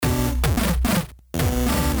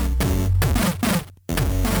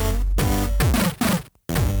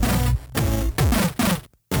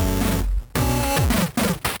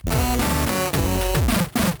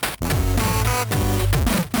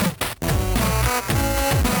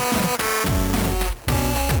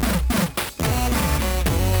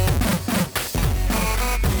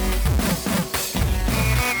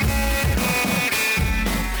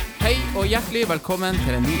Hjertelig velkommen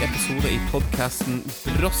til en ny episode i podcasten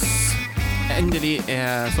Bross. Endelig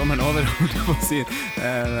sommeren over, holdt jeg på å si.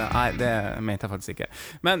 Nei, det mente jeg faktisk ikke.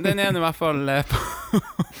 Men den i hvert fall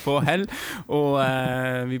på hell, og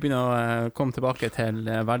vi begynner å komme tilbake til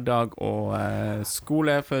hverdag og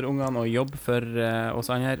skole for ungene og jobb for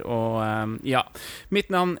oss andre. Og ja,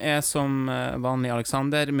 mitt navn som vanlig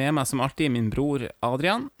Alexander, med meg som alltid min bror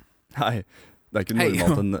Adrian. Hei, det er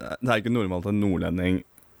ikke normalt en nordlending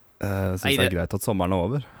synes det er greit at sommeren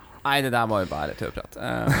over. Nei, det der var jo bare tøvprat.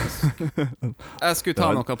 Jeg skulle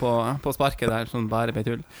ta noe på sparket der, som bare ble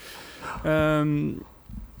tull. Men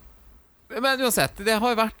uansett, det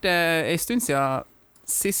har jo vært en stund siden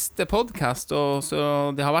siste podcast, og så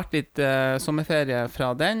det har vært litt sommerferie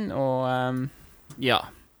fra den, og ja.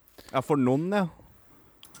 Ja, for noen, ja.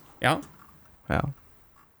 Ja. Ja.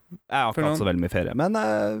 Jeg har ikke hatt så veldig mye ferie, men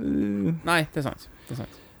Nei, det er sant.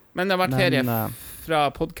 Men det har vært ferie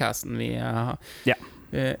fra podcasten vi nå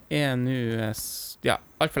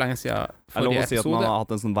alt for lenge siden forrige episode. Er det lov å si at man har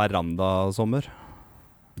hatt en sånn veranda-sommer?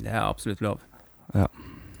 Det er absolutt lov. Ja.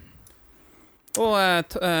 Og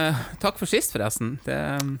takk for sist, forresten.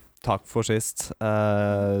 Takk for sist.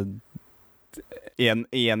 En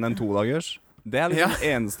 2 dagers. Det er liksom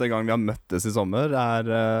eneste gang vi har møttes i sommer.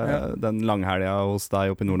 Det den langhelga hos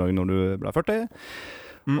deg oppe i Nord-Norge når du ble 40.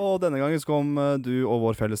 Og denne gangen så kom du og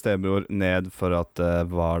vår felles stebror ned for at det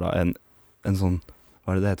var da en sånn,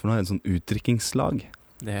 hva det heter for noe? En sånn utdrikkingslag.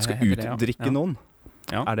 Skal utdrikke noen.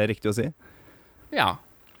 Ja. Er det riktig å si? Ja,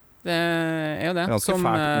 det jo det. Ganske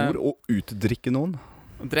fælt ord, å utdrikke noen.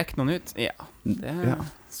 Drikke noen ut, ja.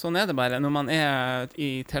 Sånn det bare. Når man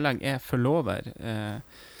i tillegg forlover,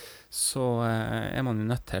 så man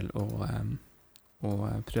jo nødt til å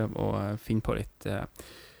prøve å finne på litt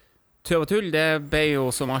tøv og tull. Det ble jo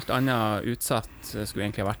som alt annet utsatt. Det skulle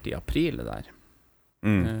egentlig ha vært i april det der.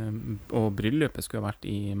 Og bryllupet skulle ha vært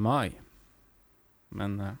i mai.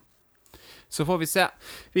 Men så får vi se.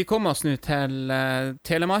 Vi kom oss nå til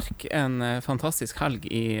Telemark. En fantastisk helg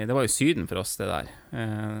det var jo Syden for oss det der.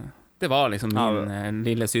 Det var liksom min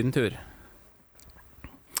lille sydentur.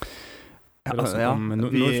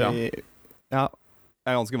 Nordfra. Ja, jeg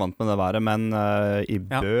er ganske vant med det været, men i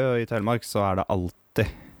Bø i Telemark så det alltid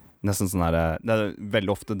nesten sånn her. Det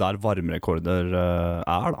veldig ofte der varmerekorder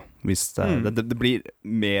da. Hvis det blir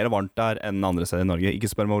mer varmt der enn andre steder i Norge. Ikke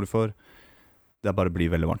spør meg hvorfor. Det bare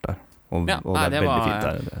blir veldig varmt der. Og det veldig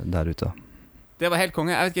fint der ute. Det var helt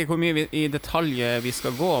konge. Jeg vet ikke hvor mye i detalj vi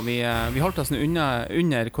skal gå. Vi holdt oss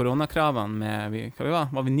under koronakravene med, hva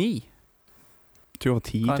var vi 9? Jeg tror det var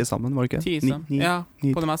 10 til sammen, var det ikke? 10 9, ja,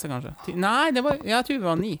 på det meste kanskje. Nei, jeg tror vi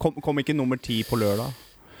var 9. Kom ikke nummer 10 på lørdag?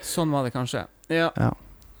 Sånn var det kanskje. Ja.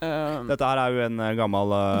 Dette her jo en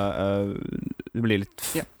gammel du blir litt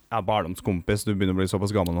barndomskompis. Du begynner å bli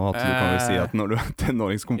såpass gammel nå at du kan vel si at når du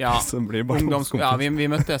tenåringskompis så blir barndomskompis. Ja, vi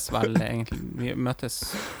møttes vel egentlig. Vi møttes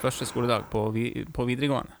første skoledag på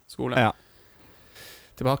videregående skole. Ja.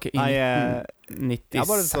 Tilbake i 1996. Jeg er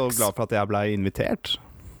bare så glad for at jeg ble invitert.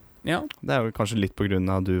 Ja. Det jo kanskje litt på grunn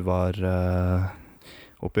av at du var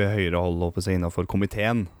oppe i høyre hold oppe seg innenfor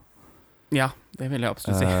komiteen. Ja, det vil jeg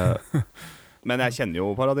absolutt si. Men jeg kjenner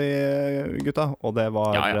jo par av de gutta, og det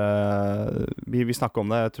var vi snakket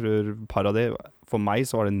om det. Jeg tror par av de, for meg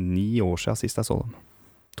så var det 9 år siden sist jeg så dem.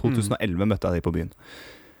 2011 møtte jeg de på byen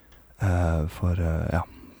for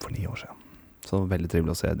 9 år siden. Så veldig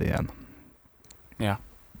trivelig å se de igjen. Ja,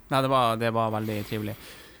 nei, det var veldig trivelig.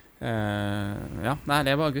 Nei,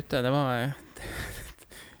 det var gutter. Det var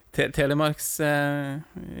Telemarks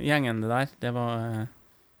gjengen det der. Det var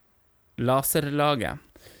laserlaget.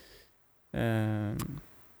 Men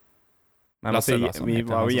altså, vi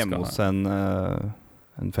var jo hjemme hos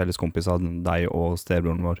en felles kompis av deg og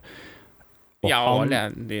stebroren vår. Og alle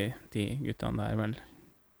de guttene der vel.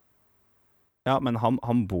 Ja, men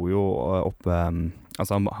han bor jo oppe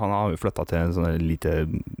altså han har jo flyttet til en sånn lite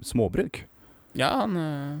småbruk. Ja, han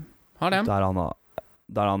har det.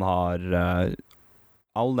 Der han har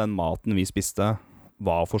all den maten vi spiste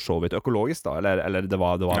var for så vidt økologisk da, eller det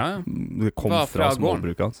kom fra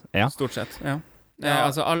småbruket. Ja. Stort sett, ja.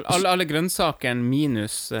 Altså alle grønnsakene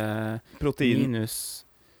minus protein. Minus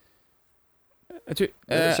jeg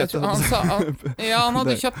tror han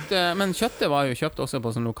hadde kjøpt, men kjøttet var jo kjøpt også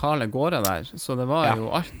på sånne lokale gårder der, så det var jo,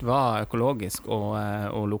 alt var økologisk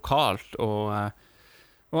og lokalt, og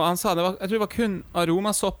han sa, jeg tror det var kun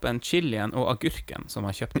aromasoppen, chilien og agurken som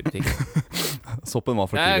var kjøpt i butikken. Soppen var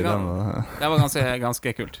for tidlig. Det var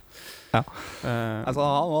ganske kult. Ja. Altså,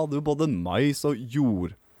 han hadde jo både mais og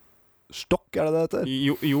jordstokk, det heter?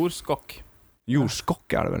 Jordskokk. Jordskokk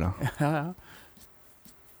det vel, ja.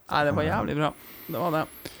 Nei, det var jævlig bra. Det var det.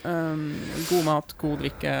 God mat, god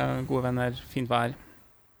drikke, gode venner, fint vær.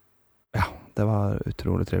 Ja, det var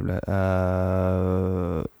utrolig trivelig.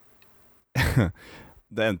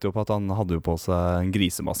 Det endte jo på at han hadde jo på seg en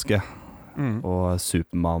grisemaske og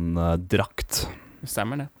Superman-drakt.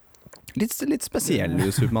 Stemmer det. Litt spesiell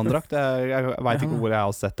Superman-drakt. Jeg vet ikke hvor jeg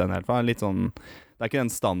har sett den helt fra. Litt sånn, det er ikke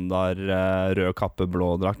den standard rød kappe,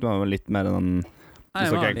 blå drakt, men litt mer den. Du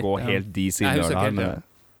skal ikke gå helt DC-nørd her, men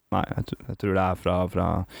nei, jeg tror det er fra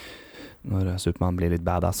når Superman blir litt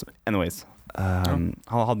badass. Anyways, han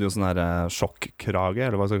hadde jo sånn her sjokkkrage,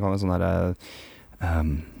 eller hva skal jeg kalle det, sånn her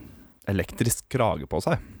elektrisk krage på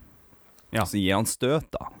seg. Ja. Så gir han støt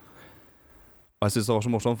da. Og jeg synes det var så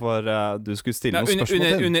morsomt, for du skulle stille noen spørsmål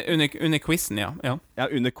til. Under quizen, ja. Ja,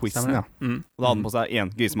 under quizen, ja. Og da hadde han på seg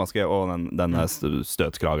en grisemaske og denne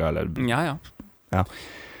støtkrage, eller. Ja.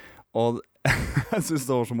 Og jeg synes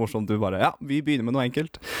det var så morsomt. Du bare, ja, vi begynner med noe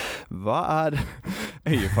enkelt. Hva er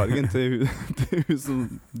øyefargen til hun som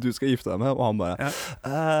du skal gifte deg med? Og han bare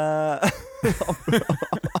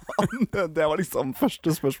det var liksom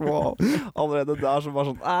første spørsmål. Allerede der så var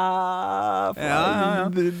sånn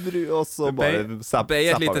og så bare Be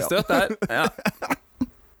et lite støt der. Ja.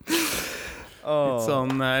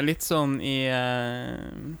 Litt sånn i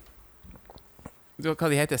hva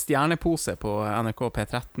de heter, stjernepose på NRK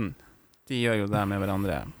P13. De gjør jo det med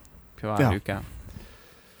hverandre hver uke.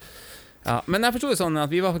 Ja, men jeg forstod jo sånn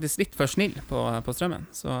at vi var faktisk litt for snill på strømmen.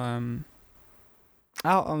 Så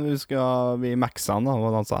vi maxa han da,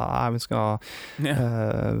 og han sa vi skal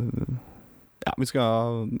vi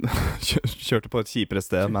skal kjørte på et kjipere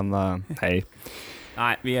sted, men hei.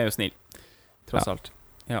 Nei, vi er jo snill, tross alt.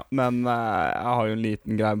 Ja. Men jeg har jo en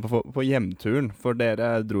liten greie på hjemturen. For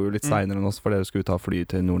dere dro jo litt senere enn oss, for dere skulle ta fly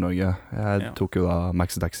til Nord-Norge. Jeg tok jo da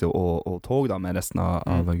maxitaxi og tog da med resten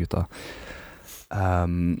av gutta.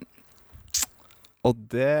 Og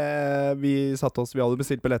vi satte oss, vi hadde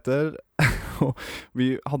bestilt billetter. Og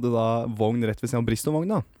vi hadde da vogn rett ved siden av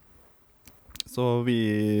Bristol-vogna. Så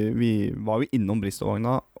vi var jo innom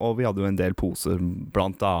Bristol-vogna, og vi hadde jo en del poser,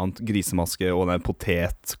 blant annet grisemaske og den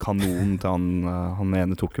potetkanonen til han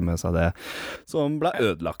ene tok med seg det, som ble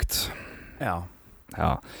ødelagt. Ja.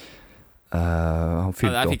 Han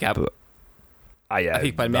fylte opp. Jeg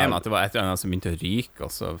fikk bare med meg at det var et eller annet som begynte å ryke,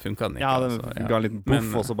 og så funket den ikke. Ja, den ga en liten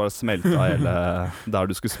buff, og så bare smelta hele der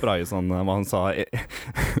du skulle spraye sånn, hva han sa,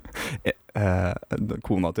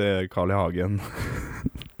 kona til Carl I. Hagen.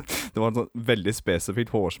 Det var en sånn veldig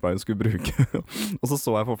spesifikt hårspray hun skulle bruke. Og så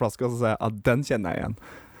jeg på flaska, og så sa jeg, den kjenner jeg igjen.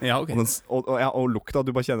 Ja, ok. Og lukta,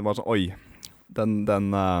 du bare kjenner bare sånn, oi, den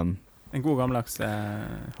en god gammeldags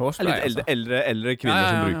hårspray. Litt eldre kvinner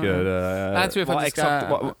som bruker jeg tror faktisk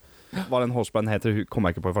hva den hårsprayen heter, kommer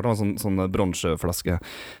jeg ikke på i farten. Det var en sånn bronsjeflaske.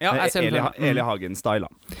 Ja, Eli Hagen-style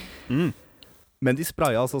da. Men de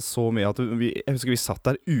spraya altså så mye at jeg husker vi satt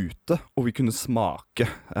der ute, og vi kunne smake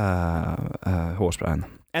hårsprayen.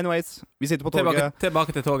 Anyways, vi sitter på toget.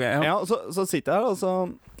 Tilbake til toget, ja. Ja, så sitter jeg her, og så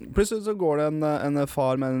plutselig så går det en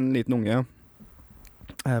far med en liten unge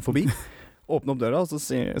forbi. Åpner opp døra, og så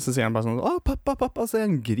sier han bare sånn, pappa, se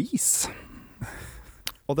en gris.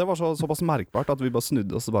 Og det var såpass merkbart at vi bare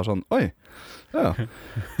snudde oss og bare sånn, oi, ja.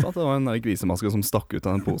 Så det var en der grisemaske som stakk ut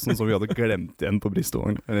av den posen, som vi hadde glemt igjen på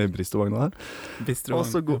Bristol-vogna her.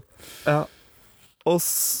 Og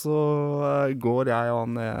så går jeg og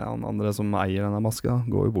han andre som eier denne maska,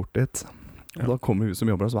 går jo bort dit. Og da kommer hun som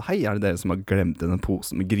jobber og så hei, er det dere som har glemt denne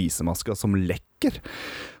posen med grisemaska som lekker?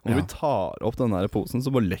 Og når vi tar opp den der posen,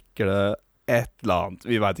 så bare lekker det et eller annet.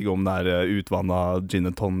 Vi vet ikke om det er utvannet gin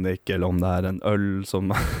and tonic, eller om det er en øl som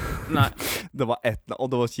Nei. Det var et eller annet, og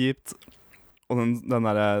det var kjipt. Og den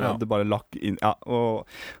der, det bare lakk inn. Ja, og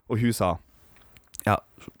hun sa ja,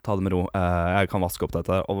 ta det med ro, jeg kan vaske opp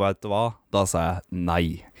dette. Og vet du hva? Da sa jeg nei,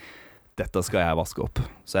 dette skal jeg vaske opp.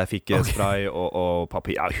 Så jeg fikk spray og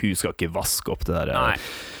papir. Ja, hun skal ikke vaske opp det der. Nei.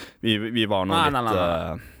 Vi var nå litt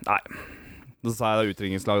nei. Så sa jeg det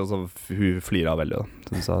utringningslag, og så hun fliret veldig da.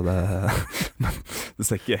 Så hun sa det men det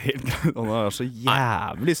ser ikke helt greit. Og den er så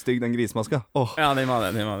jævlig stygg, den grisemaska. Ja, det var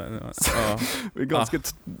det. Ganske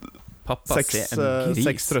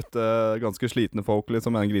seks trøtte, ganske slitne folk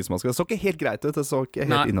liksom, med en grisemaske. Det så ikke helt greit ut, det så ikke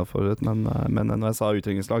helt innenfor ut, men når jeg sa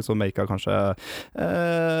utringningslag, så make kanskje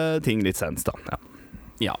ting litt sens da.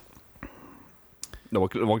 Ja. Det var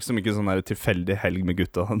ikke så mye sånn der tilfeldig helg med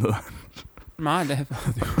gutta. Nei, det var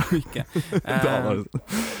det jo ikke.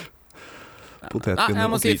 Jeg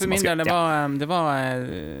må si for min del, det var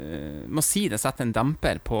må si det setter en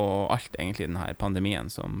demper på alt egentlig, denne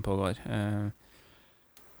pandemien som pågår.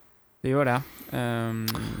 Det gjør det.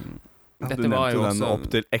 Dette du var nevnte jo den også opp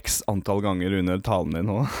til x antall ganger under talen din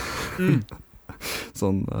nå.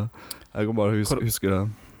 Sånn, jeg kan bare huske det.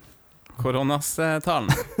 Koronastalen.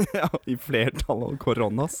 Ja, i flertall av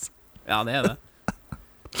koronas. Ja, det er det.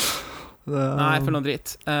 Nei, for noe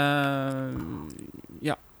dritt.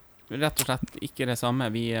 Ja, rett og slett ikke det samme.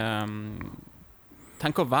 Vi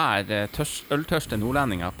tenker å være øltørste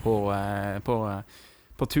nordlendinger på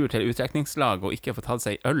tur til utrekningslag og ikke få tatt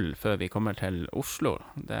seg øl før vi kommer til Oslo.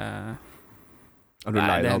 Er du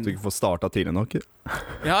lei deg at du ikke får starta tidlig nok?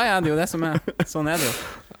 Ja, det er jo det som er. Sånn er det jo.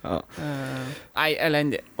 Ja. Nei,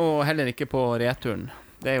 elendig. Og heller ikke på returen.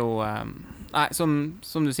 Det er jo nei, som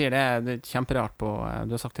du sier, det er kjemperart på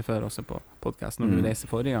du har sagt det før også på podcast når du reiser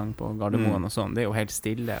forrige gang på Gardermoen og sånn. Det er jo helt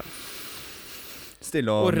stille.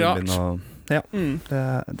 Stille og rart. Ja,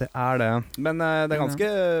 det er det. Men det er ganske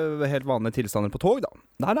helt vanlige tilstander på tog, da.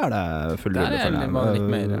 Der er det full rulle. Der er det litt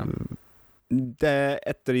mer, ja. Det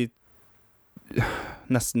etter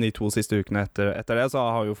nesten de 2 siste ukene etter det, så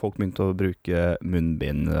har jo folk begynt å bruke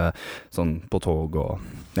munnbind sånn på tog og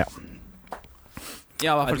ja.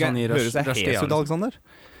 Ja, i hvert fall sånn i Høres jeg hes ut, Alexander?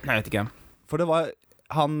 Nei, jeg vet ikke. For det var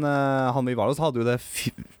han vi var hos, hadde jo det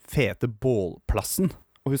fete bålplassen.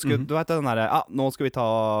 Og husk, du vet den der, nå skal vi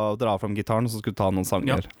dra frem gitaren, så skal vi ta noen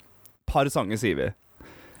sanger. Par sanger, sier vi.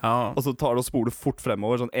 Ja. Og så tar det og spoler fort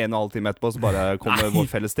fremover, sånn 1,5 time etterpå, så bare kommer vår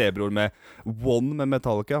felles stebror med One med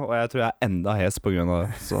Metallica, og jeg tror jeg er enda hes på grunn av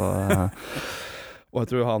det. Så, og jeg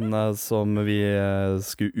tror han som vi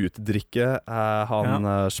skulle utdrikke, han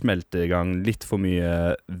smelte i gang litt for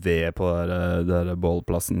mye ved på der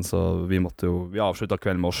bålplassen, så vi avsluttet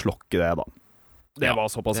kvelden med å slokke det da. Det var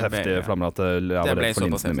såpass heftige flammer at jeg var redd for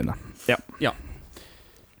linsene mine. Ja.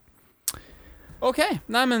 Ok,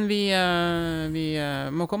 nei, men vi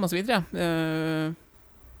må komme oss videre.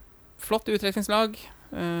 Flott utrekningslag.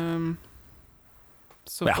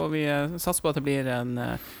 Så får vi satse på at det blir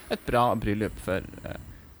et bra bryllup for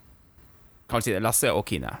kan vi si det, Lasse og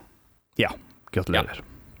Kine. Ja, gratulerer.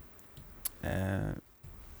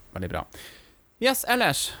 Veldig bra. Yes,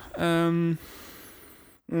 ellers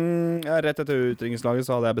rett etter utdrikningslaget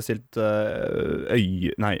så hadde jeg bestilt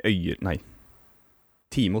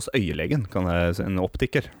time hos øyelegen, en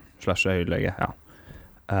optiker /øyelege, ja.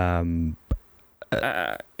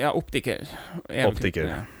 Optiker. Optiker.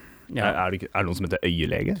 Er det noen som heter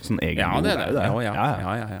øyelege? Sånn egen ja, det er det.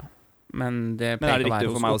 Ja. Men er det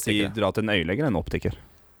riktig for meg å si dra til en øyelege eller en optiker?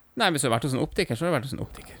 Nei, hvis du har vært hos en optiker, så har du vært hos en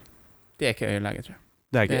optiker. Det er ikke øyelege, tror jeg.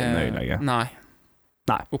 Det er ikke en øyelege? Nei.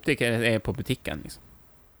 Optiker er på butikken, liksom.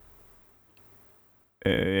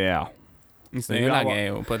 Ja. Øyelege er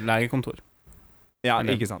jo på et legekontor. Ja,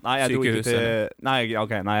 ikke sant. Nei, jeg dro ikke til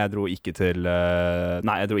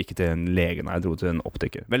en lege, jeg dro til en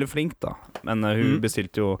optiker. Veldig flink da, men hun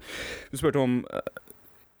bestilte jo. Hun spurte om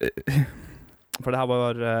for det her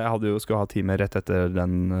var jeg skulle ha time rett etter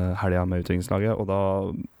den helgen med utdrikningslaget, og da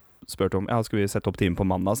spurte hun om skal vi sette opp time på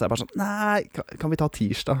mandag, så jeg bare sånn, nei, kan vi ta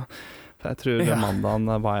tirsdag? For jeg tror mandagen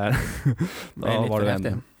var jeg da var det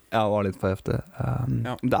en. Ja, det var litt for heftig.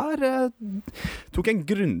 Der tok jeg en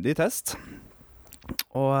grundig test.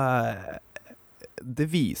 Og det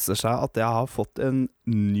viser seg at jeg har fått en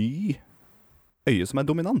ny øye som er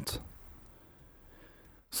dominant.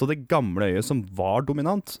 Så det gamle øyet som var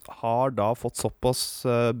dominant, har da fått såpass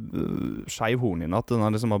skeiv hornhinne at den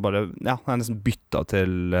har liksom bare, den er nesten bytta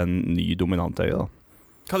til en ny dominant øye da.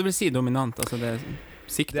 Hva det vil si dominant? Altså det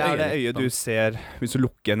er det øyet du ser hvis du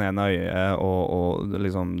lukker en øye, og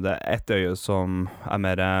liksom, det er et øye som er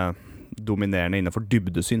mer dominerende innenfor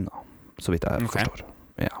dybdesyn da, så vidt jeg forstår.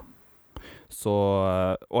 Ja. Så,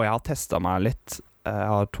 og jeg har testet meg litt. Jeg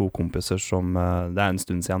har 2 kompiser som, det er en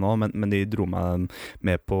stund siden nå, men de dro meg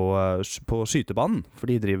med på skytebanen,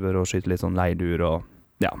 for de driver og skyter litt sånn leirduer, og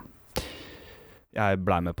ja, jeg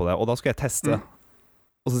ble med på det, og da skulle jeg teste,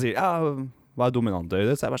 og så sier jeg, hva er dominant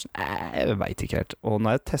øyet? Så jeg bare sånn, jeg vet ikke helt. Og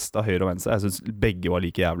når jeg testet høyre og venstre, jeg synes begge var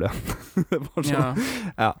like jævlige. Det var sånn,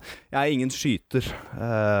 jeg er ingen skyter.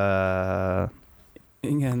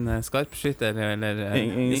 Ingen skarpskyter, eller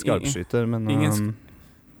ingen skarpskyter, men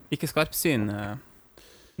ikke skarpsyn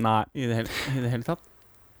nei. I det hele tatt?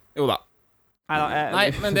 Jo da.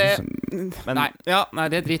 Nei, men det nei,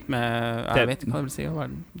 det er dritt med jeg vet ikke hva det vil si å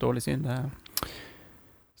være dårlig syn.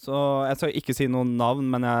 Så jeg skal ikke si noen navn,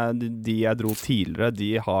 men de jeg dro tidligere,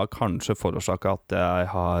 de har kanskje forårsaket at jeg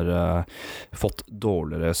har fått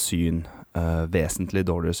dårligere syn, vesentlig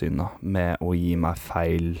dårligere syn da, med å gi meg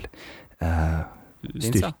feil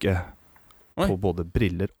styrke på både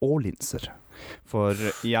briller og linser. For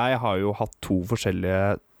jeg har jo hatt 2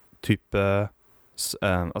 forskjellige typer,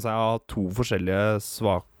 altså jeg har hatt 2 forskjellige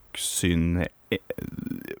svaksyn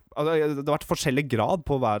Altså, det har vært forskjellig grad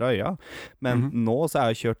på hver av øya, men nå så har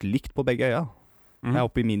jeg kjørt likt på begge øya. Jeg er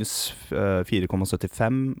oppe i minus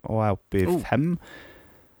 4,75, og jeg er oppe i 5.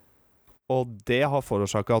 Og det har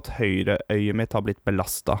forårsaket at høyre øyet mitt har blitt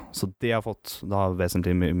belastet. Så det har fått da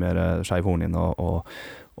vesentlig mye mer skjev hornhinne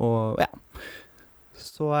og ja.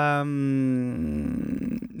 Så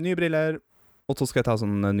nye briller, og så skal jeg ta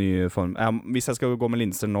sånn ny form. Hvis jeg skal gå med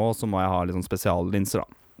linser nå, så må jeg ha litt sånn spesiallinser da,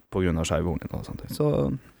 på grunn av skjev hornhinne og sånt. Så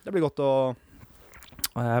det blir godt å...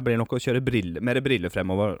 Jeg blir nok å kjøre mer briller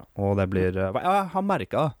fremover, og det blir... Jeg har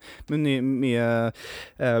merket mye...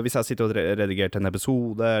 hvis jeg sitter og redigerer til en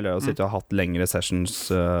episode, eller sitter og har hatt lengre sessions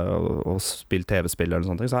og spilt TV-spill eller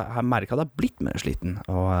sånne ting, så jeg har merket at jeg har blitt mer sliten,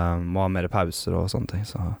 og må ha mer pauser og sånne ting,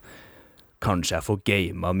 så... Kanskje jeg får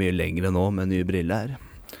gamet mye lengre nå med nye briller.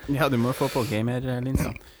 Ja, du må få på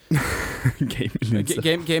gamerlinsene.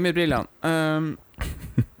 Gamerbrillene.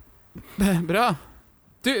 Bra.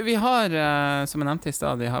 Du, vi har, som jeg nevnte i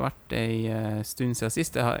stad, det har vært en stund siden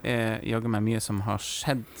sist. Det er jagget meg mye som har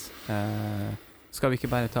skjedd. Skal vi ikke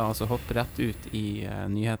bare ta og hoppe rett ut i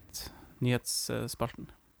nyhetsspalten?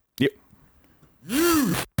 Jo.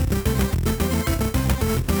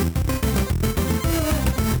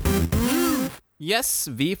 Yes,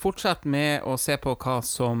 vi fortsetter med å se på hva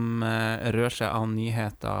som rører seg av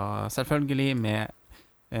nyheter. Selvfølgelig med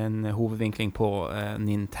en hovedvinkling på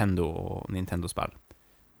Nintendo og Nintendo-spill.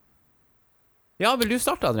 Ja, vil du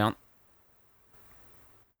starte, Adrian?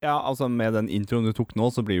 Ja, altså med den introen du tok nå,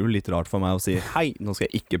 så blir det jo litt rart for meg å si hei, nå skal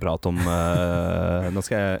jeg ikke prate om nå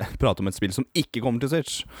skal jeg prate om et spill som ikke kommer til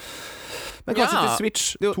Switch. Men kanskje til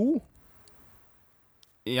Switch 2?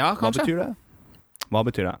 Ja, kanskje. Hva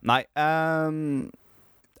betyr det? Nei,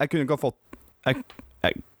 jeg kunne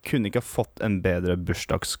ikke ha fått en bedre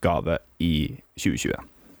bursdagsgave i 2020.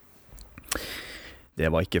 Det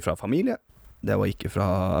var ikke fra familie, det var ikke fra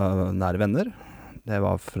nære venner, det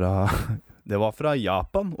var fra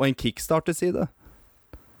Japan og en Kickstarter-side.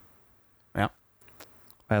 Ja.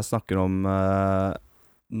 Og jeg snakker om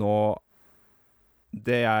nå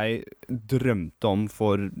det jeg drømte om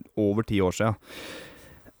for over 10 år siden.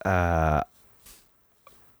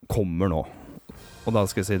 Kommer nå. Og da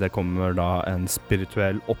skal jeg si det kommer da en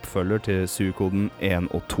spirituell oppfølger til Suikoden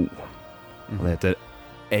 1 og 2. Og det heter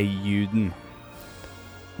Eiyuden.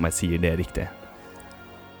 Om jeg sier det riktig.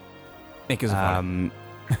 Ikke så farlig.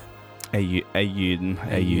 Eiyuden.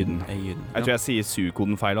 Jeg tror jeg sier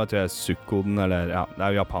Suikoden feil, og jeg tror jeg er Suikoden, eller ja, det er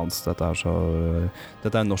jo japansk dette her, så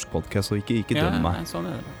dette er en norsk podcast, så ikke døm meg. Ja, sånn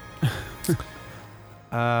er det.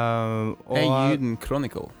 Eiyuden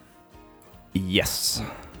Chronicle. Yes.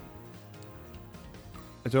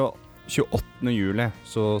 Jeg tror 28. juli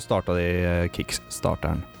så startet de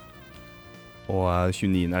Kickstarteren. Og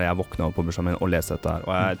 29. Jeg våknet opp på bursdagen min og leste dette her.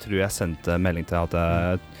 Og jeg tror jeg sendte melding til at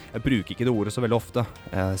jeg bruker ikke det ordet så veldig ofte.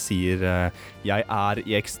 Jeg sier jeg er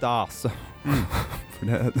i ekstase. For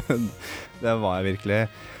det var jeg virkelig.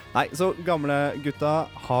 Nei, så gamle gutta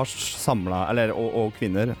har samlet, og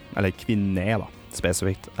kvinner, eller kvinne da,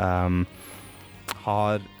 spesifikt,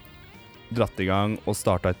 har dratt i gang og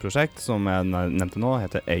startet et prosjekt som jeg nevnte nå,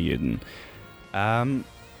 heter Eiyuden.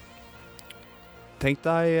 Tenk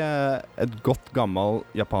deg et godt gammel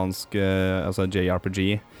japansk altså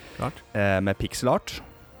JRPG med pixel art.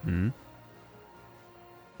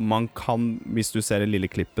 Man kan, hvis du ser det lille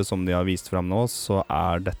klippet som de har vist frem nå, så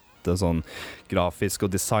er dette sånn grafisk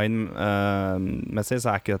og designmessig,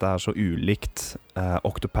 så er ikke dette her så ulikt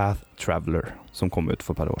Octopath Traveler, som kom ut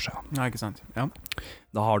for et par år siden. Ja, ikke sant? Ja.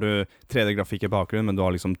 Da har du 3D-grafikk i bakgrunnen, men du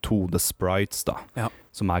har liksom 2D sprites da,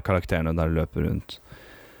 som er karakterene der du løper rundt.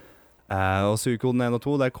 Og Suikoden 1 og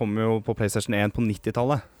 2, der kom jo på PlayStation 1 på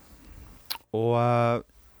 90-tallet. Og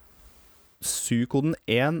Suikoden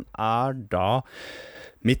 1 er da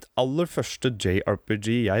mitt aller første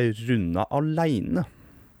JRPG jeg rundet alene.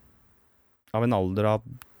 Av en alder av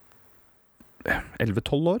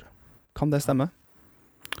 11-12 år. Kan det stemme?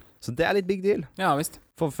 Så det er litt big deal. Ja, visst.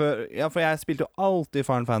 For jeg spilte jo alltid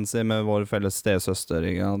Final Fantasy med vår felles stesøster,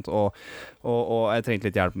 ikke sant? Og jeg trengte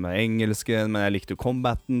litt hjelp med engelsken, men jeg likte jo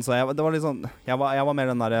combaten, så det var litt sånn, jeg var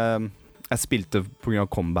mer den der, jeg spilte på grunn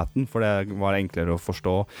av combaten, for det var enklere å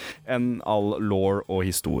forstå enn all lore og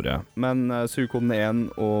historie. Men Suikoden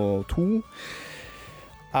 1 og 2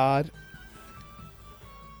 er...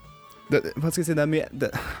 hva skal jeg si, det er mye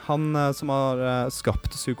han som har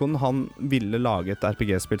skapt Suikoden, han ville lage et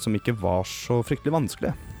RPG-spill som ikke var så fryktelig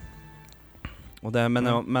vanskelig. Og men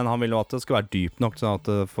han ville jo at det skulle være dypt nok, sånn at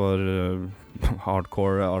for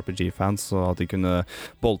hardcore RPG-fans, så at de kunne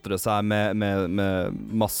boltre seg med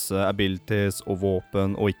masse abilities og våpen,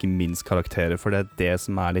 og ikke minst karakterer, for det er det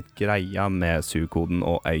som er litt greia med Suikoden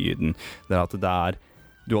og Øyden. Det er at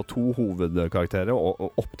du har 2 hovedkarakterer,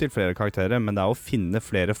 og opp til flere karakterer, men det er å finne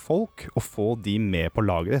flere folk og få de med på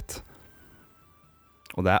laget ditt.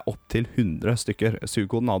 Og det er opp til 100 stykker.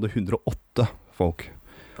 Suikoden hadde 108 folk.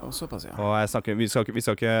 Og såpass, ja. Og vi skal ikke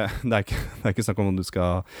det er ikke snakk om du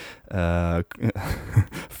skal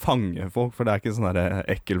fange folk, for det er ikke sånn der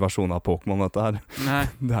ekkel versjon av Pokémon dette her. Nei.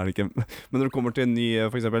 Det er det ikke. Men når du kommer til en ny,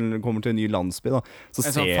 for eksempel, kommer til en ny landsby da, så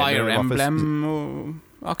ser sånn Fire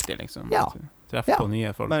Emblem-aktig liksom. Ja. Treffe på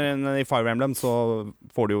nye folk. Men i Fire Emblem så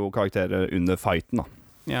får du jo karakterer under fighten da.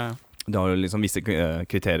 Ja. Du har jo liksom visse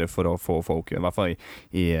kriterier for å få folk, i hvert fall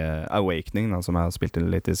i Awakening da, som jeg har spilt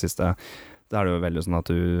litt i siste. Da er det jo veldig sånn at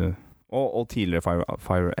du og tidligere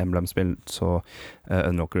Fire Emblem-spill så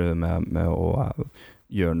unlocker du med å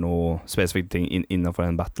gjøre noe spesifikke ting innenfor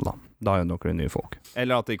en battle da. Da unlocker du nye folk.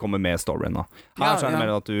 Eller at de kommer med storyen da. Her så er det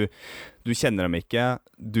mer at du kjenner dem ikke.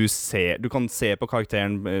 Du kan se på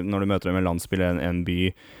karakteren når du møter dem i landsspill i en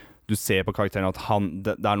by. Du ser på karakteren at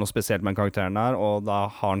det er noe spesielt med karakteren der, og da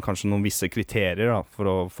har han kanskje noen visse kriterier da, for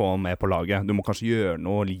å få han med på laget. Du må kanskje gjøre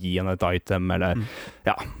noe, eller gi han et item, eller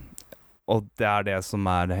ja. Og det er det som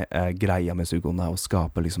er greia med Suikoden, å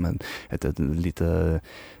skape liksom en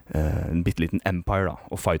bitteliten empire da,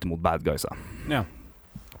 og fighte mot bad guys da. Ja.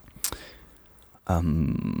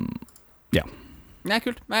 Ja. Nei,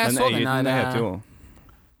 kult. Men jeg så den der heter jo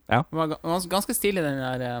ja. Det var ganske stilig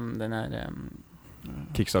den der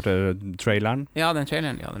Kickstarter-traileren. Ja, den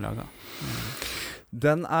traileren de hadde laget.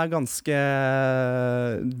 Den er ganske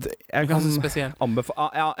ganske spesiell.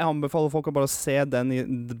 Jeg anbefaler folk å bare se den.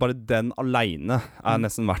 Bare den alene er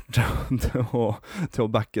nesten verdt til å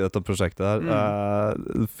backe dette prosjektet der.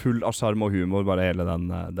 Full av sjarm og humor, bare hele den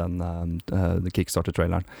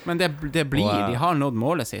Kickstarter-traileren. Men det blir de har nådd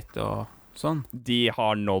målet sitt og sånn. De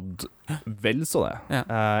har nådd vel så det. Ja.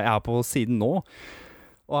 Jeg er på siden nå.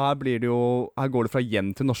 Og her går det fra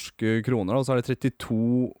hjem til norske kroner, og så er det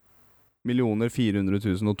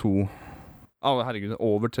 32.400.002. Herregud,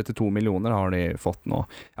 over 32 millioner har de fått nå.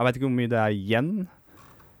 Jeg vet ikke hvor mye det er igjen,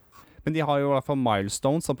 men de har jo i hvert fall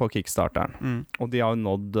milestones på Kickstarteren. Og de har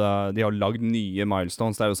jo de har lagd nye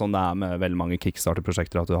milestones. Det er jo sånn det er med veldig mange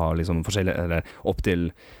Kickstarter-prosjekter, at du har liksom forskjellige, eller opp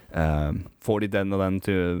til får de den og den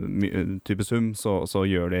type sum, så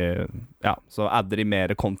gjør de, ja, så adder de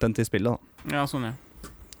mer content i spillet da. Ja, sånn ja.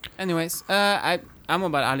 Anyways, jeg må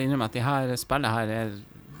bare ærlig innrømme at de her spillet her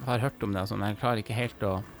har hørt om det, sånn. Jeg klarer ikke helt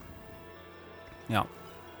å jeg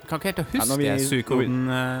kan ikke helt å huske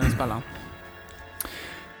Suikoden-spillene.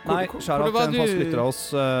 Nei, kjære til en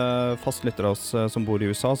fastlytter av oss som bor i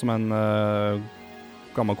USA, som en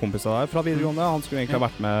gammel kompis av deg fra videregående. Han skulle egentlig ha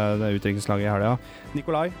vært med det utdrikningslaget i helga.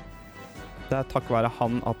 Nikolai, det er takk være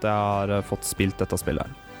han at jeg har fått spilt dette spillet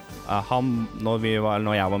her. Han, når jeg var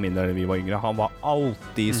mindre eller vi var yngre, han var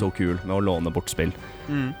alltid så kul med å låne bort spill.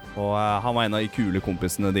 Og han var en av de kule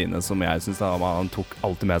kompisene dine som jeg synes han tok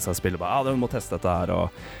alltid med seg spillet. Du må teste dette her. Og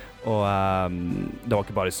det var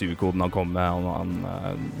ikke bare Suikoden han kom med.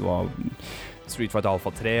 Det var Street Fighter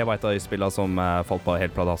Alpha 3 var et av de spillene som falt på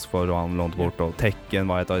helt pladask for, og han lånte bort. Og Tekken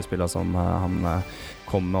var et av de spillene som han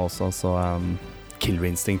kom med også. Så Killer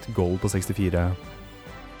Instinct Gold på 64.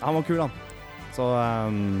 Han var kul, han. Så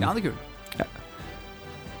ja, det er kul. Ja.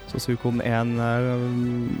 Så Suikoden 1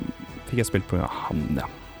 fikk jeg spilt på han, ja.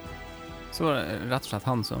 Så var det rett og slett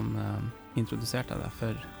han som introduserte deg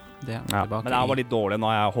for det. Ja, men jeg var litt dårlig nå.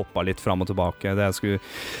 Jeg hoppet litt frem og tilbake. Det jeg skulle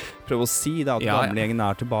prøve å si, det er at gamlegjengen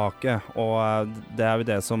er tilbake. Og det er jo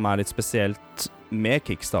det som er litt spesielt med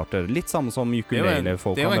Kickstarter. Litt samme som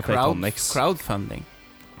ukulele-folk. Det er jo en crowdfunding.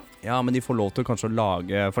 Ja, men de får lov til kanskje å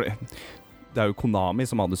lage... For det er jo Konami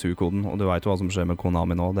som hadde Suikoden, og du vet jo hva som skjer med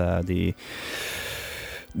Konami nå.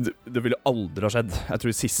 Det ville aldri ha skjedd. Jeg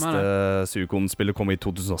tror siste Suikoden-spillet kom i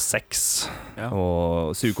 2006. Ja.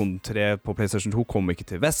 Og Suikoden 3 på PlayStation 2 kom ikke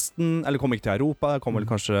til Vesten, eller kom ikke til Europa. Det kom vel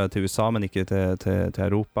kanskje til USA, men ikke til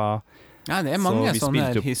Europa. Ja, det er mange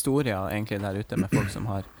sånne historier egentlig der ute med folk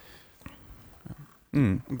som har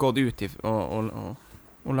gått ut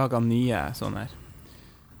og laget nye sånne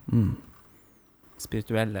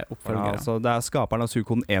spirituelle oppfølgere. Ja, så det er skaperen av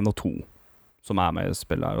Suikoden 1 og 2 som er med i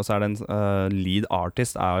spillet her. Og så er det en lead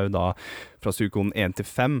artist er jo da fra Suikoden 1 til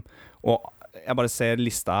 5. Og jeg bare ser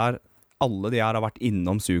lista her. Alle de her har vært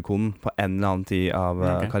innom Suikoden på en eller annen tid av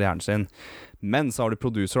karrieren sin. Men så har du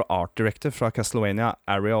producer og art director fra Castlevania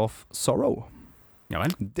Area of Sorrow. Ja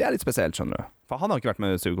vel. Det er litt spesielt, skjønner du. For han har ikke vært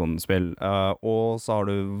med i Suikoden-spill. Og så har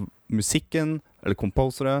du musikken, eller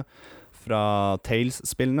komposere, fra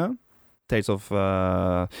Tales-spillene. Tales of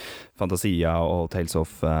Fantasia og Tales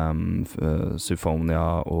of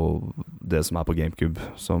Symphonia og det som på GameCube,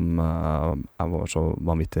 som var så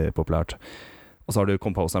vanvittig populært. Og så har du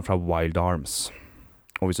composeren fra Wild Arms.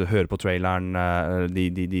 Og hvis du hører på traileren,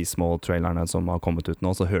 de små trailerne som har kommet ut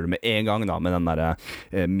nå, så hører du med en gang da, med den der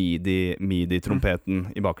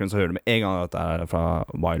MIDI-trompeten i bakgrunnen, så hører du med en gang at det fra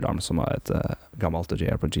Wild Arms, som et gammelt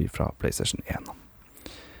JRPG fra PlayStation 1.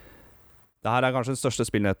 Dette kanskje den største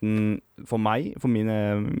spillnyheten for meg, for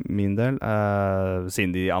min del,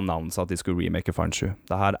 siden de annonset at de skulle remake Final 7.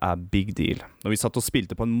 Dette big deal. Når vi satt og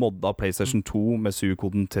spilte på en modda PlayStation 2 med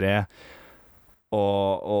SU-koden 3,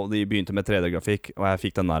 og de begynte med 3D-grafikk, og jeg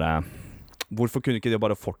fikk den der hvorfor kunne ikke de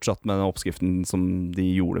bare fortsatt med den oppskriften som de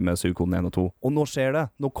gjorde med SU-koden 1 og 2? Og nå skjer det,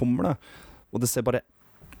 nå kommer det, og det ser bare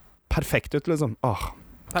perfekt ut, liksom.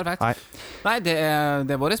 Perfekt. Nei, det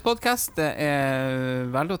er vår podcast. Det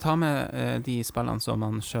veldig å ta med de spillene som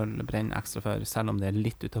man selv brenner ekstra for, selv om det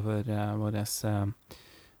litt utover vår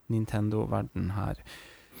Nintendo-verden her.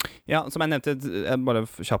 Ja, som jeg nevnte, bare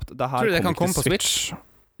kjapt, det her tror du det kan komme på Switch?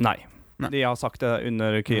 Nei. De har sagt det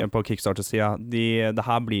på Kickstarter-siden. Det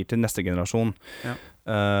her blir til neste generasjon. Ja.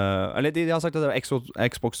 Eller de har sagt at det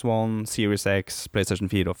Xbox One, Series X, PlayStation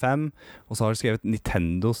 4 og 5. Og så har de skrevet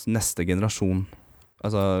Nintendos neste generasjon.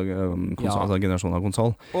 Altså generasjon av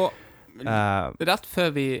konsol. Og rett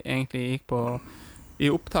før vi egentlig gikk på i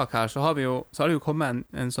opptak her, så har det jo kommet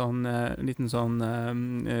en sånn liten sånn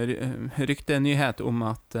ryktenyhet om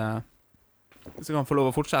at så kan få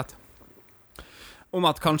lov å fortsette. Om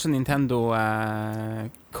at kanskje Nintendo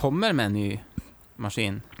kommer med en ny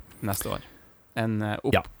maskin neste år. En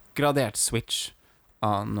oppgradert Switch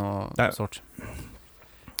av noe sort.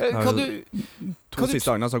 To siste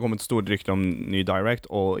dagene så har det kommet store rykter om ny Direct,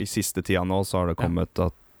 og i siste tida nå så har det kommet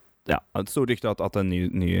et stort rykte at en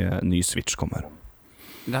ny Switch kommer.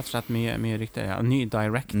 Rett og slett mye rykter, ny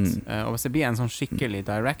Direct. Og hvis det blir en sånn skikkelig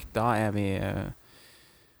Direct, da vi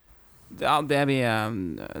det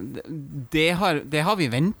har vi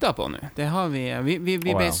ventet på nå. Det har vi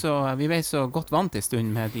ble så godt vant i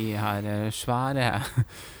stund med de her svære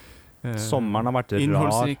sommeren har vært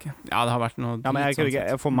rar. Ja, det har vært noe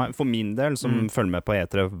for min del, som følger med på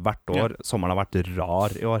E3 hvert år, sommeren har vært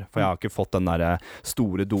rar i år. For jeg har ikke fått den der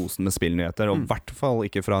store dosen med spillnyheter, og i hvert fall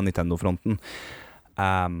ikke fra Nintendo-fronten.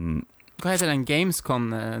 Hva heter den?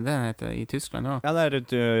 Gamescom, det heter i Tyskland også. Ja, det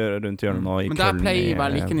rundt hjørnet nå i Køln. Men der pleier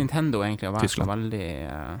vel ikke Nintendo egentlig å være Tyskland. Så veldig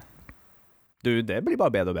det blir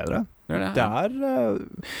bare bedre og bedre. Det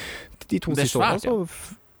de to siste årene så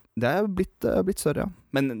det blitt større, ja.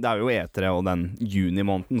 Men det jo E3 og den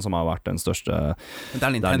juni-måneden som har vært den største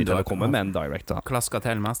der Nintendo har kommet med en Direct da. Klaska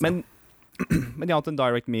til mest. Men de har hatt en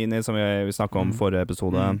Direct Mini som vi snakket om forrige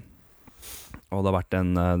episode. Og det har vært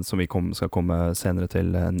en som vi skal komme senere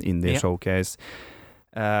til, en Indie Showcase.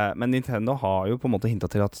 Men Nintendo har jo på en måte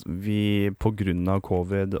hintet til at vi på grunn av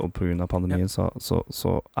covid og på grunn av pandemien så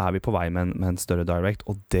vi på vei med en større Direct,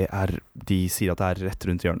 og de sier at det rett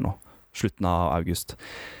rundt hjørnet nå, slutten av august.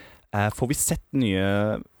 Får vi sett nye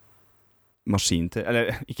maskin til,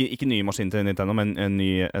 eller ikke nye maskin til Nintendo, men en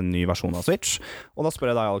ny versjon av Switch? Og da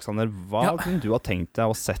spør jeg deg, Alexander, hva kunne du ha tenkt deg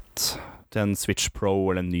å sett til en Switch Pro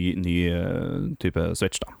eller en ny type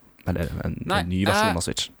Switch da? Eller en ny versjon av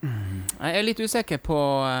Switch? Jeg litt usikker på,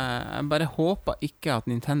 jeg bare håper ikke at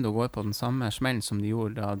Nintendo går på den samme smellen som de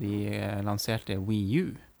gjorde da de lanserte Wii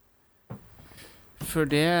U. For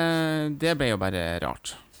det ble jo bare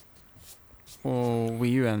rart. Og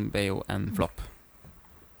Wii U-en ble jo en flopp.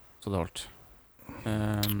 Så det holdt.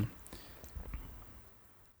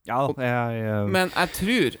 Men jeg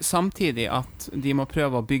tror samtidig at de må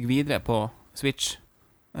prøve å bygge videre på Switch.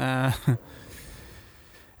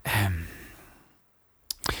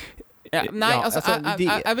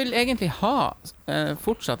 Jeg vil egentlig ha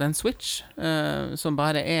fortsatt en Switch som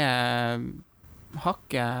bare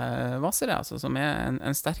hakket vassere, altså, som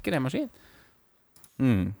en sterkere maskin.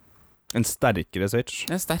 En sterkere Switch?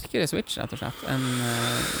 En sterkere Switch, rett og slett.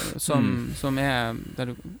 Som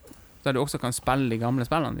der du også kan spille de gamle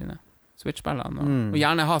spillene dine. Switch-spillene. Og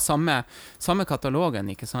gjerne ha samme katalogen,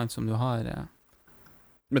 ikke sant, som du har.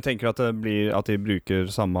 Men tenker du at de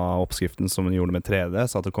bruker samme oppskriften som de gjorde med 3D,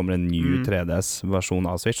 så at det kommer en ny 3DS-versjon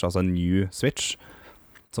av Switch, altså en ny Switch,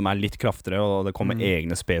 som litt kraftigere, og det kommer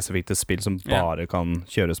egne spesifikke spill som bare kan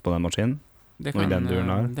kjøres på den maskinen? Det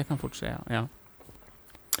kan fort skje, ja.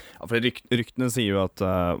 Ja, for ryktene sier jo at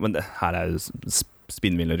men det her jo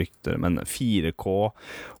spinnville rykter, men 4K,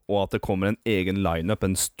 og at det kommer en egen lineup,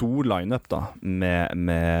 en stor lineup da,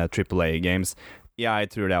 med AAA-games. Jeg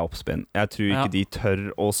tror det oppspinn. Jeg tror ikke de tør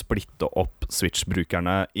å splitte opp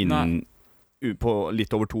Switch-brukerne innen på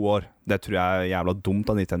litt over 2 år. Det tror jeg er jævla dumt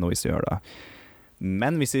av Nintendo hvis de gjør det.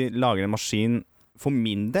 Men hvis de lager en maskin, for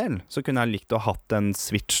min del, så kunne jeg likt å ha hatt en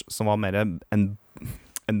Switch som var mer en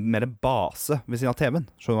mer base ved siden av TV-en.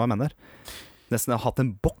 Skjønner du hva jeg mener? Nesten ha hatt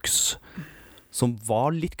en boks som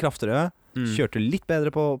var litt kraftigere, kjørte litt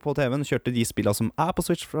bedre på TV-en, kjørte de spillene som er på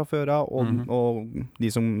Switch fra før av, og de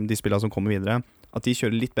spillene som kommer videre, at de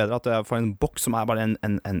kjører litt bedre, at jeg får en boks som er bare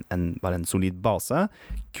bare en solid base,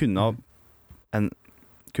 kunne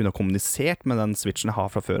ha kommunisert med den Switchen jeg har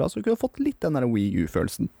fra før av, så kunne jeg fått litt den der Wii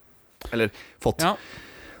U-følelsen. Eller fått... Ja.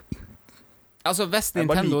 Altså hvis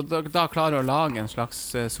Nintendo da klarer å lage en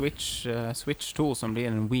slags Switch 2 som blir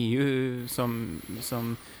en Wii U som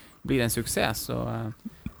blir en suksess, så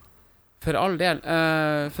for all del,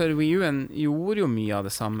 for Wii U-en gjorde jo mye av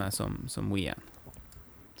det samme som Wii-en.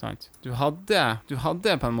 Sant? Du hadde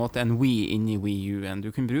på en måte en Wii inni Wii U-en.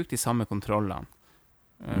 Du kunne bruke de samme kontrollerne.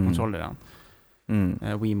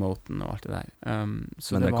 Wii-moten og alt det der. Men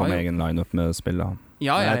det kom egen line-up med spillet.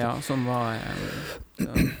 Ja, som var...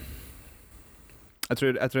 Jeg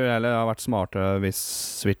tror heller det har vært smartere hvis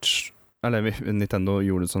Nintendo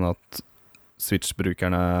gjorde det sånn at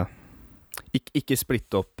Switch-brukerne ikke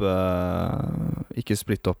splitte opp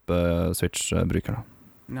Switch-brukerne.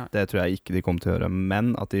 Det tror jeg ikke de kommer til å gjøre,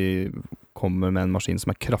 men at de kommer med en maskin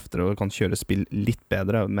som er kraftigere og kan kjøre spill litt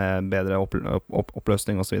bedre, med bedre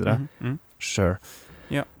oppløsning og så videre. Sure.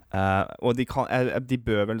 Ja. Og de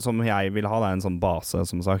bør vel, som jeg vil ha, det er en sånn base,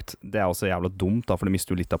 som sagt. Det er også jævla dumt, da, for det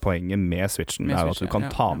mister jo litt av poenget med Switchen. Det er jo at du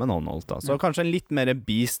kan ta med noen alt, da. Så kanskje en litt mer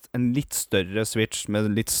beast, en litt større Switch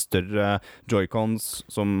med litt større Joy-Cons,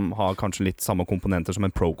 som har kanskje litt samme komponenter som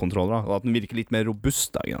en Pro-controller, og at den virker litt mer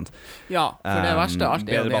robust, da, ikke sant? Ja, for det verste alt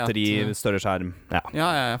er jo det bedre batteri, større skjerm.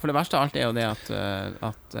 Ja, for det verste alt er jo det at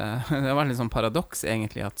det har vært litt sånn paradoks,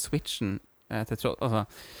 egentlig, at Switchen altså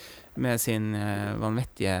med sin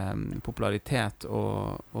vanvittige popularitet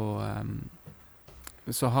og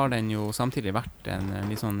så har den jo samtidig vært en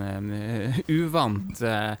litt sånn uvant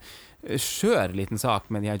skjør liten sak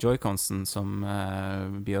med de her Joy-Consen som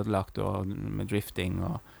blir ødelagt og med drifting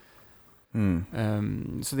og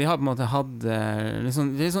så de har på en måte hatt det er litt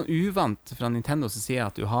sånn uvant fra Nintendo som sier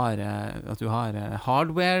at du har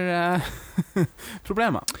hardware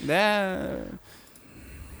problemer. Det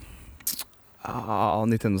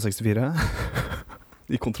Nintendo 64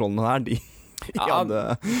 de kontrollene her de hadde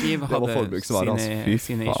det var forbruksvarer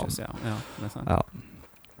sine issues, ja, det er sant.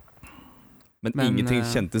 Men ingenting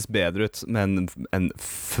kjentes bedre ut med en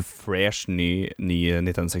fresh ny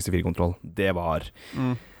Nintendo 64-kontroll. Det var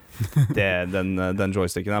den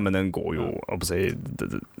joysticken her, men den går jo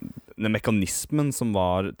den mekanismen som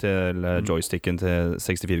var til joysticken til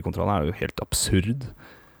 64-kontrollen er jo helt absurd.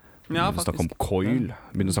 Begynner å snakke om coil,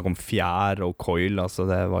 begynner å snakke om fjær og coil, altså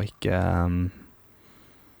det var ikke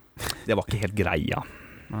helt greia.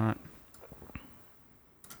 Nei.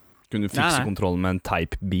 Kunne du fikse kontrollen med en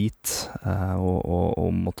type-beat og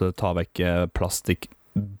måtte ta vekk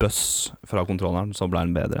plastikkbøss fra kontrolleren, så ble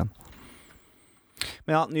den bedre igjen.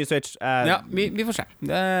 Men ja, ny Switch vi får se.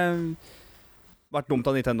 Det vært dumt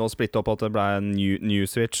av Nintendo å splitte opp at det ble en new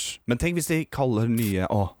Switch. Men tenk hvis de kaller nye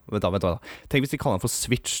vet du hva. Tenk hvis de kaller den for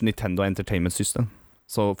Switch Nintendo Entertainment System.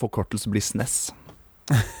 Så forkortelse blir SNES.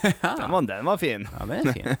 Den var fin. Ja, det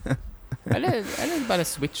er fin. Eller bare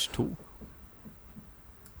Switch 2.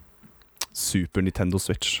 Super Nintendo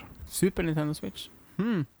Switch. Super Nintendo Switch.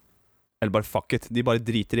 Eller bare fuck it. De bare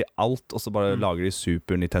driter i alt, og så bare lager de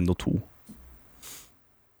Super Nintendo 2.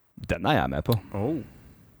 Den er jeg med på.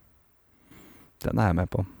 Den er jeg med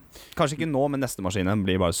på. Kanskje ikke nå, men neste maskinen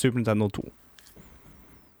blir bare Super Nintendo 2.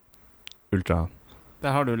 Ultra.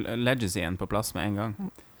 Der har du Legacyen på plass med en gang.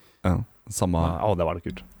 Ja, samme. Det var det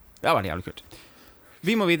kult. Det har vært jævlig kult.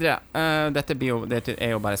 Vi må videre. Dette er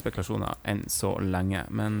jo bare spekulasjoner enn så lenge,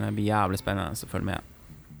 men det blir jævlig spennende å følge med.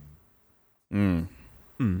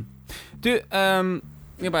 Du,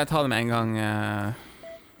 vi bare ta det med en gang.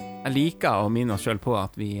 Jeg liker å minne oss selv på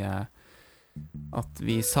at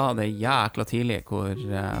vi sa det jækla tidlig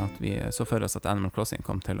at vi så for oss at Animal Crossing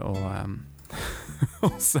kom til å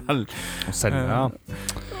selge, ja.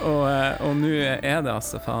 Og nå er det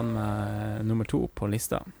altså faen meg nummer 2 på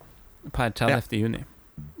lista per 30. juni.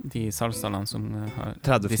 De salgstallene som har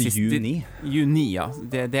 30. juni, ja.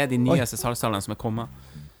 Det er de nyeste salgstallene som er kommet.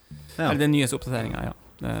 Eller den nyeste oppdateringen, ja.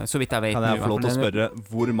 Så vidt jeg vet. Kan jeg få lov til å spørre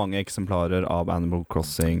hvor mange eksemplarer av Animal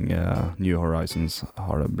Crossing New Horizons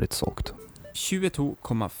har det blitt solgt?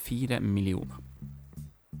 22,4 millioner.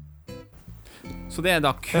 Så det er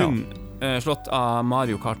da kun slått av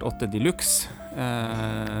Mario Kart 8 Deluxe,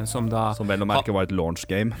 som da Som vel å merke var et launch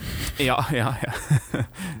game. Ja.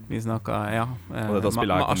 Vi snakket, ja. Og dette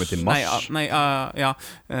spillet har kommet i mars?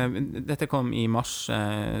 Dette kom i mars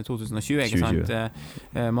 2020, ikke sant?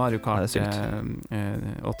 Mario Kart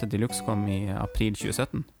 8 Deluxe kom i april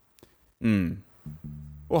 2017.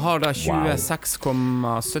 Og har da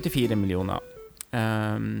 26,74 millioner.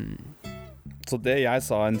 Så det jeg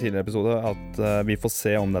sa i en tidligere episode, at vi får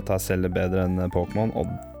se om dette selger bedre enn Pokémon, og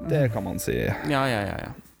det kan man si. Ja.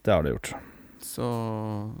 Det har det gjort.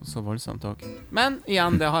 Så voldsomt også. Men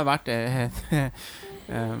igjen, det har vært det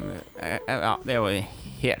er jo en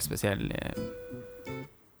helt spesiell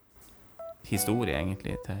historie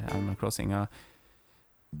egentlig til Animal Crossing.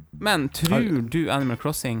 Men tror du Animal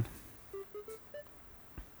Crossing,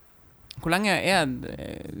 hvor lenge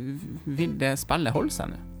vil det spillet holde seg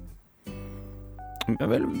nå?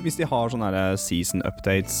 Vel, hvis de har sånne her season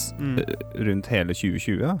updates rundt hele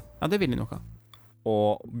 2020. Ja, det vil de nok ha.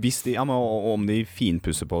 Og hvis de, om de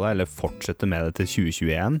finpusser på det, eller fortsetter med det til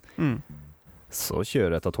 2021, så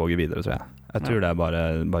kjører dette toget videre, tror jeg. Jeg tror det er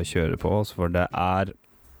bare kjøre på, for det er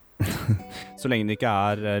så lenge det ikke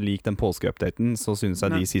er lik den påskeupdaten, så synes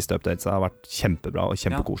jeg de siste updates har vært kjempebra og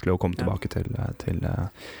kjempekoselig å komme tilbake til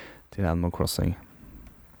Animal Crossing.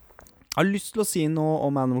 Jeg har lyst til å si noe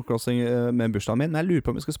om Animal Crossing med bursdagen min, men jeg lurer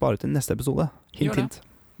på om vi skal spare til neste episode. Hint.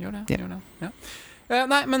 Gjør det. Ja.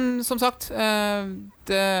 Nei, men som sagt,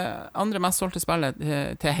 det andre mest solgte spillet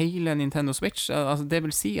til hele Nintendo Switch, altså det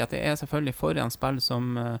vil si at det er selvfølgelig foran spill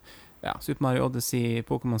som Super Mario Odyssey,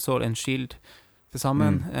 Pokémon Sword and Shield til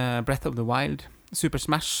sammen, Breath of the Wild, Super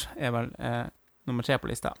Smash er vel nummer 3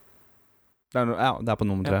 på lista. Det er på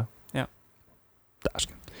nummer 3. Ja. Der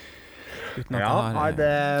skal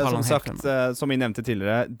som sagt, som vi nevnte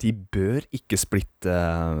tidligere, de bør ikke splitte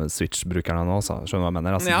Switch-brukerne nå, skjønner du hva jeg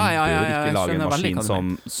mener? Altså, de bør ikke lage en maskin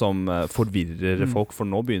som forvirrer folk, for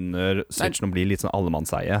nå begynner Switchen å bli litt sånn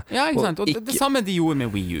allemannseie. Ja, ikke sant? Og det samme de gjorde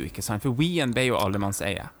med Wii U, ikke sant? For Wii-en ble jo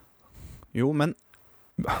allemannseie. Jo, men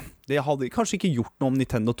det hadde kanskje ikke gjort noe om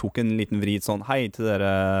Nintendo tok en liten vrid sånn, hei til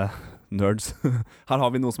dere nerds, her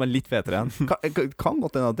har vi noe som er litt fetere igjen. Kan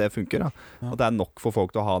godt hende at det funker, da. At det er nok for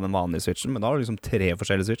folk til å ha den vanlige Switchen, men da har du liksom 3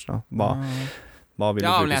 forskjellige Switch, da. Hva vil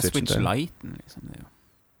du bruke Switchen til? Switch-Liten, liksom det,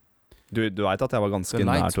 Du vet at jeg var ganske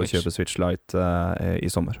nær til å kjøpe Switch Lite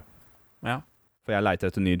i sommer. Ja. For jeg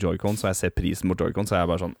leiter etter nye Joy-Cons, og jeg ser prisen mot Joy-Cons, så jeg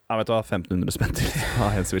er bare sånn, jeg vet hva, 1500 spenn til å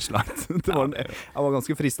ha en Switch Lite. Jeg var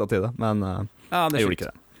ganske fristet til det, men jeg gjorde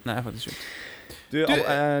ikke det. Nei, faktisk ikke.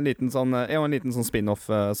 En liten sånn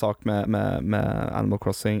spin-off-sak med Animal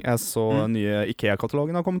Crossing. Jeg så nye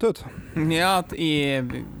IKEA-katalogen har kommet ut. Ja, i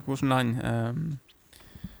hvilket land?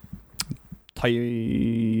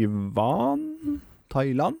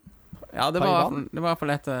 Thailand? Ja, det var i hvert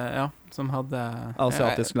fall et som hadde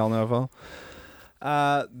asiatisk land i hvert fall.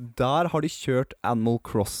 Der har de kjørt Animal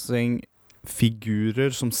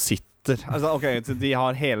Crossing-figurer som sitter. Altså, de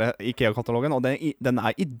har hele IKEA-katalogen, og den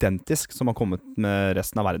er identisk som har kommet med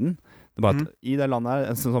resten av verden. Det er bare at i det landet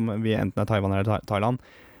her, som vi enten er Taiwan eller Thailand,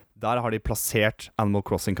 der har de plassert Animal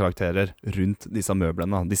Crossing-karakterer rundt disse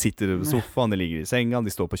møblene. De sitter i sofaen, de ligger i senga, de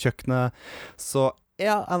står på kjøkkenet. Så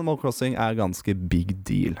ja, Animal Crossing er ganske big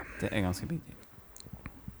deal. Det er ganske big deal.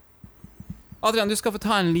 Adrian, du skal få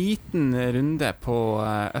ta en liten runde på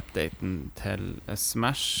updaten til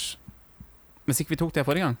Smash. Hvis ikke vi tok det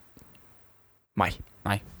forrige gang? Nei,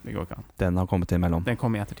 det går ikke an. Den har kommet imellom. Den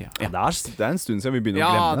kom i ettertid. Ja. Det er en stund siden vi begynner å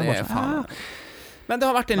glemme det. Ja, det er faen. Men det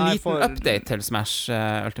har vært en liten update til Smash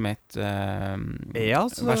Ultimate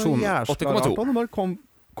versjon 8.2. Den bare kom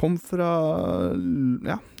fra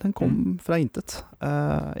den kom fra intet.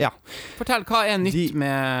 Fortell, hva er nytt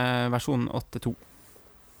med versjon 8.2?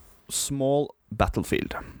 Small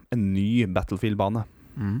Battlefield. En ny Battlefield-bane.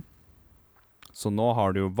 Så nå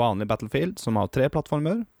har du jo vanlig Battlefield, som har 3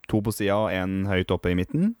 plattformer. 2 på siden og 1 høyt oppe i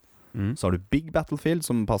midten. Så har du Big Battlefield,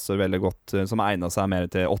 som passer veldig godt, som egner seg mer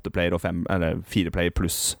til 8-player og 5, eller 4-player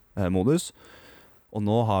pluss modus. Og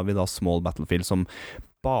nå har vi da Small Battlefield, som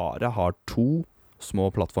bare har 2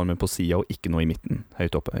 små plattformer på siden og ikke noe i midten,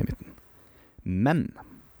 høyt oppe i midten. Men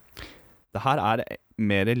det her er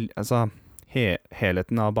mer, altså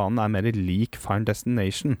helheten av banen er mer lik Final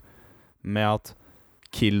Destination, med at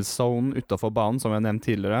killzonen utenfor banen, som jeg har nevnt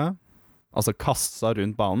tidligere, altså kassa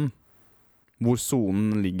rundt banen, hvor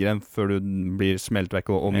zonen ligger før du blir smelt vekk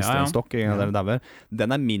og mister en stokk,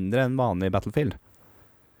 den er mindre enn vanlig Battlefield.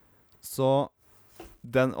 Så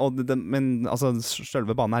men altså,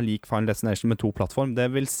 selve banen er lik Final Destination med 2 plattform. Det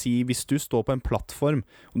vil si, hvis du står på en plattform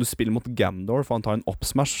og du spiller mot Gandorf og han tar en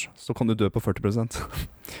oppsmash, så kan du dø på 40%.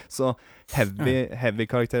 Så heavy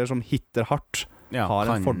karakterer som hitter hardt har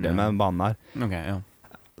en fordel med banen her. Okay, ja.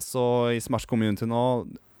 Så i Smash Community nå,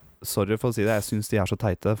 sorry for å si det, jeg synes de er så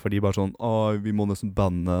teite, for de bare sånn, vi må nesten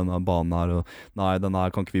banne denne banen her, og nei, denne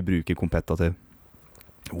her kan ikke vi bruke kompetativ.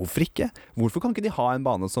 Hvorfor ikke? Hvorfor kan ikke de ha en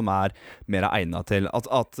bane som er mer egnet til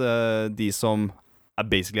at de som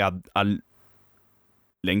basically er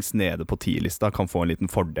lengst nede på 10-lista kan få en liten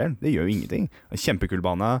fordel? Det gjør jo ingenting. En kjempekul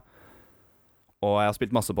bane, og jeg har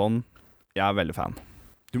spilt masse på den. Jeg er veldig fan.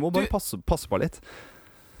 Du må bare passe på litt.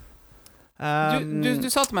 Du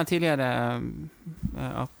sa til meg tidligere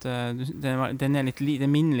at den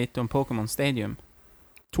minner litt om Pokémon Stadium.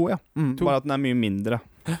 2, ja. 2. Bare at den er mye mindre.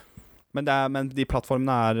 Men de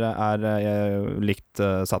plattformene er likt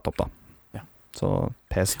satt opp, da. Ja. Så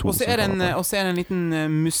PS2. Og så er det en liten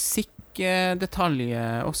musikkdetalj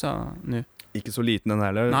også nå. Ikke så liten den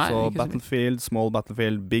heller. Nei, så Battlefield, Small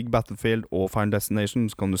Battlefield, Big Battlefield og Final Destination,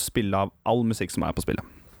 så kan du spille av all musikk som er på spillet.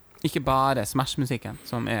 Ikke bare Smash-musikken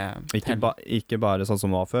som er ikke bare sånn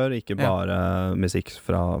som var før. Ikke bare musikk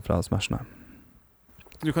fra Smash, nei.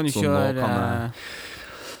 Du kan jo kjøre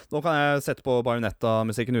Nå kan jeg sette på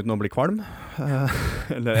Bayonetta-musikken uten å bli kvalm.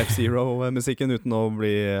 Eller F-Zero-musikken uten å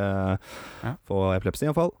bli få epilepsi,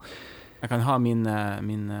 i hvert fall. Jeg kan ha min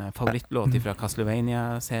favorittlåt fra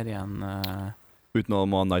Castlevania-serien. Uten å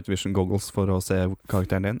må ha Night Vision goggles for å se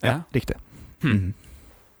karakteren din. Ja, riktig.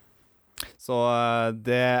 Så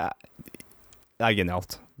det er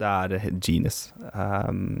genialt. Det er genius.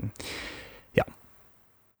 Ja.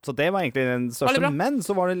 Så det var egentlig den største. Men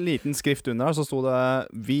så var det en liten skrift under her, så sto det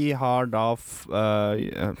vi har da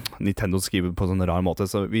Nintendo skriver på sånn rar måte,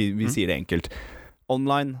 så vi sier det enkelt.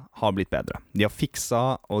 Online har blitt bedre. De har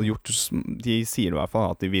fiksa og gjort. De sier i hvert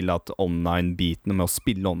fall at de vil at online-biten med å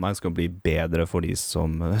spille online skal bli bedre for de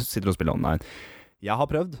som sitter og spiller online. Jeg har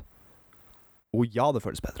prøvd, og ja, det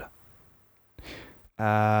føles bedre.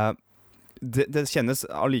 Det kjennes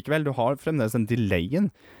allikevel. Du har fremdeles en delayen,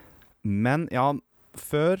 men ja,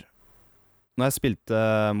 før når jeg spilte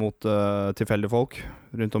mot tilfeldige folk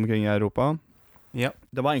rundt omkring i Europa,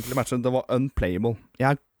 det var enkelte matcher, det var unplayable.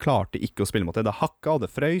 Jeg klarte ikke å spille mot det. Det hakka og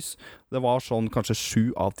det frøys. Det var sånn kanskje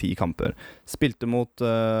 7 av 10 kamper. Spilte mot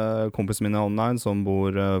kompisene mine online som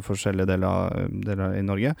bor forskjellige deler i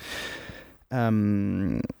Norge.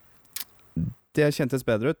 Det kjentes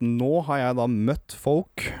bedre ut. Nå har jeg da møtt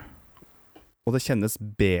folk, og det kjennes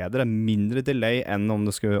bedre, mindre delay enn om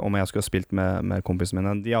jeg skulle ha spilt med kompisene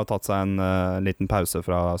mine. De har tatt seg en liten pause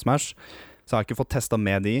fra Smash, så jeg har ikke fått testet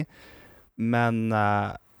med de, men jeg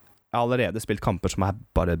har allerede spilt kamper som er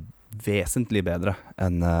bare vesentlig bedre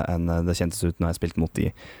enn det kjentes ut når jeg spilte mot de.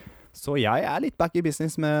 Så jeg er litt back i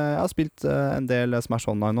business jeg har spilt en del Smash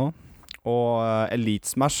Online nå, og Elite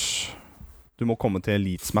Smash. Du må komme til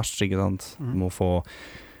Elite Smash, ikke sant? Du må få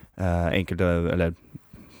enkelte, eller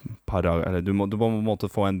du må på en måte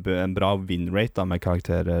få en bra win-rate da, med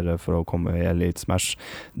karakterer for å komme i Elite Smash.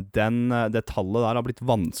 Det tallet der har blitt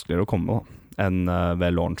vanskeligere å komme enn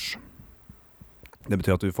ved launch. Det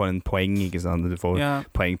betyr at du får en poeng, ikke sant? Du får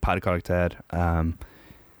poeng per karakter.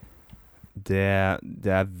 Det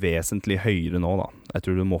er vesentlig høyere nå, da. Jeg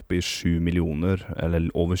tror du må opp i 7 millioner, eller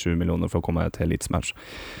over 7 millioner for å komme til Elite Smash.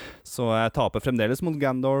 Så jeg taper fremdeles mot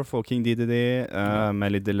Gandorf og King Dedede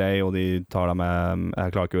med litt delay, og de tar deg med.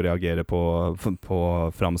 Jeg klarer ikke å reagere på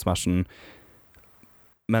framsmashen.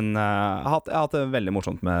 Men jeg har hatt det veldig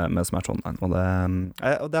morsomt med Smash Online, og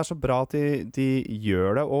det er så bra at de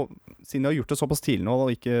gjør det. Og siden de har gjort det såpass tidlig nå, og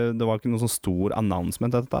det var ikke noen sånn stor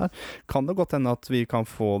announcement dette der, kan det godt hende at vi kan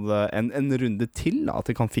få det en runde til, da, at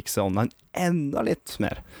de kan fikse online enda litt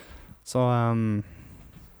mer. Så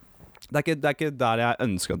det er ikke der jeg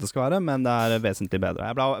ønsker at det skal være, men det er vesentlig bedre.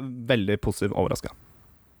 Jeg ble veldig positivt overrasket.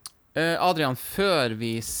 Adrian, før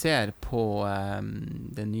vi ser på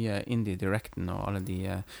den nye Indie Directen og alle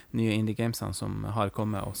de nye indie gamesene som har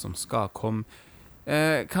kommet og som skal komme,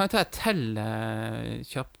 kan jeg ta et til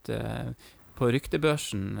kjapt på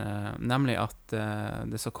ryktebørsen, nemlig at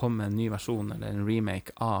det skal komme en ny versjon eller en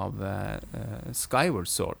remake av Skyward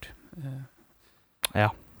Sword.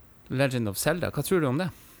 Ja. Legend of Zelda. Hva tror du om det?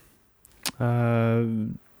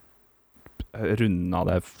 Rundet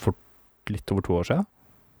det for litt over 2 år siden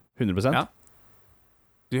 100%. Ja.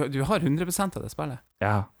 Du har 100% av det spillet.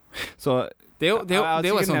 Ja. Så det er jo jeg har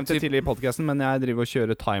sånn nevnt det tidligere i podcasten, men jeg driver og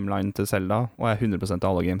kjører timeline til Zelda, og jeg er 100% av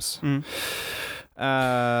alle games.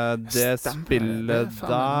 Det spillet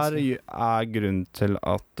der er grunn til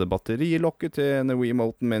at batterilokket til en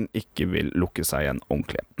Wiimoten min ikke vil lukke seg igjen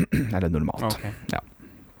ordentlig. Eller normalt. Okay. Ja.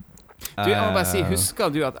 Du, jeg må bare si,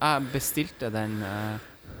 husker du at jeg bestilte den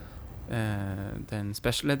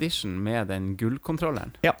special edition med den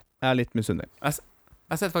gullkontrolleren? Ja, jeg er litt misunnelig.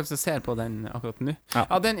 Jeg sitter faktisk og ser på den akkurat nå. Ja.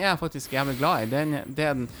 Den er jeg faktisk jævlig glad i. Det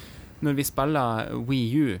er den når vi spiller Wii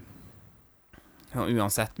U,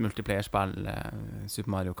 uansett multiplayerspill,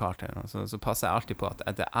 Super Mario Kart, så passer jeg alltid på at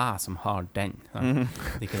det er jeg som har den.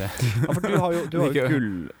 Ikke det. Ja, for du har jo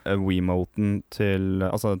gull-Wiimoten til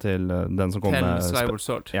den som kommer til Skyward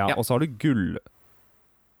Sword. Ja, og så har du gull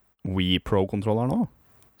Wii Pro-kontroller nå,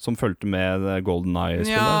 som fulgte med Golden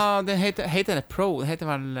Eye-spillet. Ja, det heter det Pro. Det heter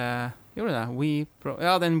vel gjorde det? Wii Pro.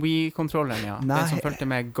 Ja, den Wii-kontrolleren, ja. Den som fulgte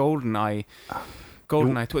med Golden Eye 2.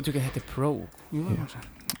 Jeg tror ikke det heter Pro. Jo, kanskje.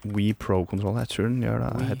 Wii Pro-kontroller, jeg tror den gjør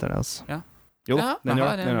det, heter det, altså. Ja. Jo, den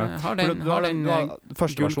gjør det. Du har den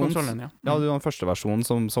gullkontrollen, ja. Ja, du har den første versjonen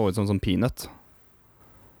som så ut som Peanut.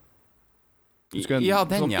 Som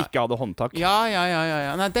ikke hadde håndtak. Ja.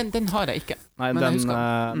 Nei, den har jeg ikke. Nei,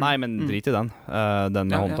 men drit i den. Den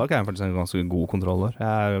med håndtak er faktisk en ganske god kontroller. Jeg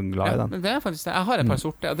er glad i den. Det er faktisk det. Jeg har et par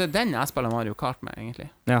sorte, og det er den jeg spiller Mario Kart med, egentlig.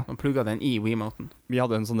 Ja. Og plugger den i Wiimoten. Vi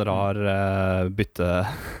hadde en sånn rar bytte,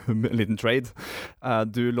 en liten trade.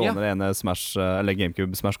 Du låner ene Smash, eller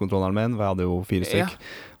GameCube Smash-kontrolleren min, for jeg hadde jo 4 stykk.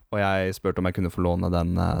 Og jeg spurte om jeg kunne få låne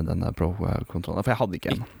denne Pro-kontrolleren, for jeg hadde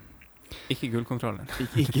ikke en. Ikke gullkontrollen.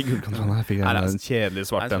 Ikke gullkontrollen, jeg fikk en kjedelig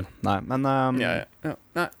svart en. Nei, men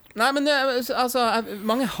Nei, men altså,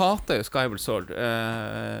 mange hater jo Skyward Sword,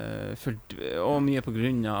 og mye på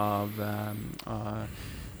grunn av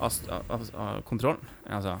kontrollen.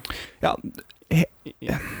 Altså. Ja.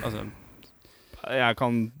 Altså. Jeg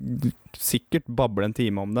kan sikkert bable en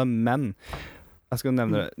time om det, men jeg skal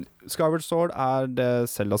nevne det. Skyward Sword er det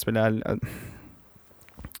Zelda-spillet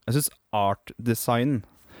jeg synes art design.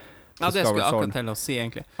 Ja, det skulle jeg akkurat til å si,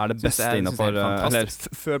 egentlig. Er det beste innenfor eller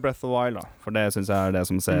før Breath of the Wild, da. For det synes jeg er det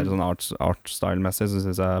som ser sånn art-style-messig, så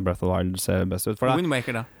synes jeg Breath of the Wild ser best ut. Wind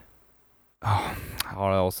Waker, da? Det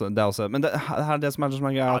er også men det er det som er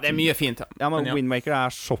gøy. Ja, det er mye fint, ja. Men Wind Waker er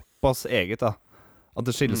såpass eget, da. At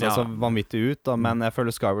det skiller seg så vanvittig ut, da. Men jeg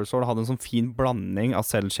føler Skyward Sword hadde en sånn fin blanding av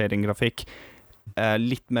cel-shading-grafikk,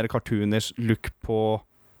 litt mer cartoonish look på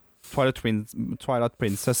Twilight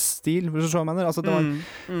Princess-stil, hvis du skjønner hva jeg mener. Altså, det var,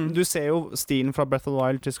 du ser jo stilen fra Breath of the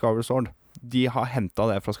Wild til Skyward Sword. De har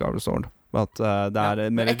hentet det fra Skyward Sword. At, det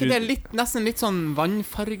er mer ikke det nesten litt sånn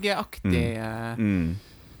vannfargeaktig?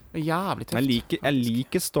 Jævlig tøft. Jeg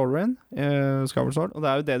liker storyen Skyward Sword, og det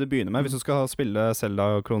er jo det du begynner med hvis du skal spille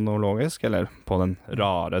Zelda kronologisk, eller på den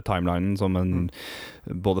rare timelinen som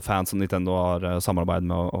både fans og Nintendo har samarbeidet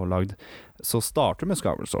med og lagd. Så starter du med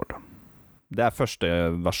Skyward Sword. Det er første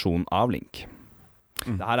versjon av Link.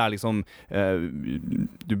 Det her er liksom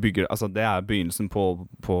du bygger, altså det er begynnelsen på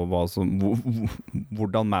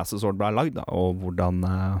hvordan Master Sword ble lagd, da, og hvordan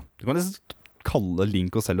du kan nesten kalle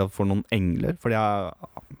Link og Zelda for noen engler, for de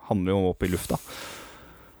handler jo opp i lufta.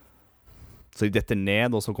 Så de detter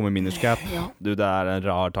ned, og så kommer Minish Cap. Det er en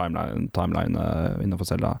rar timeline innenfor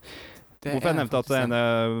Zelda. Hvorfor jeg nevnte at denne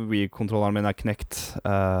Wii-kontrolleren min er knekt?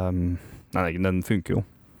 Nei, den funker jo.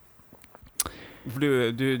 For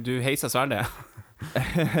du heiser sverdet.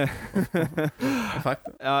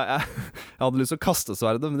 Ja, jeg hadde lyst til å kaste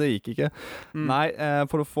sverdet, men det gikk ikke. Nei,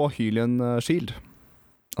 for å få Hylian Shield.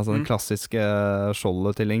 Altså den klassiske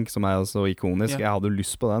skjoldet til Link, som er så ikonisk. Jeg hadde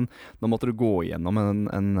lyst på den. Da måtte du gå igjennom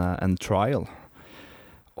en trial.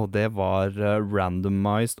 Og det var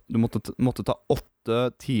randomized. Du måtte ta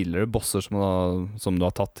 8 tidligere bosser som du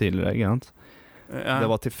har tatt tidligere, ikke sant? Det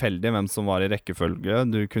var tilfeldig hvem som var i rekkefølge.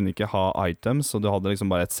 Du kunne ikke ha items, og du hadde liksom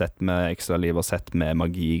bare et sett med ekstra liv og sett med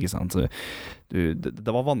magi, ikke sant? Så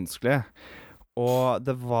det var vanskelig. Og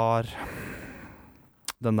det var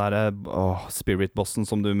den der spirit-bossen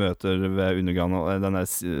som du møter ved undergangen, den der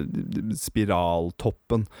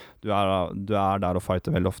spiraltoppen. Du er der og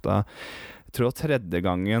fighter veldig ofte. Jeg tror tredje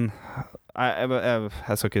gangen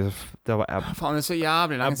jeg skal ikke faen, det er så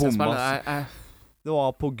jævlig lenge siden jeg spiller. Det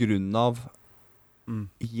var på grunn av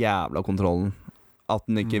jævla kontrollen. At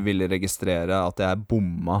den ikke ville registrere at jeg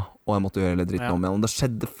bomma, og jeg måtte gjøre hele dritten om igjen. Og det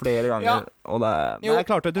skjedde flere ganger. Og jeg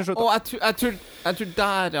klarte det til slutt. Og jeg tror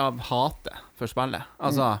derav hatet for spillet.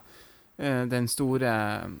 Altså, den store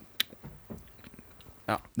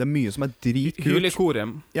det er mye som er dritkult.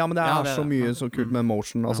 Hylekoret. Ja, men det er så mye så kult med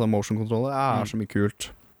motion. Altså motion-kontroller er så mye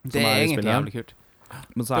kult. Det er egentlig jævlig kult.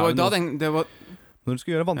 Men så når du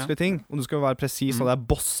skal gjøre vanskelige ting, og du skal være presis, og det er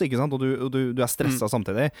boss, ikke sant, og du er stresset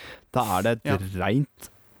samtidig, da er det et rent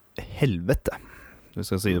helvete. Du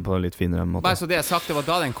skal si det på litt finere måte. Bare så det jeg sagt, det var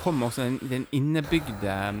da den kom også, den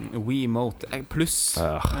innebygde Wiimote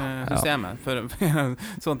Plus-systemet.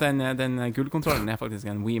 Sånn at den gullkontrollen er faktisk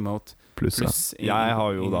en Wiimote Plus. Jeg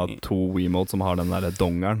har jo da 2 Wiimote som har den der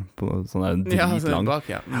dongeren på, sånn der dritlang. Bak,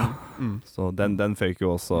 ja. Så den føyk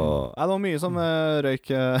jo også. Det var mye som røyk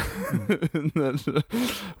under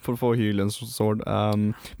for å få Hylian Sword.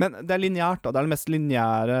 Men det er lineært da. Det er det mest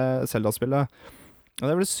lineære Zelda-spillet. Og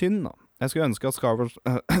det er vel synd da. Jeg skulle ønske at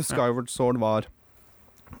Skyward Sword var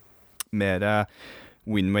mer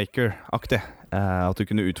Wind Waker-aktig. At du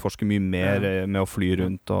kunne utforske mye mer med å fly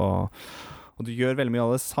rundt, og du gjør veldig mye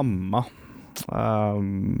av det samme.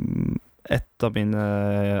 Et av mine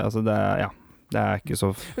altså det er ikke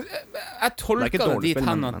så Jeg tolker det dit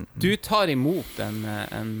hen at du tar imot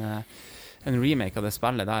en remake av det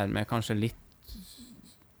spillet der med kanskje litt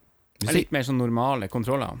mer sånn normale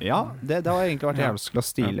kontroller. Ja, det har egentlig vært jævlig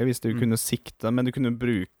stilig hvis du kunne sikte, men du kunne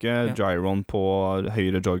bruke gyron på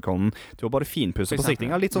høyre joyconen til å bare finpusse på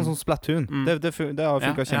siktinga, litt sånn som Splatoon. Det har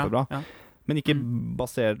funket kjempebra. Men ikke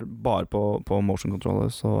basert bare på motion controller.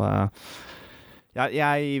 Så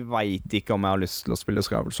jeg vet ikke om jeg har lyst til å spille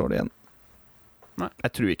Skyward Sword igjen. Nei.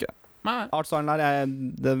 Jeg tror ikke det. Artstylen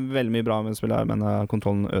det er veldig mye bra med spillet her, men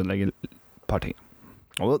kontrollen ødelegger et par ting.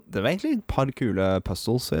 Og det var egentlig et par kule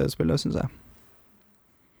puzzles i spillet, synes jeg.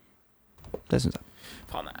 Det synes jeg.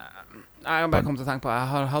 Faen, jeg bare kom til å tenke på,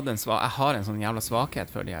 jeg har en sånn jævla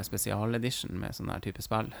svakhet for de her special-edition med sånne her type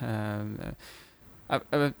spill.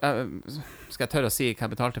 Skal jeg tørre å si hva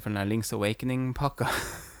jeg betalte for den der Link's Awakening-pakka?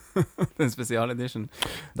 Den special-edition.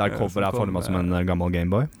 Der coveret formet som en gammel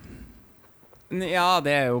Gameboy. Ja,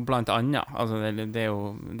 det er jo blant annet. Altså, det er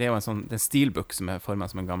jo en sånn det er steelbook som er formet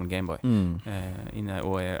som en gammel Gameboy. Inne,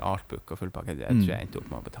 og artbook og fullpakke. Jeg tror jeg endte opp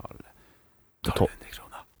med å betale 1200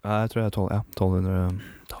 kroner. Ja, jeg tror det er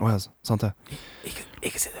 1200. Sant det.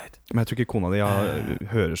 Ikke si det høyt. Men jeg tror ikke kona di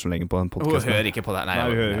hører så lenge på den podcasten. Hun hører ikke på det. Nei,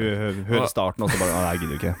 hun hører starten, og så bare, nei, jeg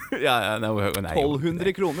gidder ikke.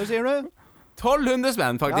 1200 kroner, sier du? 1200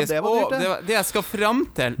 spenn, faktisk. Ja, det var dyrt, og det jeg skal frem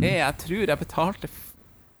til jeg tror jeg betalte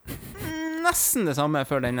nesten det samme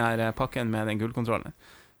for den her pakken med den gullkontrollen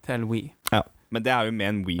til Wii. Ja, men det er jo med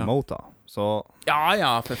en Wiimote da. Så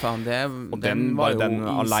ja, for faen. Og den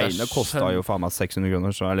alene kostet jo faen meg 600 kroner,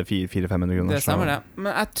 eller 400-500 kroner. Det stemmer det.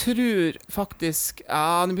 Men jeg tror faktisk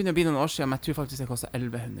det begynner å bli noen år siden, men jeg tror faktisk det kostet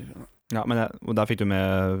 1100 kroner. Ja, men der fikk du med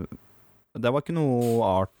det var ikke noe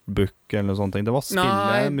artbook eller noe sånt. Det var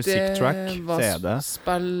spille, musikktrack, CD.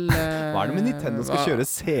 Hva er det med Nintendo skal kjøre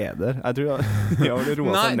CD-er? Jeg tror jeg vil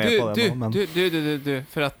roe seg ned på det nå. Du,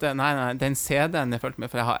 for at nei, den CD-en jeg følte med,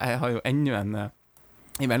 for jeg har jo ennå en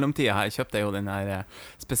i mellomtiden her kjøpte jeg jo den her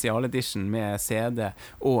spesialedition med CD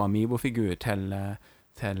og Amiibo-figur til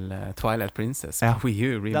Twilight Princess. Wii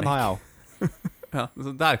U remake. Den har jeg også. Ja,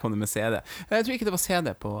 så der kom det med CD. Jeg tror ikke det var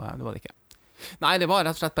CD på, det var det ikke. Nei, det var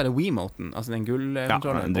rett og slett bare Wiimoten, altså den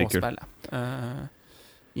gullkontrollen på spillet.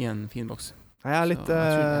 I en fin boks. Jeg er litt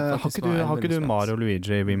har ikke du Mario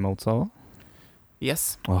Luigi i Wiimotes også? Yes.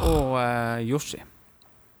 Og Yoshi.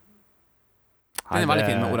 Den er veldig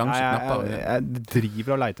fin med oransje knapper. Jeg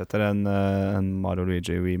driver og leter etter en Mario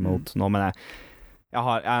Luigi Wiimote nå, men jeg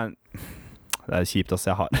har det er kjipt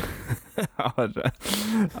jeg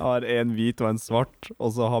har en hvit og en svart,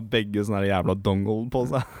 og så har begge sånne jævla dongle på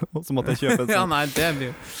seg, og så måtte jeg kjøpe ja, nei, det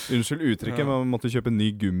blir unnskyld uttrykket, men jeg måtte kjøpe en ny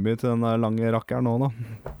gummi til den lange rakkeren nå da.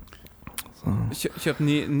 Kjøp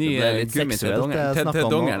ny gummi til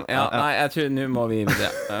dongelen. Ja, nei, jeg tror nå må vi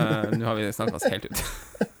videre. Nå har vi snakket oss helt ut.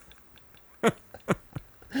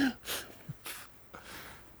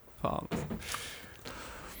 Faen.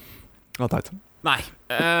 Ja, teit. Nei,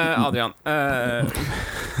 Adrian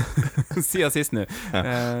siden sist nå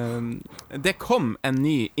det kom en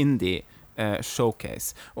ny indie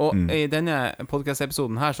showcase, og i denne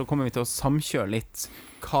podcast-episoden her så kommer vi til å samkjøre litt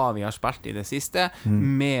hva vi har spilt i det siste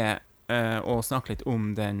med å snakke litt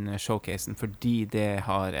om den showcasen, fordi det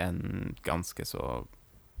har en ganske så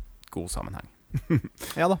god sammenheng.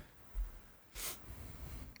 Ja da.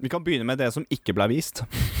 Vi kan begynne med det som ikke ble vist.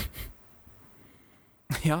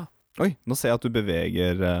 Ja. Oi, nå ser jeg at du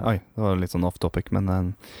beveger Oi, det var litt sånn off-topic,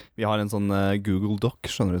 men vi har en sånn Google Doc,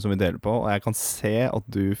 skjønner du, som vi deler på, og jeg kan se at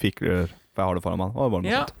du fikler, for jeg har det foran meg.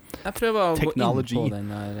 Ja, jeg prøver å gå inn på den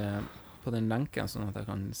der på den lenken, sånn at jeg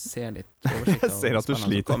kan se litt oversikt. Jeg ser at du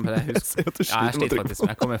sliter. Jeg sliter faktisk,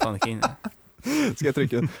 men jeg kommer faen ikke inn. Skal jeg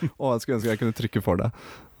trykke? Jeg skulle ønske jeg kunne trykke for deg.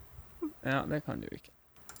 Ja, det kan du ikke.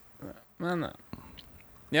 Men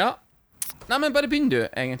ja. Nei, men bare begynn du,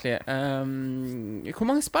 egentlig. Hvor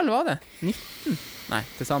mange spill var det? 19? Nei,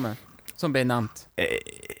 til sammen. Som ble nevnt.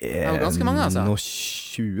 Det var ganske mange, altså. Nå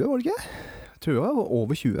 20, var det ikke? tror jeg var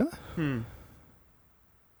over 20.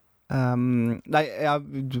 Nei,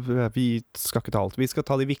 vi skal ikke ta alt. Vi skal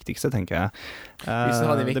ta de viktigste, tenker jeg. Vi skal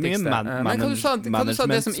ha de viktigste. Men hva du sa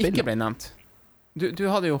det som ikke ble nevnt? Du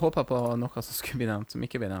hadde jo håpet på noe som skulle bli nevnt, som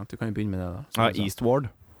ikke ble nevnt. Du kan jo begynne med det da. Ja, Eastward.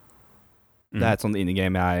 Det et sånt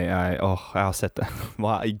indie-game jeg har sett det.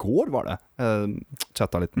 I går var det.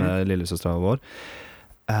 Chatta litt med lillesøstera vår.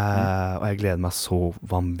 Og jeg gleder meg så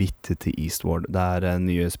vanvittig til Eastward. Det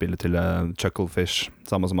nye spillet til Chucklefish,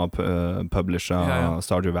 samme som har publisher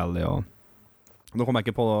Stardew Valley. Og nå kommer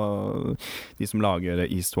jeg ikke på de som lager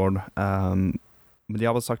Eastward. Men de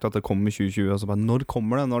har bare sagt at det kommer i 2020, og så bare, når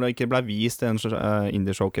kommer det? Når det ikke ble vist den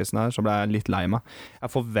indie-showcasen her, så ble jeg litt lei meg.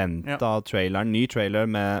 Jeg forventet traileren, ny trailer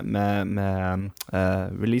med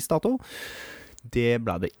release-dato. Det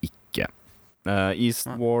ble det ikke.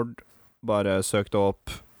 Eastward bare søkte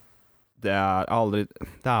opp. Det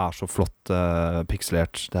så flott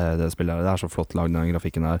pixelert, det spillet her. Det så flott lagd, den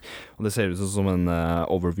grafikken her. Og det ser ut som en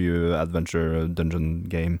overview, adventure, dungeon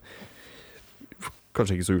game.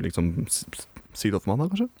 Kanskje ikke så ulikt som Seed of Mana,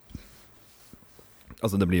 kanskje?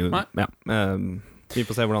 Altså, det blir jo vi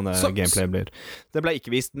får se hvordan gameplay blir. Det ble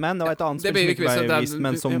ikke vist, men det var et annet spill som ikke ble vist,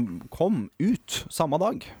 men som kom ut samme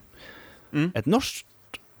dag. Et norsk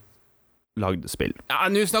lagd spill. Ja,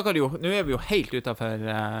 nå er vi jo helt utenfor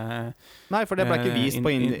Nei, for det ble ikke vist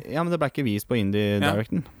på Indie. Ja, men det ble ikke vist på Indie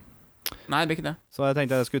Directen. Nei, det ble ikke det. Så jeg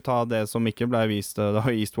tenkte jeg skulle ta det som ikke ble vist. Da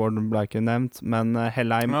Eastward ble ikke nevnt, men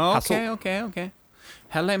Helheim Hassel. Ok.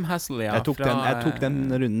 Helheim Hassel, ja. Jeg tok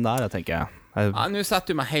den runden der, tenker jeg. Nå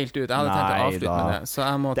setter du meg helt ut. Jeg hadde tenkt å avslutte med det, så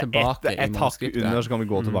jeg må tilbake i manuskriptet. Et hakk under, så kan vi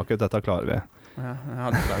gå tilbake. Dette klarer vi. Ja,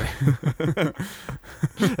 det klarer vi.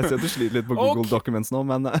 Jeg ser at du sliter litt på Google Documents nå,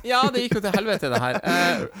 men ja, det gikk jo til helvete, det her.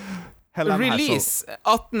 Release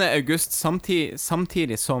 18. august,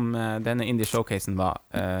 samtidig som denne Indie Showcasen var.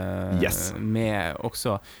 Med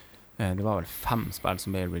også det var vel 5 spill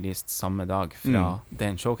som ble released samme dag fra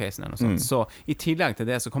den showcasen eller noe sånt. Så i tillegg til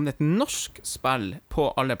det så kom det et norsk spill på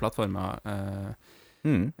alle plattformer,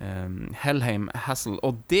 Helheim Hassel,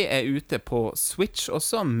 og det ute på Switch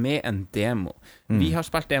også med en demo. Vi har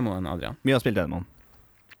spilt demoen, Adrian. Vi har spilt demoen.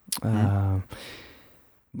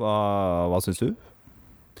 Hva synes du?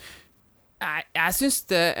 Jeg synes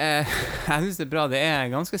det er bra. Det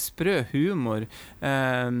ganske sprø humor.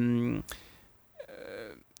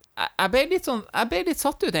 Jeg ble litt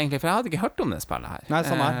satt ut egentlig, for jeg hadde ikke hørt om det spillet her. Nei,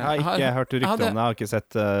 samme her. Jeg har ikke hørt rykter om det. Jeg har ikke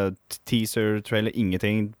sett teaser, trailer,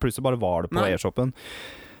 ingenting. Plutselig bare var det på e-shoppen.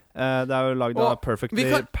 Det jo laget av Perfectly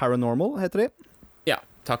Paranormal, heter de. Ja,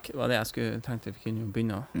 takk. Det var det jeg skulle tenkte. Vi kunne jo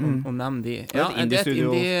begynne å nevne de. Ja,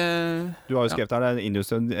 indie-studio. Du har jo skrevet her, det et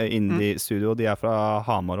indie-studio. De fra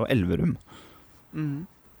Hamar og Elverum.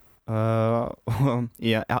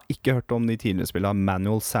 Jeg har ikke hørt om de tidligere spillene.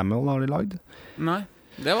 Manual Samuel har de lagd. Nei.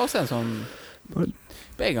 Det var også en sånn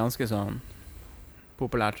ble ganske sånn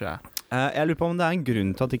populær, tror jeg. Jeg lurer på om det en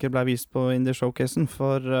grunn til at det ikke ble vist på Indie Showcasen,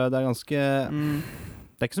 for det ganske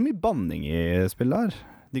det ikke så mye banning i spillet her.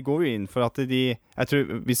 De går jo inn for at jeg tror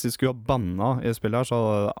hvis de skulle ha banna i spillet her, så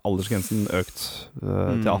hadde aldersgrensen økt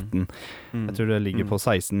til 18. Jeg tror det ligger på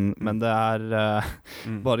 16, men det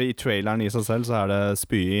bare i traileren i seg selv så det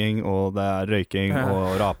spying, og det røyking,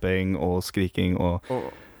 og raping, og skriking, og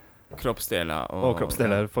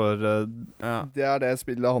kroppsdeler for det det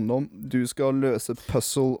spillet handler om. Du skal løse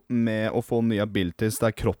puzzle med å få nye abilities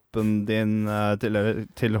der kroppen din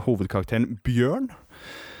til hovedkarakteren Bjørn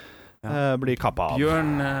blir kappet av.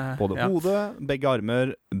 Bjørn, både hodet, begge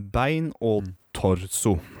armer, bein og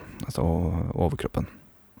torso, altså overkroppen.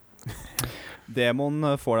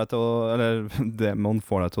 Demon får deg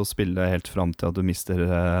til å spille helt fram til at du mister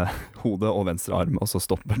hodet og venstre arm, og så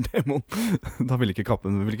stopper demon. Da vil ikke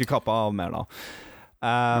kappe av mer da.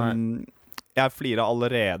 Jeg flirer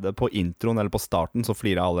allerede på introen, eller på starten, så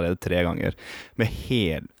flirer jeg allerede 3 ganger med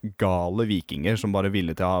helgale vikinger som bare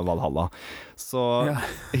ville til Valhalla. Så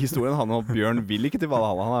historien handler om at Bjørn vil ikke til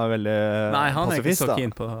Valhalla. Han veldig passivist. Ikke så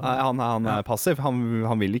keen på han passiv,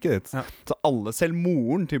 han vil ikke dit. Så selv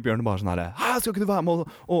moren til Bjørn bare sånn her, skal ikke du være med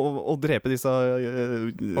å drepe disse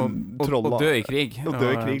trollene? Og dø i krig.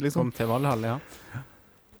 Liksom. Kom til Valhalla,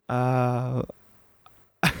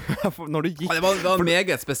 Når du gikk det var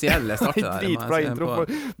meget spesiell start der. Dritbra intro for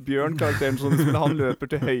Bjørn, karakteren som spiller. Han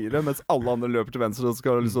løper til høyre, mens alle andre løper til venstre. Så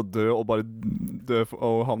skal han liksom dø og bare dø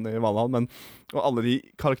og havne i Valhall. Og alle de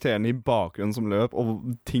karakterene i bakgrunnen som løp,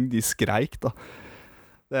 og ting de skreik da,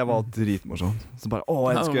 det var dritmorsomt. Så bare,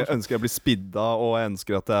 jeg ønsker jeg blir spidda, og jeg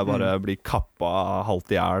ønsker at jeg bare blir kappa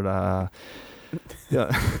halvt i hjel. Ja.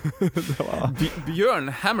 Det var Bjørn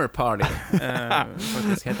Hammer Party,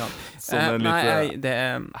 faktisk heter han. sånn en Nei, det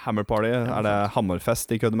Hammer Party. Er det Hammerfest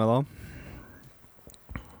de kødder med da?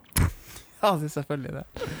 Ja, det er selvfølgelig det.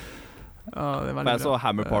 Ja, det er veldig Men jeg så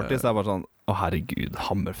Hammer Party, så er det bare sånn å herregud,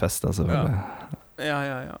 Hammerfest, altså.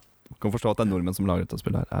 Ja. Kan forstå at det er nordmenn som lager dette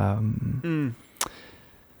spillet her.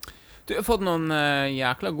 Du har fått noen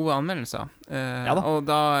jækla gode anmeldelser. Ja da. Og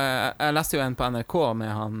da jeg leste jo en på NRK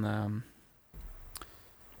med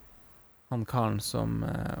han karen som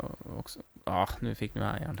også nå fikk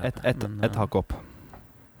jeg jernteppe. Et hakk opp.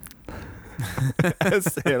 Jeg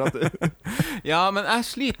ser at du Ja, men jeg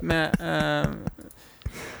sliter med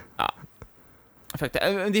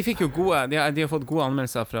de fikk jo gode de har fått gode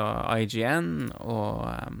anmeldelser fra IGN og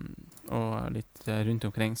litt rundt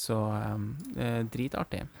omkring, så det er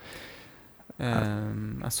dritartig.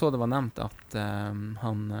 Jeg så det var nevnt at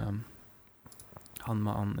han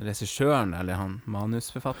regissøren, eller han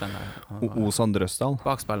manusforfatteren Osan Drøsdal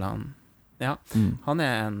bakspillet han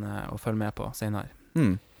er en å følge med på senere.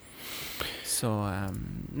 Så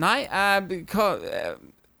nei,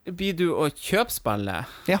 blir du å kjøpe spillet?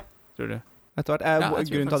 Ja, tror du? etter hvert.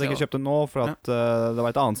 Grunnen til at jeg ikke kjøpte nå, for at det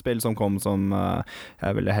var et annet spill som kom som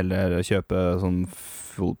jeg ville heller kjøpe sånn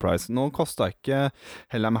full price. Nå kostet ikke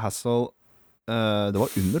Hellheim Hassel det var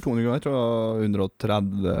under 200 kroner, jeg tror det var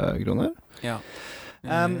 130 kroner. Ja,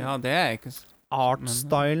 det er ikke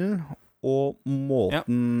Artstylen og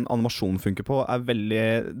måten animasjonen funker på er veldig,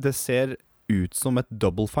 det ser ut som et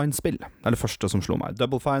Double Fine-spill. Det er det første som slår meg.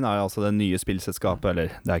 Double Fine er altså det nye spillselskapet, eller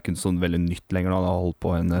det er ikke sånn veldig nytt lenger nå, det har holdt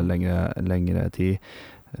på en lengre tid,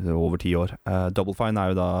 over 10 år. Double Fine er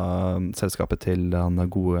jo da selskapet til den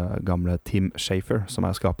gode gamle Tim Schafer, som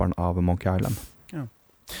er skaperen av Monkey Island.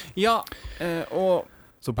 Ja, og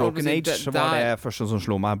så Broken Age var det første som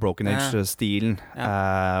slo meg, Broken Age-stilen.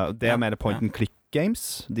 Det er mer point and click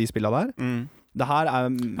games, de spillene der. Det her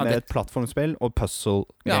er mer et plattformspill og puzzle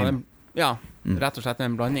game. Rett og slett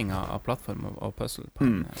en blanding av plattform og puzzle.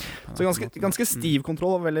 Så ganske stiv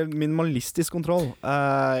kontroll og veldig minimalistisk kontroll.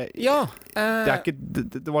 Det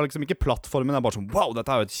var liksom ikke plattformen, det er bare sånn wow,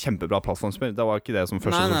 dette er jo et kjempebra plattformspill. Det var ikke det som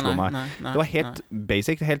første som slo meg. Det var helt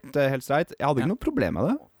basic, helt streit. Jeg hadde ikke noe problem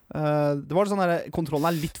med det. Det var sånn der,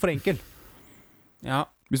 kontrollen er litt for enkel. Ja.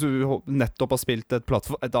 Hvis du nettopp har spilt et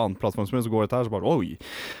annet plattformspill, så går dette her, så bare oi,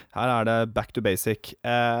 her er det back to basic.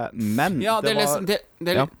 Men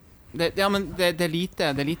men det er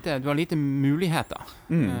lite du har lite muligheter.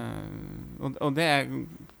 Og det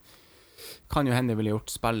kan jo hende ville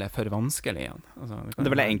gjort spillet for vanskelig igjen. Det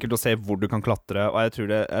er veldig enkelt å se hvor du kan klatre, og jeg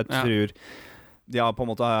tror de har på en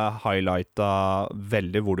måte highlightet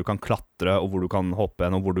veldig hvor du kan klatre, og hvor du kan hoppe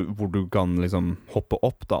igjen, og hvor du kan liksom hoppe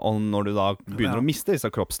opp da. Og når du da begynner å miste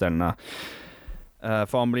disse kroppsdelene,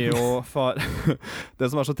 for han blir jo det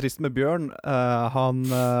som er så trist med Bjørn,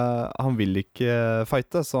 han vil ikke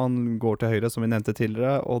fighte, så han går til høyre, som vi nevnte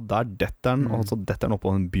tidligere, og der detter han, og så detter han opp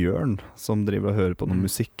på en bjørn som driver og hører på noe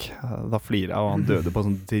musikk. Da flirer jeg, og han døde på en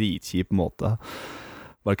sånn dritkjip måte.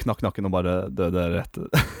 Bare knakk nakken og bare døde rett.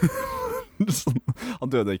 Han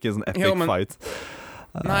døde ikke i sånn epic fight.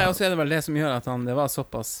 Nei, og så er det vel det som gjør at det var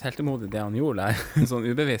såpass heltemodig det han gjorde der, sånn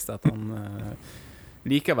ubevisst, at han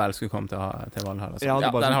likevel skulle komme til Valhalla.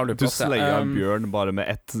 Der har du slayer en bjørn bare med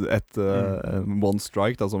ett one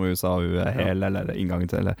strike, da, som USA er hel, eller inngangen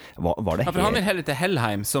til, eller var det for han vil heller til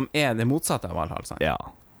Helheim, som er det motsatte av Valhalla, sant? Ja.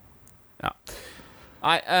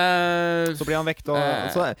 Nei, så blir han vekt, og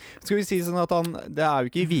så skal vi si sånn at det er jo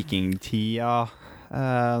ikke i vikingtida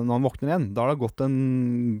når han våkner igjen. Da har det gått en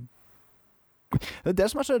det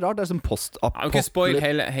som er så rart, det er som post-up. Ikke spoil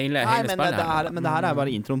hele spillet. Men det her er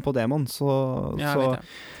bare introen på demon, så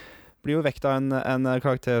blir jo vekta en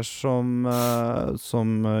karakter som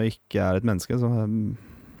ikke er et menneske, som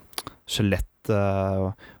skjelett.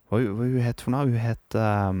 Hva hun het for noe?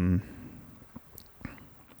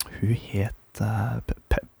 Hun het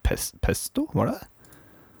Pesto, var det?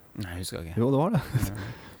 Nei, jeg husker ikke. Jo, det var det.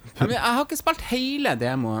 Men jeg har ikke spilt hele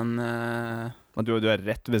demoen. Men du er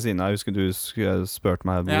rett ved siden av. Jeg husker du spurte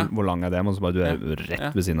meg hvor lang er demoen, så bare du er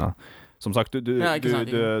rett ved siden av. Som sagt, du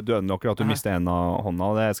unlocker at du mister en av hånda,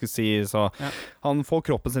 og det jeg skal si, så han får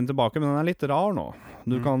kroppen sin tilbake, men den er litt rar nå.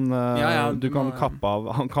 Du kan kappe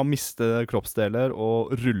av, han kan miste kroppsdeler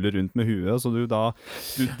og rulle rundt med huet, så du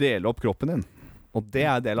deler opp kroppen din. Og det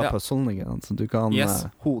er del av puzzlen, ikke? Så du kan,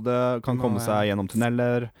 hodet kan komme seg gjennom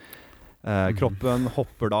tunneler, kroppen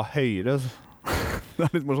hopper da høyere. Det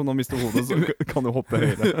er litt morsomt, når du mister hodet, så kan du hoppe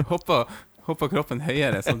høyere. hopper kroppen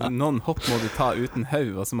høyere, så noen hopp må du ta uten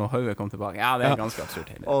høy, og så må høyet komme tilbake. Ja, det er ganske absurd.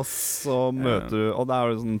 Og så møter du, og det er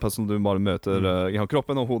jo sånn puzzle du bare møter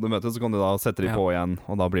kroppen og hodet møter, så kan du da sette de på igjen,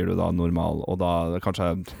 og da blir du da normal, og da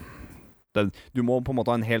kanskje du må på en måte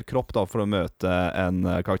ha en hel kropp da for å møte en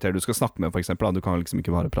karakter du skal snakke med, for eksempel. Da. Du kan liksom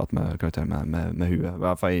ikke bare prate med karakteren med huet. I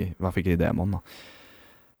hvert fall ikke i demon.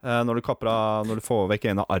 Når du får vekk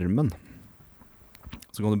en av armen,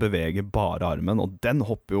 så kan du bevege bare armen, og den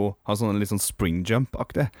hopper jo, har sånn litt sånn spring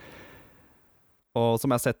jump-aktig. Og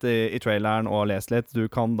som jeg har sett i traileren og lest litt, du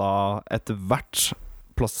kan da etter hvert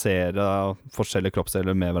plassere forskjellige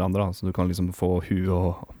kroppsdeler med hverandre, så du kan liksom få huet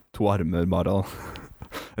og 2 armer bare da.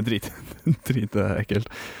 Drit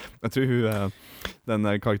ekkelt. Jeg tror den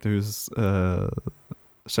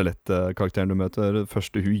skjelettkarakteren du møter, det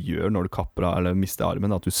første hun gjør når du kapper av eller mister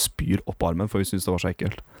armen, er at du spyr opp armen, for hun synes det var så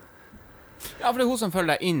ekkelt. Ja, for det er hun som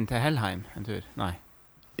følger deg inn til Helheim en tur. Nei.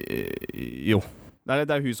 Jo. Det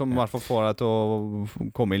er hun som i hvert fall får deg til å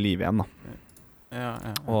komme i liv igjen, da. Ja.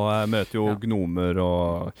 Og møter jo gnomer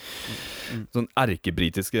og sånn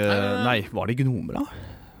erkebritiske Nei, var det gnomer da?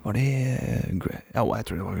 Var det ja, jeg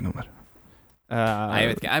tror det var gnomer. Nei, jeg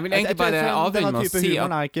vet ikke. Jeg vil egentlig bare avville med å si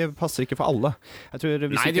at passer ikke for alle. Jeg tror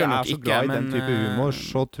hvis du ikke er så glad i den type humor,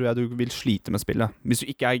 så tror jeg du vil slite med spillet. Hvis du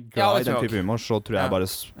ikke er glad i den type humor, så tror jeg bare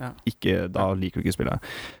ikke, da liker du ikke spillet.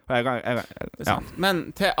 Men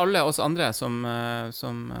til alle oss andre som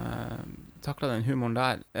takler den humoren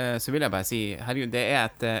der, så vil jeg bare si, herregud, det er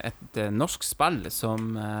et norsk spill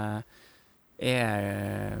som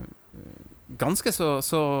er ganske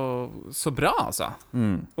så bra, altså.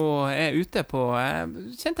 Og er ute på jeg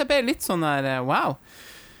kjente jeg ble litt sånn der wow.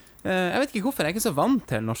 Jeg vet ikke hvorfor, jeg er ikke så vant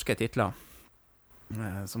til norske titler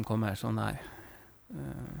som kommer sånn der.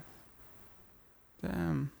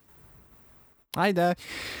 Nei,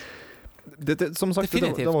 som sagt,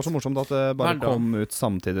 det var så morsomt at det bare kom ut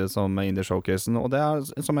samtidig som Indie Showcasen, og det er,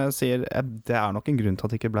 som jeg sier, det er nok en grunn til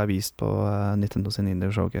at det ikke ble vist på Nintendo sin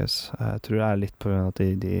Indie Showcase. Jeg tror det er litt på at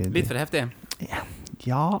de litt for heftig? Ja.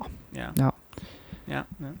 Jeg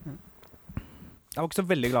var ikke så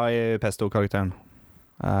veldig glad i Pesto-karakteren.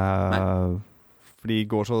 For de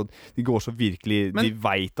går så virkelig. De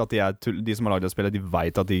vet at de som har laget det spillet, de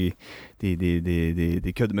vet at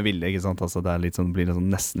de kødder med vilje, ikke sant? Altså det er litt sånn, blir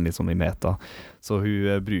nesten litt sånn i meta. Så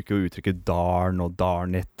hun bruker jo uttrykket darn og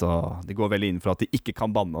darn it, og de går veldig inn for at de ikke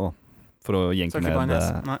kan banne da, for å jenke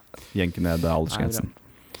ned aldersgrensen.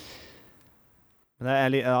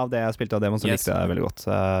 Men av det jeg spilte av demon, så likte jeg veldig godt.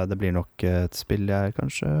 Det blir nok et spill jeg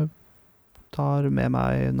kanskje tar med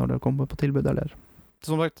meg når det kommer på tilbud, eller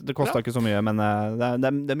som sagt, det koster ikke så mye, men det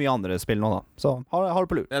er mye andre spill nå da. Så har du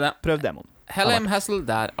på lur. Prøv demon. Helheim Hassel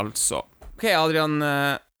der, altså. Ok, Adrian,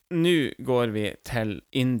 nå går vi til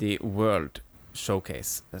Indie World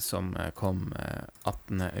Showcase, som kom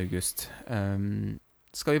 18. august.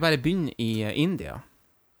 Skal vi bare begynne i India?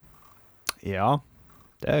 Ja.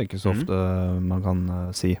 Det er ikke så ofte man kan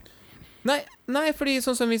si. Nei, fordi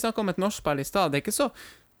sånn som vi snakket om et norsk spill i sted, det er ikke så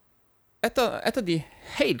et av de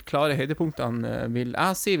helt klare høydepunktene vil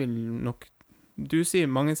nok du si,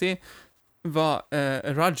 mange si, var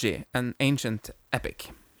Raji, An Ancient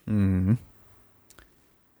Epic.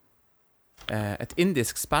 Et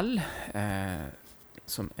indisk spill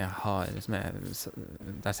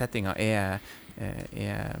der settinga er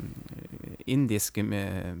indisk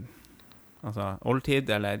altså oldtid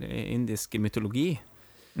eller indisk mytologi.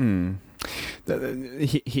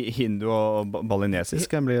 Hindu og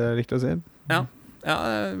balinesisk blir det riktig å si. Ja,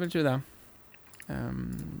 jeg vil tro det.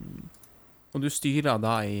 Og du styrer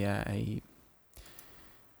da ei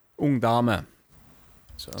ung dame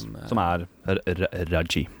som er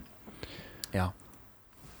Raji. Ja.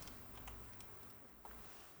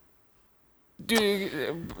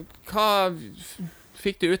 Hva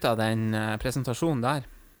fikk du ut av den presentasjonen der?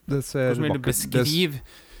 Hvordan vil du beskrive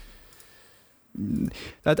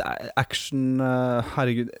det er et action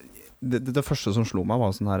herregud, det første som slo meg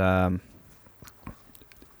var sånn her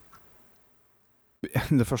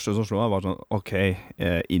det første som slo meg var sånn ok,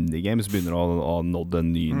 indie games begynner å nådd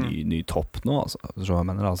en ny topp nå, altså, så jeg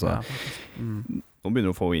mener altså nå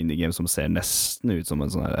begynner du å få indie games som ser nesten ut som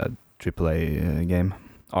en sånn her AAA game.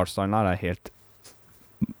 Artstylen her er helt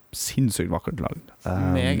sinnssykt vakkert lagd.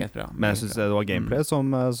 Meget bra. Men jeg synes det var gameplay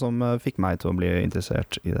som fikk meg til å bli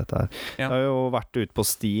interessert i dette her. Det har jo vært ute på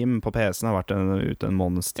Steam, på PC-en har vært ute en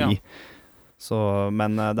måneds tid. Så,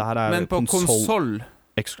 men det her er konsol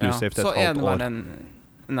eksklusivt et halvt år. Så er det vel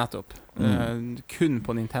nettopp. Kun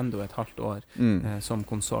på Nintendo et halvt år som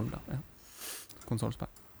konsol da.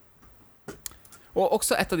 Konsolspill. Og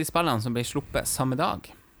også et av de spillene som ble sluppet samme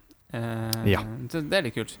dag. Det er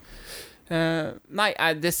litt kult. Nei,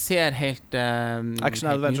 det ser helt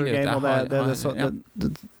Action-adventure game, og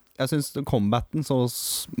jeg synes combaten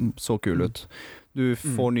så kul ut. Du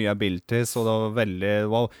får nye abilities, og det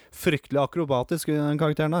var fryktelig akrobatisk i den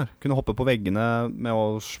karakteren her. Kunne hoppe på veggene med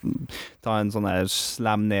å ta en sånn her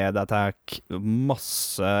slam ned attack,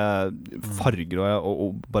 masse farger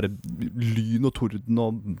og bare lyn og torden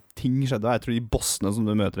og ting skjedde. Jeg tror de bossene som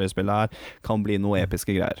du møter i spillet her kan bli noe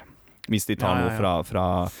episke greier. Hvis de tar noe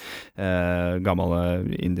fra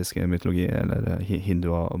gammel indiske mytologi, eller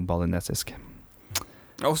hindu og balinesisk.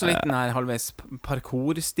 Også litt den her halvveis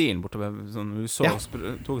parkour-stilen bortover, sånn, du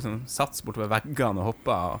tok sånn sats bortover veggene og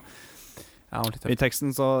hoppet. I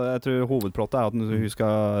teksten så jeg tror hovedplottet at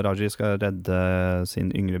Raji skal redde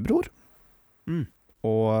sin yngre bror.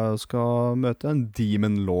 Og skal møte en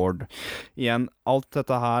demon lord. Igjen, alt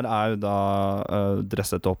dette her jo da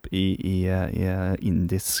dresset opp i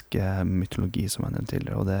indisk mytologi, som jeg nevnte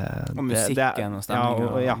tidligere. Og musikken og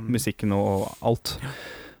stemningen. Ja, musikken og alt.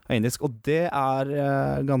 Indisk, og det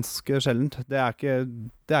ganske sjeldent. Det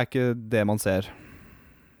ikke det man ser.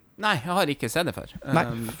 Nei, jeg har ikke sett det før. Nei,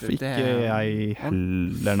 ikke jeg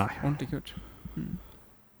heller, nei. Ordentlig kult.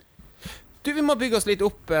 Du, vi må bygge oss litt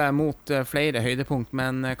opp mot flere høydepunkt,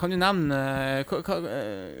 men kan du nevne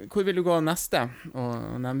hvor vil du gå neste?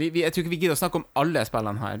 Jeg tror ikke vi gidder å snakke om alle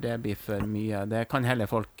spillene her, det blir for mye. Det kan heller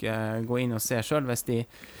folk gå inn og se selv hvis de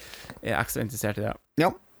ekstra interessert i det.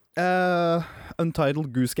 Ja. Untitled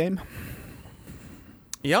Goose Game.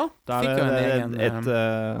 Ja, fikk jo en egen et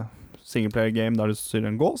singleplayer game der du styrer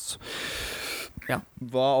en gås. Ja.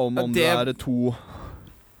 Hva om det to...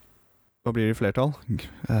 Hva blir det i flertall?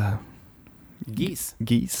 Geese.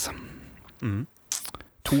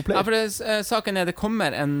 To player. Ja, for saken det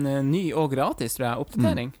kommer en ny og gratis, tror jeg,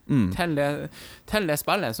 oppdatering til det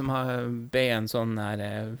spillet, som ble en sånn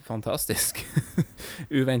her fantastisk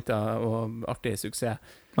uventet og artig suksess.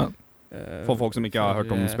 Ja. For folk som ikke har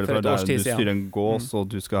hørt om spillet før, der du styrer en gås, og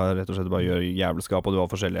du skal rett og slett bare gjøre jævelskap, og du har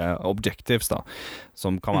forskjellige objectives da,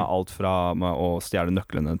 som kan være alt fra å stjele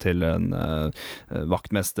nøklene til en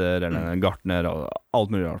vaktmester eller en gartner, og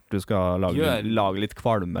alt mulig rart. Du skal lage litt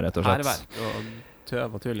kvalme, rett og slett. Herverk og tøv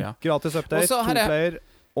og tull, ja. Gratis update, to player,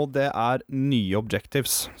 og det nye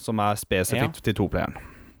objectives som spesifikt til to playeren.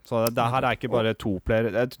 Så det her ikke bare to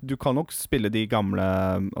player. Du kan nok spille de gamle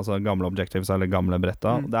objectives eller gamle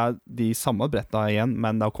bretta. Det de samme bretta igjen,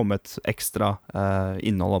 men det har kommet ekstra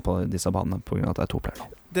innhold på disse banene på grunn av at det to player.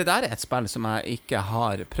 Det der et spill som jeg ikke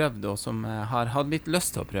har prøvd, og som jeg har hatt litt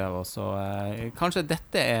lyst til å prøve. Så kanskje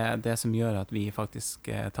dette det som gjør at vi faktisk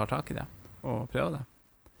tar tak i det og prøver det.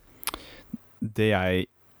 Det jeg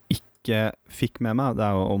ikke fikk med meg,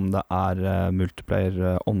 det jo om det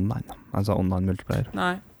multiplayer online. Altså online multiplayer.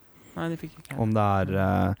 Nei, det fikk jeg ikke. Om det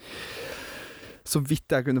så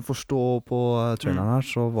vidt jeg kunne forstå på traileren her,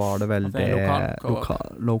 så var det vel det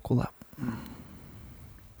local.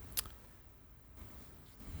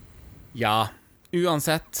 Ja,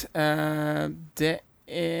 uansett, det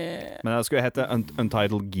Men det skulle hete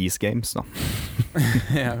Untitled Geese Games, da.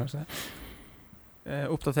 Ja, kanskje.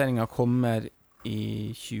 Oppdateringen kommer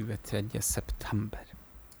i 23. september.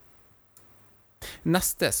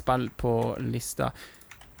 Neste spill på lista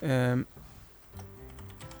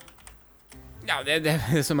ja, det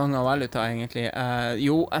så mange å velge ut av, egentlig.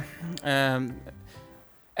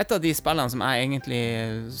 Et av de spillene som jeg egentlig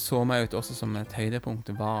så meg ut også som et høydepunkt,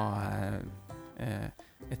 var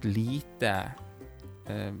et lite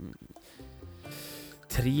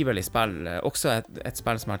trivelig spill. Også et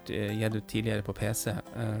spill som har gitt ut tidligere på PC,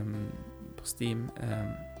 på Steam.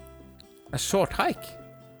 A Short Hike.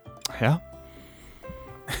 Ja.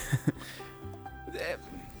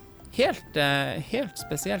 Helt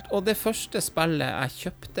spesielt. Og det første spillet jeg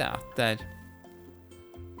kjøpte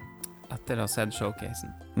etter å ha sett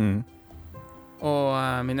showcasen. Og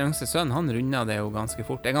min yngste sønn, han rundet det jo ganske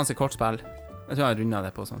fort. Det ganske kort spill. Jeg tror han rundet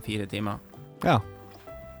det på sånn 4 timer. Ja.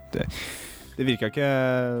 Det virker ikke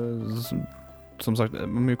som sagt,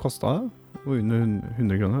 hvor mye kostet det? Under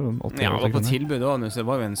 100 kroner? Ja, og på tilbud også, så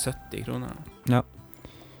var jo en 70 kroner. Ja.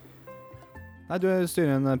 Nei, du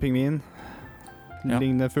styrer en pingvin.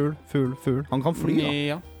 Ligner fugl. Han kan fly,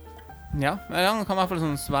 da. Ja, han kan i hvert fall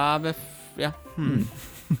sånn sveve. Ja.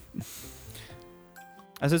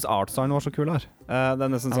 Jeg synes artstylen var så kul her. Det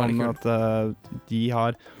nesten sånn at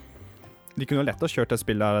de kunne jo lett ha kjørt et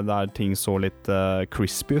spill der ting så litt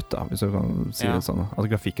crispy ut, da, hvis du kan si det sånn. At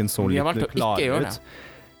grafikken så litt klarere ut.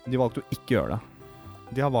 De valgte å ikke gjøre det.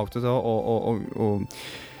 De har valgt å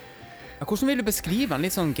hvordan vil du beskrive en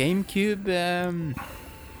litt sånn GameCube?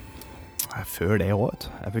 Før det også, vet du.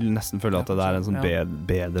 Jeg vil nesten føle at det en sånn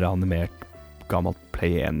bedre animert gammelt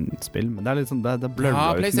Play 1-spill, men det litt sånn, det blurrer Ja,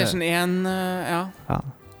 ut PlayStation 1, ja.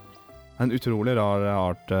 En utrolig rar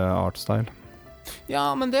artstyle. Ja,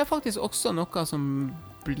 men det faktisk også noe som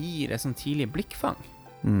blir et sånn tidlig blikkfang.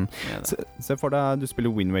 Se for deg, du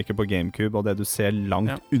spiller Wind Waker på GameCube, og det du ser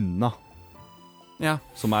langt unna,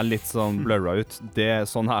 som litt sånn blurra ut,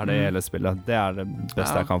 sånn det i hele spillet. Det det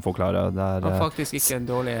beste jeg kan forklare. Det faktisk ikke en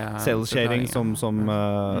dårlig cell shading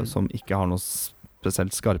som ikke har noe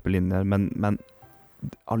spesielt skarpe linjer, men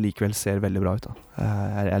allikevel ser veldig bra ut da.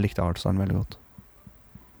 Jeg likte artstylen veldig godt.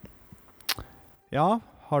 Ja,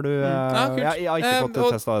 har du jeg har ikke fått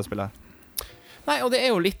testet det spillet. Nei, og det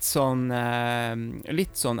jo litt sånn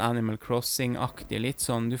Animal Crossing-aktig, litt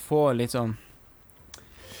sånn, du får litt sånne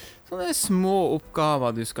små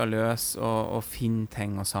oppgaver du skal løse, og finne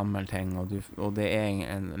ting og samle ting, og det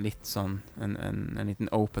en litt sånn en liten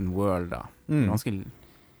open world da. Ganske,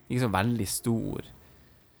 ikke så veldig stor.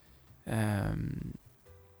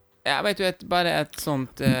 Jeg vet jo bare et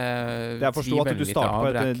sånt Jeg forstår at du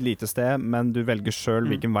starter på et lite sted, men du velger selv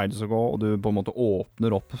hvilken vei du skal gå, og du på en måte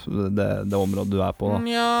åpner opp det området du på da.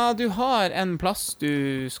 Ja, du har en plass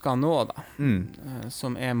du skal nå da,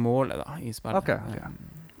 som målet da i spillet. Okay.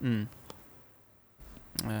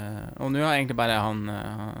 Og nå har egentlig bare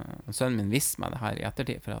sønnen min visst meg det her i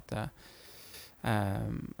ettertid, for at jeg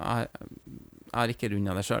har ikke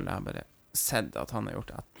rundet det selv, jeg har bare sett at han har gjort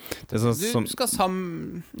det. Du skal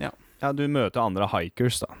du møter andre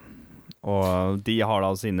hikers da, og de har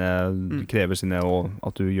da krever sine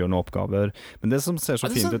at du gjør noen oppgaver, men det som ser så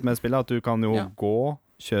fint ut med spillet at du kan jo gå,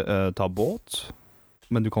 ta båt,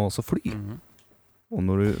 men du kan også fly. Og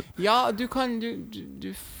når du du kan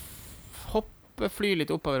du hoppe, fly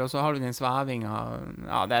litt oppover, og så har du den svevinga.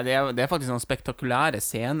 Det faktisk noen spektakulære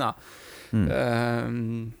scener.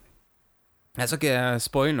 Jeg skal ikke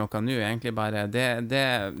spoile noe nå, egentlig bare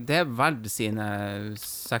det verdt sine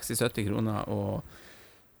 60-70 kroner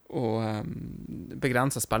og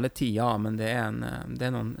begrenset spilletid, men det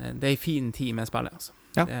en fin tid med spillet, altså.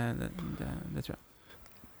 Det tror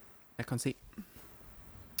jeg kan si.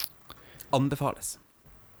 Anbefales.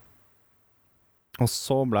 Og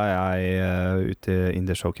så ble jeg ute i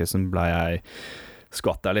Indie Showcasen,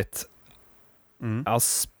 skvatt jeg litt. Jeg har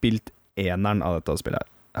spilt eneren av dette spillet her.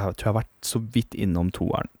 Jeg tror jeg har vært så vidt innom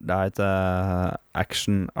toeren. Det et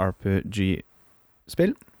action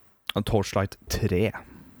RPG-spill. Torchlight 3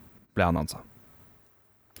 ble annonset.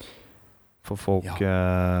 For folk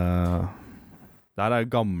der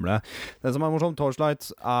gamle. Det som morsomt,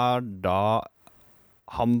 Torchlight da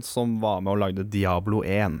han som var med og lagde Diablo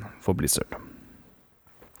 1 for Blizzard.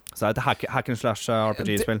 Så det hack and slash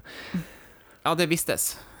RPG-spill. Ja, det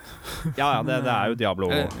vistes. Ja, det jo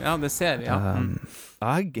Diablo. Ja, det ser jeg. Jeg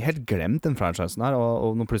har helt glemt den franchisen her,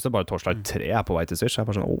 og nå plutselig bare Torchlight 3 på vei til Switch. Jeg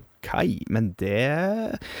bare sånn, ok, men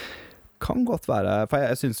det kan godt være, for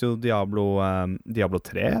jeg synes jo Diablo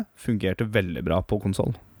 3 fungerte veldig bra på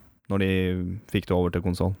konsol, når de fikk det over til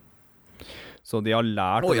konsol. Så de har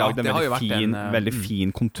lært å lage en veldig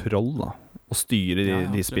fin kontroll da, og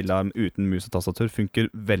styre de spillene uten mus og tastatur funker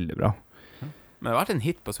veldig bra. Men det har vært en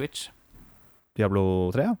hit på Switch.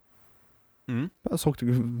 Diablo 3, ja. Jeg så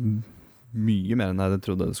det mye mer enn jeg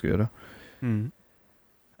trodde det skulle gjøre.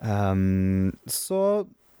 Så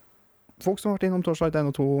folk som har vært innom Torchlight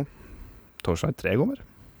 1 og 2, Torchlight 3 kommer.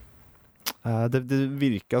 Det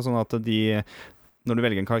virker sånn at når du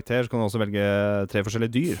velger en karakter, så kan du også velge 3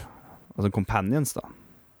 forskjellige dyr. Altså companions da.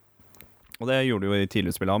 Og det gjorde de jo i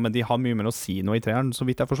tidligere spillet, men de har mye mer å si nå i treeren, så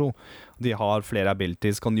vidt jeg forstod. De har flere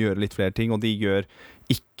abilities, kan gjøre litt flere ting, og de gjør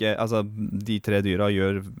ikke, altså de 3 dyra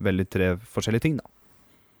gjør veldig 3 forskjellige ting da.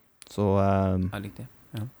 Så riktig,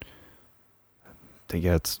 ja. Tenker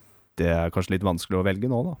jeg at det kanskje litt vanskelig å velge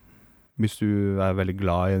nå da. Hvis du veldig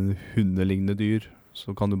glad i en hundelignende dyr,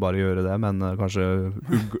 så kan du bare gjøre det, men kanskje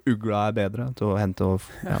ugla bedre til å hente og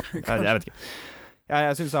jeg vet ikke.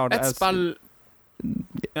 Jeg synes det et spill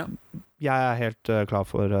jeg helt klar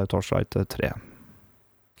for Torchlight 3.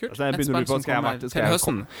 Kult. Altså, et spill som kommer til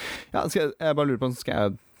høsten. Ja, jeg bare lurer på, skal jeg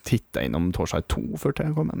titte innom Torchlight 2 før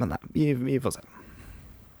det kommer? Men nei, vi får se.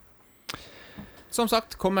 Som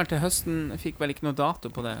sagt, kommer til høsten. Jeg fikk vel ikke noe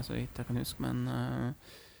dato på det, så vidt jeg kan huske, men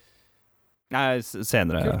nei,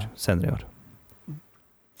 senere i år.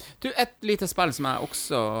 Du, et lite spill som jeg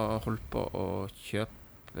også holdt på å kjøpe,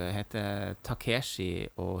 heter Takeshi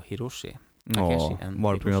og Hiroshi. Var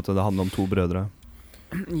det på grunn av at det handler om 2 brødre?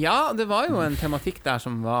 Ja, det var jo en tematikk der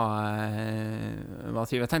som var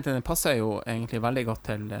trivelig. Jeg tenkte det passet jo egentlig veldig godt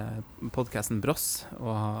til podcasten Bross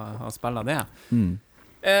å ha spillet det.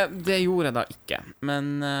 Det gjorde jeg da ikke. Men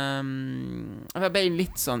jeg ble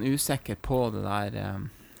litt sånn usikker på det der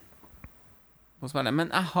å spille. Men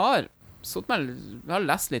jeg har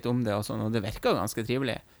lest litt om det, og sånn, og det virker ganske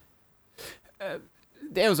trivelig.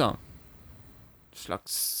 Det er jo sånn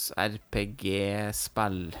slags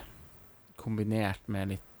RPG-spill kombinert med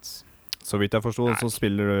litt. Så vidt jeg forstod, så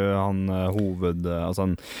spiller du han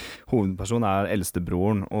hovedpersonen er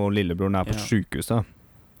eldstebroren, og lillebroren er på sykehuset.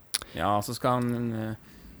 Ja, så skal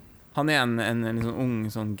han er en liksom ung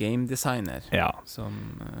sånn game designer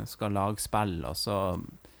som skal lage spill, og så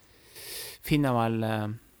finner vel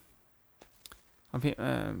men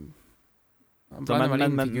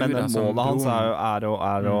målet hans er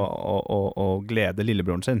å glede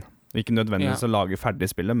lillebroren sin. Ikke nødvendigvis å lage ferdig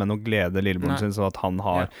spillet, men å glede lillebroren sin, så at han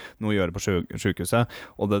har noe å gjøre på sykehuset.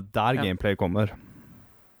 Og det er der gameplay kommer.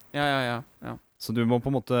 Ja. Så du må på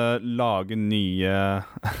en måte lage nye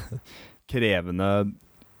krevende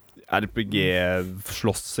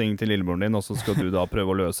RPG-slåssing til lillebroren din, og så skal du da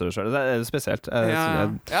prøve å løse det selv. Det er spesielt.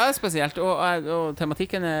 Spesielt. Og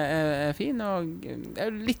tematikken er fin, og jeg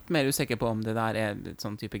er litt mer usikker på om det der er litt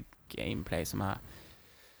sånn type gameplay som er.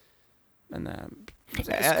 Men jeg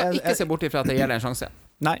skal ikke se bort ifra at det gjelder en sjanse.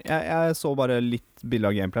 Nei, jeg så bare litt billig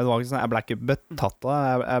av gameplay. Det var ikke sånn, jeg ble ikke betatt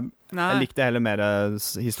av. Jeg likte heller mer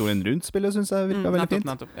historien rundt spillet, synes jeg virket veldig fint.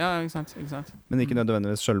 Nettopp. Ja, ikke sant. Men ikke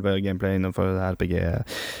nødvendigvis selve gameplay innenfor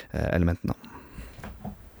RPG-elementene.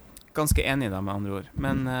 Ganske enig da, med andre ord.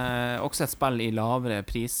 Men også et spill i lavere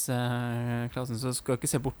prisklassen, så skal jeg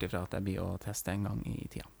ikke se bort ifra at jeg blir å teste en gang i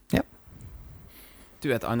tida. Ja. Du,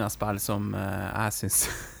 et annet spill som jeg synes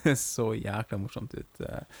så jækla morsomt ut,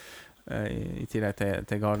 i tillegg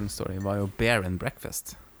til Garden Story, var jo Bear and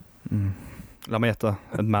Breakfast. La meg gjette.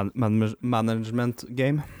 Et management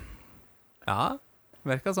game. Ja,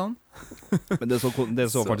 virker sånn. Men det så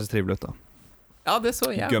faktisk trivelig ut da. Ja, det så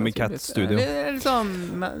jævla Gummy Cat Studio. Litt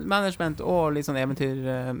sånn management og litt sånn eventyr.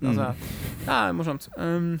 Altså, ja, morsomt.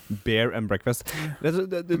 Bear and Breakfast.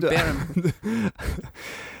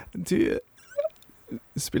 Du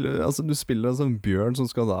spiller altså en bjørn som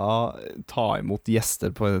skal da ta imot gjester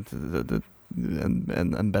på en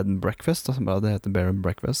bed and breakfast. Det heter Bear and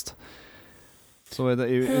Breakfast. Så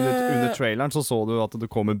under traileren så du at det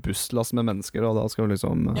kommer busslass med mennesker, og da skal du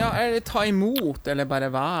liksom ja, eller ta imot, eller bare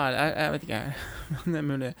være. Jeg vet ikke, men det er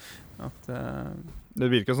mulig at det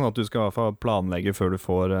virker sånn at du skal i hvert fall planlegge før du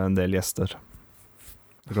får en del gjester.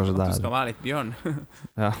 Kanskje at du skal være litt bjørn.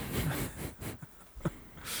 Ja.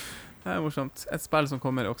 Det er morsomt. Et spill som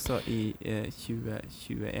kommer også i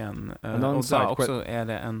 2021. Og da også er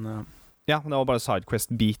det en Ja, det var bare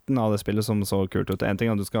Sidequest-biten av det spillet som så kult ut. En ting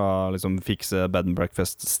er at du skal liksom fikse bed and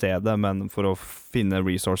breakfast-stedet, men for å finne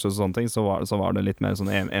resources og sånne ting, så var det litt mer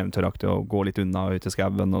sånn eventyraktig å gå litt unna ut i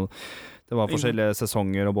skauen. Og det var forskjellige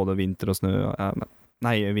sesonger, og både vinter og snø.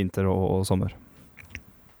 Vinter og sommer.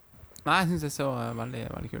 Nei, jeg synes det så veldig,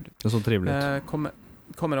 veldig kult ut. Det så trivelig ut.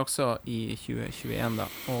 Kommer også i 2021 da,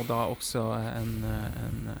 og da også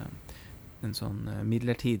en sånn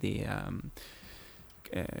midlertidig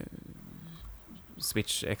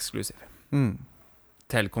Switch eksklusiv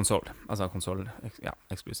til konsoll, altså konsoll, ja,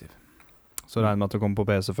 eksklusiv. Så regner med at det kommer på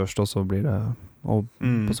PC først, og så blir det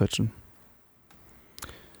på Switchen.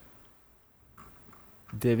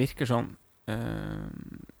 Det virker sånn.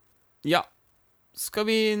 Ja. Skal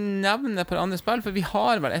vi nevne et par andre spill? For vi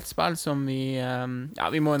har vel et spill som vi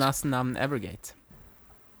må nesten nevne Evergate.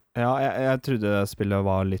 Ja, jeg trodde spillet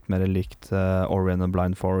var litt mer likt Ori and the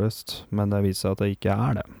Blind Forest, men det viser at det ikke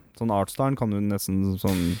er det. Sånn artstyle kan du nesten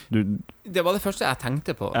sånn det var det første jeg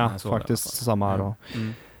tenkte på. Ja, faktisk det, samme her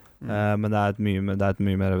også. Men det er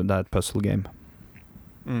et puzzle game.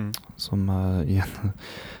 Som igjen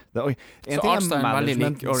så artstyle er veldig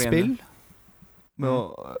lik Ori and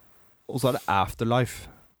og så er det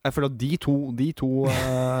Afterlife. Jeg føler at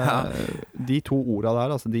de to orda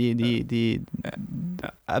der, altså de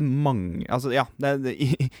er mange. Altså ja,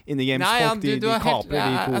 indie games folk de kaprer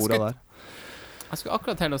de to orda der. Jeg skulle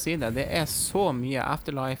akkurat til å si det. Det er så mye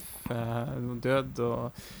Afterlife, død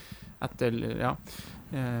og etter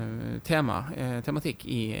tematikk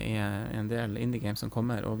i en del indie games som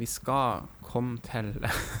kommer, og vi skal komme til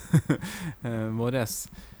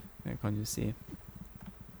våres, kan du si,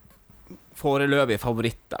 foreløpige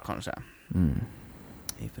favoritter, kanskje,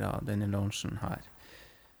 fra denne launchen her.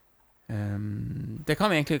 Det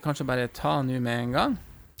kan vi egentlig kanskje bare ta nå med en gang.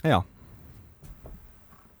 Ja.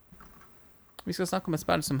 Vi skal snakke om et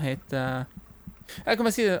spill som heter jeg kan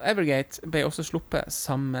bare si det, Evergate ble også sluppet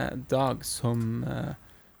samme dag som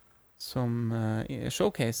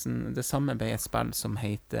showcasen. Det samme ble et spill som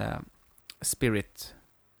heter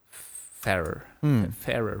Spiritfarer.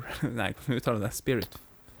 Farer. Nei, hvordan uttaler det?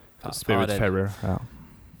 Spiritfarer, ja.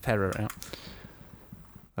 Farer, ja.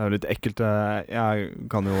 Det er jo litt ekkelt. Jeg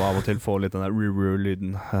kan jo av og til få litt den der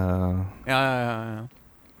lyden. Ja.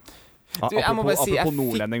 Du, jeg må bare si apropos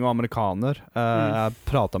nordlending og amerikaner. Jeg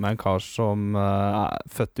pratet med en kar som er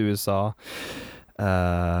født i USA,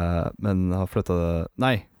 men har flyttet...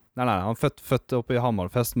 Nei, han er født oppe i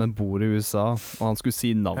Hammerfest, men bor i USA. Og han skulle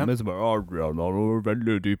si navnet mitt, så bare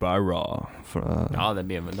veldig dyp æra. Ja, det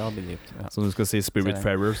blir dypt. Ja. Så du skal si Spirit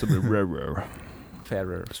Fairer, så blir det Rarer.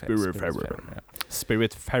 Spirit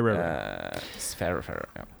Fairer,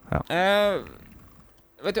 ja.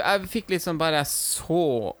 Vet du, jeg fikk litt sånn, bare jeg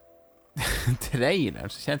så traileren,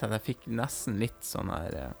 så kjente jeg at jeg fikk nesten litt sånn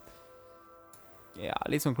her ja,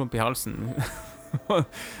 litt sånn klump i halsen.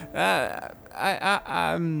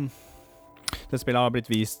 Det spillet har blitt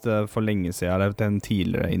vist for lenge siden. Det er en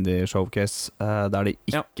tidligere Indie Showcase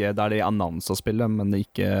der de annonser spillet, men det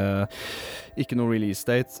ikke noe release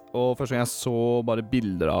date. Og første gang jeg så bare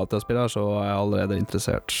bilder av det spillet, så er jeg allerede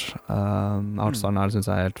interessert. Artstaren her synes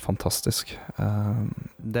jeg er helt fantastisk.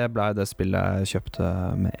 Det ble det spillet jeg kjøpte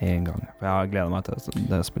med en gang. For jeg har gledet meg til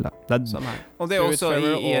det spillet. Og det er også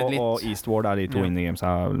og Eastward er de to indie games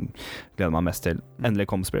jeg gleder meg mest til. Endelig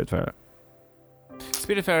kom Spiritfarer.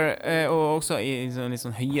 Spiritfarer, og også i litt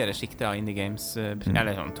sånn høyere skikte av indie games,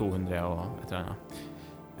 eller sånn 200 og et eller annet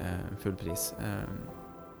full pris.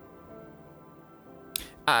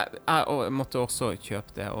 Jeg måtte også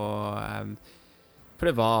kjøpe det, for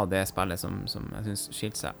det var det spillet som jeg synes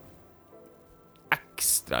skilte seg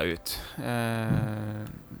ekstra ut. Jeg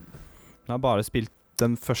har bare spilt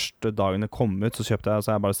den første dagen det kom ut, så kjøpte jeg, så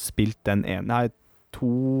jeg har bare spilt den ene. Nei,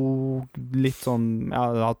 litt sånn, jeg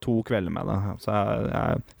har hatt 2 kvelder med det, så jeg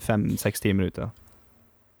er 5-6 timer ute.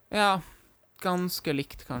 Ja, ganske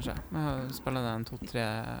likt kanskje. Jeg har spillet den 2-3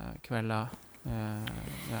 kvelder,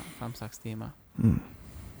 5-6 timer.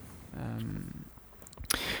 De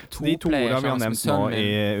 2 ordene vi har nevnt nå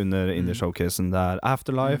under Indie Showcasen, det er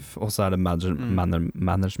Afterlife, og så er det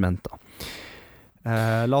Management da.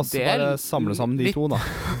 La oss bare samle sammen de 2 da.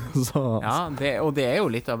 Ja, og det er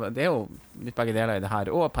jo litt begge deler i det her,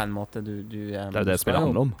 og på en måte det er jo det spillet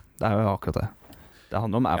handler om. Det er jo akkurat det. Det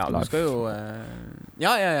handler om Afterlife. Ja, du skal jo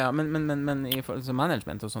men i forhold til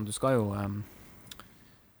management og sånn, du skal jo på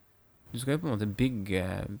en måte bygge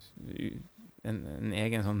en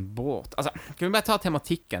egen sånn båt. Altså, kan vi bare ta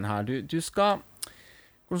tematikken her? Du skal,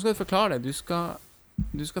 hvordan skal du forklare det? Du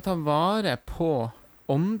skal ta vare på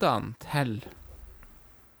åndene til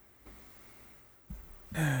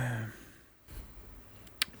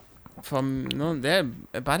det er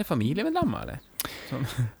bare familiemedlemmer, eller? Sånn.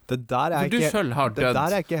 Det der er ikke helt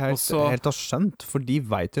har skjønt, for de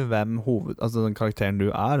vet jo hvem altså den karakteren du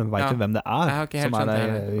er, vet jo hvem det er.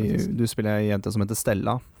 Du spiller en jente som heter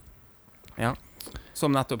Stella. Ja,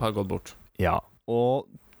 som nettopp har gått bort. Ja,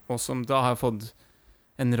 og som da har fått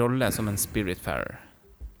en rolle som en Spiritfarer.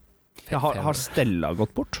 Har Stella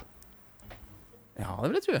gått bort? Ja, det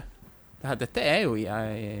vil jeg tro. Dette er jo i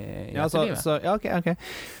livet. Ja, ok.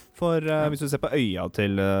 For hvis du ser på øya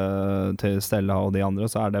til Stella og de andre,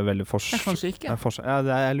 så er det veldig Kanskje ikke.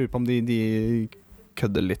 Jeg lurer på om de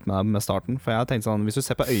kødder litt med starten. For jeg har tenkt sånn, hvis du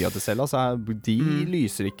ser på øya til Stella, så de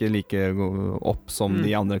lyser ikke like opp som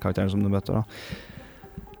de andre karakterene som du møter da.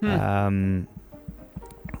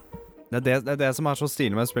 Det er det som er så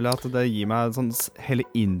stilig med spillet, at det gir meg sånn, hele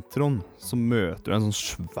introen, så møter du en sånn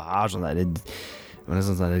svær sånn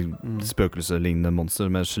spøkelselignende monster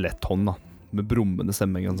med skjeletthånd da, med brummende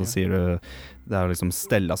stemme, så sier du det er liksom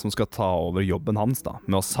Stella som skal ta over jobben hans da,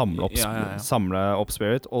 med å samle opp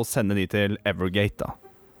Spirit og sende de til Evergate da,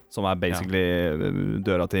 som er basically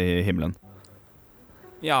døra til himmelen.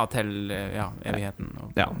 Ja, til evigheten.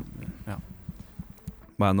 Ja.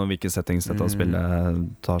 Hva er noen hvilke settings dette spillet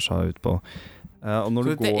tar seg ut på? Og når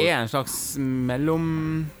så det er en slags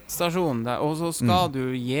mellomstasjon der, og så skal du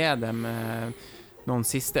gi dem noen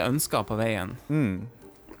siste ønsker på veien.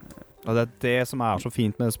 Og det er det som er så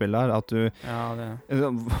fint med det spillet her, at du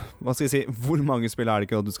hva skal jeg si, hvor mange spill er det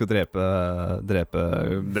ikke at du skal drepe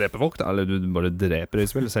folk da, eller du bare dreper i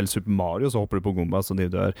spillet. Selv Super Mario så hopper du på gomba så de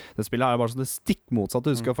dør. Det spillet her er bare så det stikk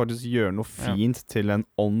motsatte. Du skal faktisk gjøre noe fint til en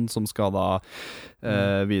ånd som skal da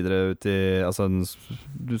videre ut i, altså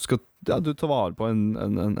du tar vare på en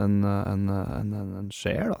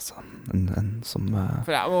sjel, altså. En som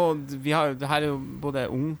og det her er jo både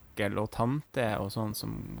onkel og tante og sånn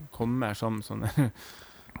som kommer som sånne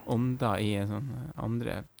ånder i en sånn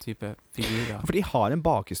andre type figurer. For de har en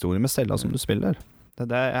bakhistorie med Stella som du spiller.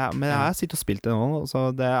 Men jeg har sittet og spilt det nå, så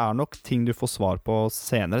det er nok ting du får svar på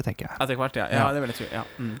senere, tenker jeg. Etter hvert, ja, det vil jeg tro,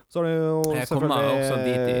 Så er det jo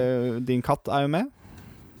selvfølgelig din katt er jo med.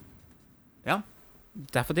 Ja,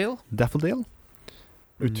 Daffodil.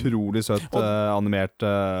 Utrolig søt animert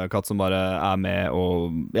katt som bare med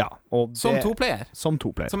og som toplayer. Som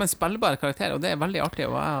en spillbar karakter, og det veldig artig.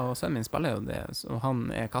 Og jeg og sønnen min spiller jo det, og han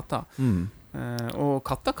katter. Og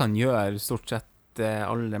katter kan gjøre stort sett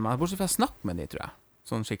alle, bortsett fra å snakke med de, tror jeg.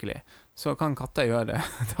 Sånn skikkelig. Så kan katter gjøre det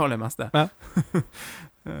aller meste. Ja.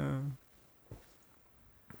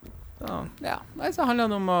 Så handler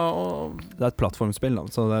det om å Det et plattformspill, da.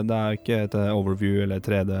 Så det ikke et overview eller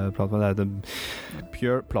 3D-plattform. Det et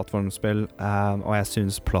pure plattformspill, og jeg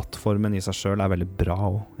synes plattformen i seg selv veldig bra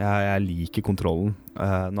også. Jeg liker kontrollen.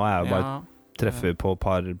 Nå jeg jo bare treffer på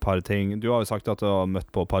par ting. Du har jo sagt at du har møtt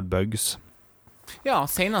på et par bugs. Ja,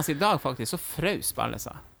 senest i dag faktisk, så frøs spillet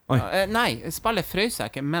seg. Nei, spillet frøs seg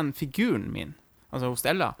ikke, men figuren min, altså hos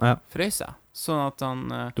Stella, frøs seg. Sånn at han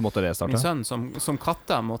du måtte restarte? Min sønn som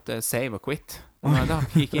katta måtte save og quit. Og da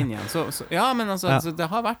gikk inn igjen. Ja, men altså, så det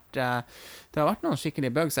har vært noen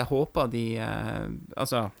skikkelige bugs. Jeg håper de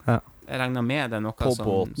jeg regner med det noe på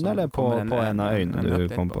båten, som eller på en av øynene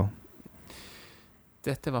du kom på?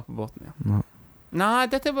 Dette var på båten, ja. Nei,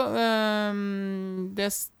 dette var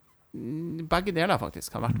begge deler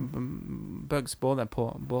faktisk har vært bugs både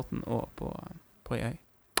på båten og på øy.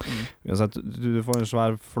 Du får en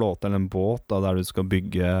svær flåte eller en båt da, der du skal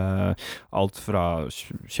bygge alt fra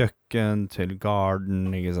kjøkken til garden,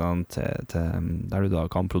 ikke sant, til der du da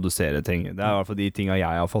kan produsere ting. Det i hvert fall de tingene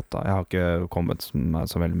jeg har fått da. Jeg har ikke kommet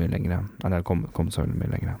så veldig mye lenger. Eller jeg har kommet så veldig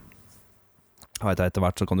mye lenger. Etter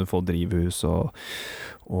hvert så kan du få drivhus og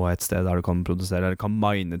et sted der du kan produsere, eller kan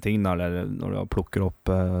mine ting da, eller når du plukker opp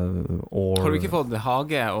Har du ikke fått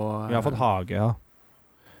hage? Jeg har fått hage, ja.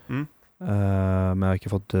 Men jeg har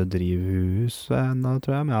ikke fått drivhus enda,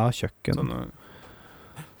 tror jeg. Men jeg har kjøkken.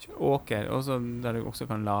 Sånn åker, også der du også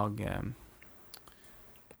kan lage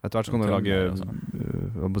etter hvert så kan du lage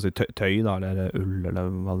tøy da, eller ull, eller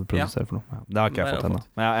hva du produserer for noe. Det har ikke jeg fått enda,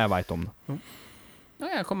 men jeg vet om det. Ja,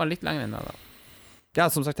 jeg kommer litt lenger inn da. Ja,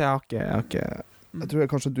 som sagt, jeg har ikke jeg tror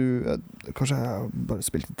kanskje jeg bare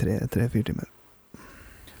spilte 3-4 timer.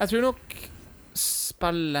 Jeg tror nok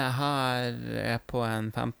spillet her på en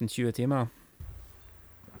 15-20 timer.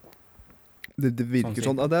 Det virker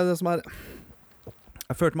sånn. Det det som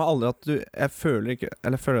jeg følte meg aldri at jeg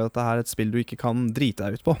føler at det her et spill du ikke kan drite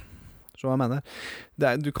deg ut på. Så hva jeg mener.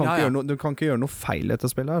 Du kan ikke gjøre noe feil i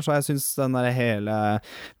dette spillet her, så jeg synes den der hele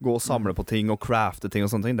gå og samle på ting og crafte ting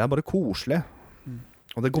og sånne ting, det bare koselig.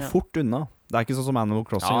 Og det går fort unna. Det ikke sånn som Animal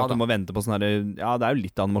Crossing at du må vente på sånn her. Ja, det jo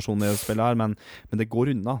litt animasjon i det spillet her, men det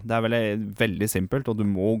går unna. Det veldig simpelt, og du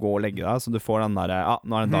må gå og legge deg, så du får den der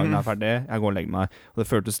nå den dagen ferdig, jeg går og legger meg. Og det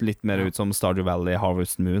føltes litt mer ut som Stardew Valley,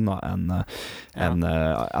 Harvest Moon da, enn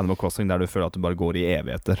Animal Crossing, der du føler at du bare går i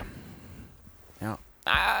evigheter. Ja.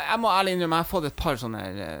 Jeg må ærlig innrømme, jeg har fått et par sånne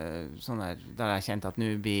der jeg kjente at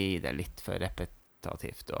nå blir det litt for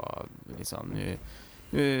repetitivt, og litt sånn, nå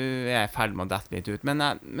er jeg ferdig med å dette litt ut,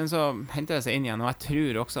 men så henter det seg inn igjen, og jeg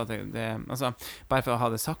tror også at det altså, bare for å ha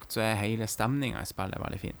det sagt, så hele stemningen i spillet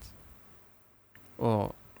veldig fint,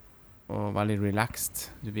 og veldig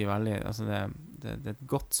relaxed. Du blir veldig, altså det et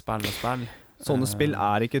godt spill å spille. Sånne spill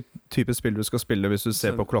ikke type spill du skal spille hvis du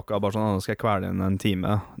ser på klokka bare sånn, nå skal jeg kvele inn en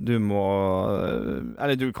time. Du må,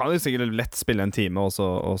 eller du kan jo sikkert lett spille en time og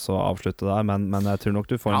så avslutte der, men jeg tror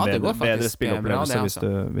nok du får en bedre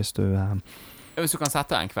spillopplevelse hvis du kan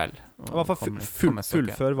sette deg en kveld. I hvert fall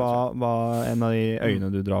fullfør hva en av de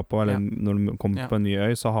øyene du drar på, eller når du kommer på en ny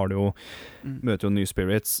øy, så har du jo møter jo nye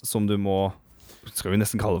spirits som du må, skal vi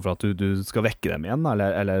nesten kalle det for at du skal vekke dem igjen,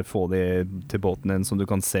 eller få de til båten din, så du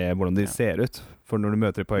kan se hvordan de ser ut. For når du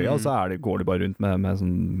møter dem på øya, så går de bare rundt med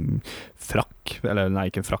sånn frakk, eller nei,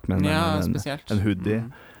 ikke en frakk, men en hoodie,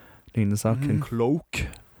 lignende sak, en cloak.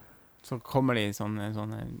 Så kommer de i sånn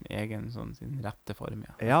egen sin rette form,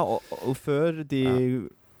 Ja, og før de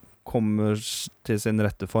kommer til sin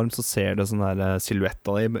rette form, så ser det sånn der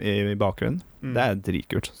silhuetter i bakgrunnen. Det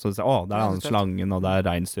dritkult. Så det den slangen, og det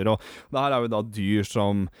reinsdyr, og det her jo da dyr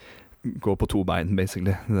som går på 2 bein,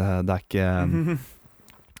 basically. Det ikke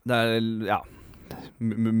det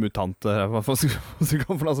mutanter, hva skal du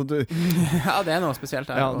kalle for det? Ja, det noe spesielt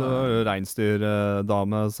her. Ja, det var jo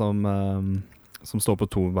reinsdyrdame som står på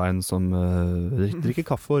 2 bein, som drikker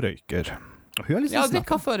kaffe og røyker. Og hun liksom drikker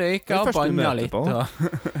kaffe og røyker, og banner litt.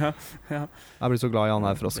 Jeg blir så glad i han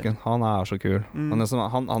her frosken. Han så kul.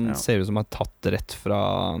 Han ser ut som tatt rett fra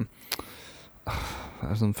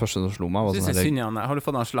det sånn første som slo meg. Synes jeg synd i han. Har du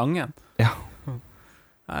fått han slangen? Ja.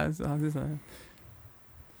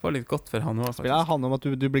 får litt godt for han også, faktisk. Det handler om at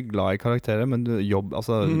du blir glad i karakterer, men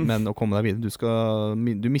men å komme deg videre,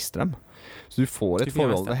 du mister dem. Så du får et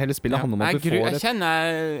forhold. Hele spillet handler om at du får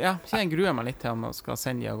Jeg gruer meg litt til om jeg skal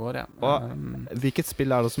sende de av gårde. Hvilket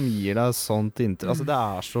spill er det som gir deg sånt inntrykk? Altså, det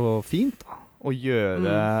er så fint da å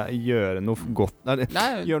gjøre noe godt,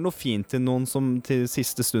 gjøre noe fint til noen som til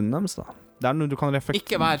siste stunden deres da. Det er noe du kan reflektere.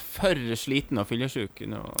 Ikke være for sliten og fyllesyk.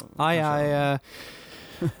 Nei, jeg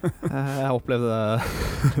opplevde det.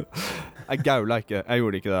 Jeg gaula ikke, jeg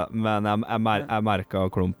gjorde ikke det. Men jeg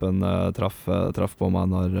merket klumpen traff på meg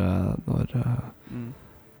når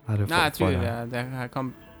Nei, jeg tror det kan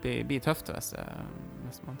bli tøft hvis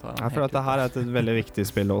man tar den. Jeg føler at det her er et veldig viktig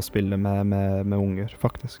spill å spille med unger,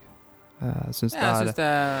 faktisk. Jeg synes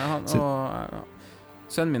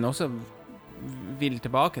sønnen min også vil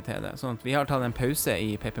tilbake til det. Sånn at vi har tatt en pause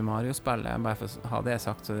i Paper Mario-spillet. Bare for å ha det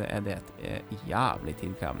sagt, så er det et jævlig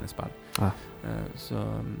tidkrevende spill. Så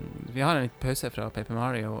vi har en litt pause fra Paper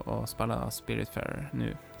Mario og spiller Spiritfarer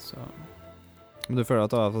nå. Så. Men du føler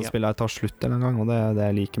at spillet tar slutt en gang, og det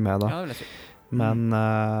jeg liker med det. Ja, det vil jeg si. Men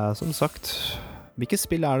som sagt, hvilke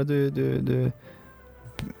spill er det du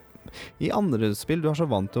i andre spill, du er så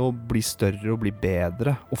vant til å bli større og bli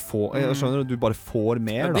bedre og få, jeg skjønner du bare får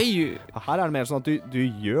mer da. Her er det mer sånn at du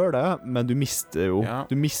gjør det, men du mister jo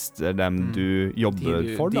du mister dem du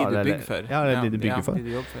jobber for da, de du bygger for. Ja, de du bygger for. De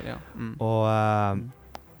du jobber for, ja. Og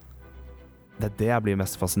det er det jeg blir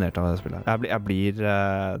mest fascinert av det spillet. Jeg blir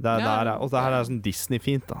og det her er sånn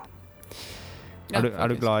Disney-fint da. Er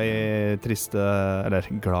du glad i triste, eller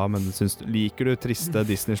glad, men liker du triste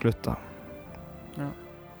Disney-slutt da? Ja.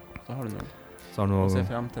 Så har du noe. Å se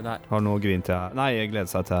frem til der. Har noe grunn til her. Nei, jeg gleder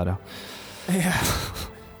seg til her, ja.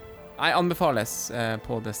 Nei, anbefales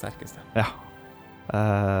på det sterkeste. Ja.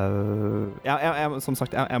 Som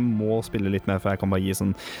sagt, jeg må spille litt mer, for jeg kan bare gi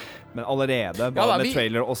sånn. Men allerede, bare med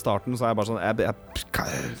trailer og starten, så er jeg bare sånn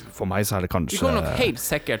for meg så er det kanskje Vi kommer nok helt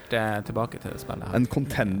sikkert tilbake til det spillet her. En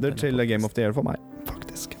contender til Game of the Year for meg,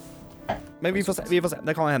 faktisk. Men vi får se.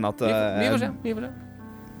 Det kan hende at vi får se.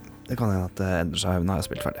 Det kan hende at det endrer seg når jeg har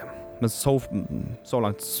spilt ferdig. Men så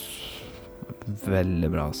langt veldig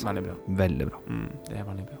bra, altså. Veldig bra. Det er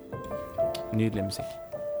veldig bra. Nydelig musikk.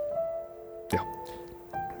 Ja.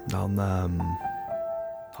 Han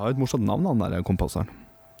har jo et morsomt navn, han der komposeren.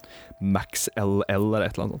 Max LL eller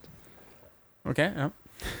et eller annet sånt. Ok, ja.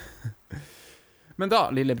 Men da,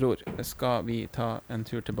 lillebror, skal vi ta en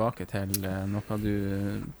tur tilbake til noe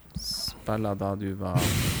du spiller da du var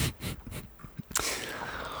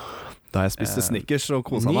da jeg spiste Snickers og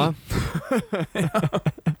koset meg.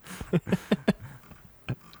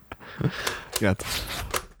 Greit.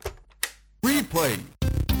 Replay.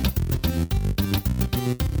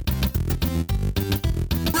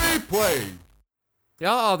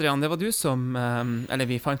 Ja, Adrian, det var du som eller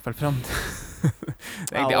vi fant vel fram det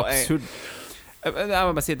er egentlig absurd. Jeg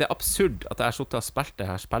må bare si, det er absurd at jeg har suttet og spilt det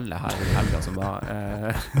her spillet her i helga som var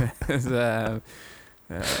så,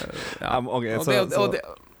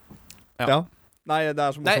 ja. Nei, det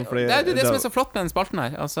er så morsomt fordi det er det som er så flott med den spalten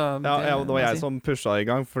her altså, det var jeg som pushet i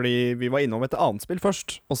gang, fordi vi var innom et annet spill først,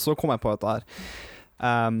 og så kom jeg på dette her.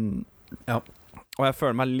 Og jeg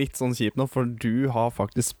føler meg litt sånn kjip nå, for du har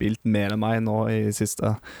faktisk spilt mer enn meg nå i siste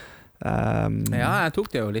ja, jeg tok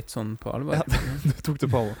det jo litt sånn på alvor. Ja, du tok det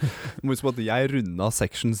på alvor. Du må huske på at jeg rundet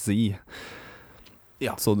Section Z.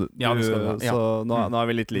 Ja, så, så nå er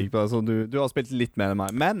vi litt like på det. Så du har spilt litt mer enn meg.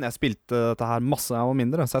 Men jeg spilte dette her masse da jeg var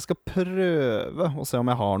mindre, så jeg skal prøve å se om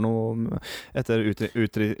jeg har noe etter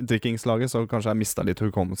utdrikkingslaget, så kanskje jeg mistet litt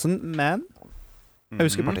hukommelsen. Men jeg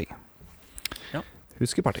husker par ting.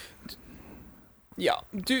 Husker par ting. Ja,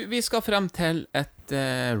 vi skal frem til et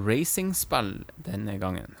racingspill denne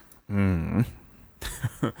gangen.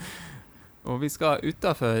 Og vi skal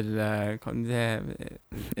utenfor det er ikke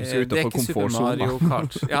Super Mario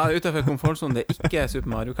Kart. Ja, utenfor komfortzonen. Det er ikke Super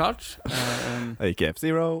Mario Kart. Det er ikke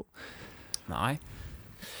F-Zero. Nei.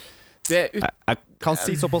 Jeg kan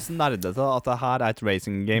si såpass nerdete at det her er et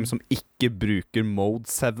racing game som ikke bruker Mode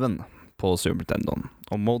 7 på Super Nintendo.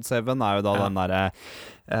 Og Mode 7 er jo da den der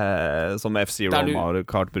som F-Zero og Mario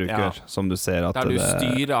Kart bruker, som du ser at der du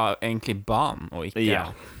styrer egentlig banen og ikke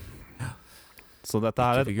så dette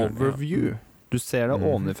er et overview. Du ser det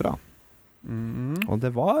ovenifra. Og det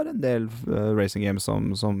var en del racing games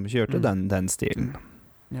som kjørte den stilen.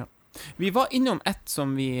 Ja. Vi var innom et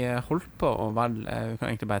som vi holdt på å vi kan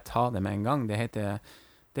egentlig bare ta det med en gang. Det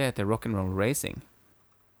heter Rock'n'Roll Racing.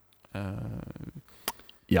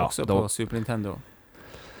 Også på Super Nintendo.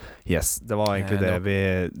 Yes, det var egentlig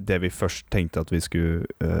det vi først tenkte at vi skulle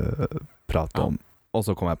prate om. Og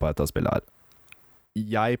så kom jeg på et av spillet her.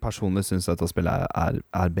 jeg personlig synes dette spillet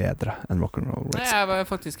er bedre enn Rock'n'Roll Racing. Jeg var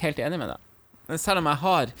faktisk helt enig med deg. Selv om jeg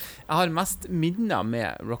har mest minner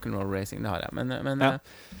med Rock'n'Roll Racing, det har jeg.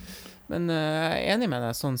 Men jeg er enig med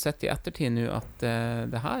deg sånn sett i ettertid nå at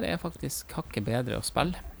det her er faktisk hakket bedre å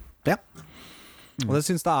spille. Ja. Og det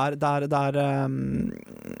synes det er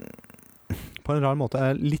på en rar måte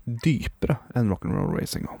litt dypere enn Rock'n'Roll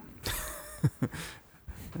Racing.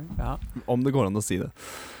 Ja. Om det går an å si det.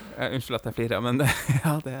 Unnskyld at jeg flirer, men det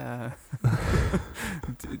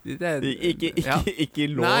Ikke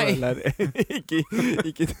lov, eller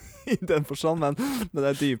ikke i den forstand, men det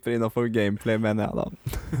er dypere innenfor gameplay, mener jeg da.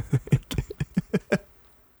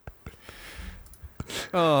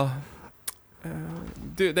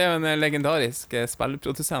 Du, det er jo en legendarisk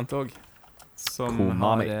spillprodusent også, som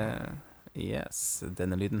Konami. Yes,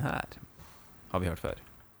 denne lyden her har vi hørt før.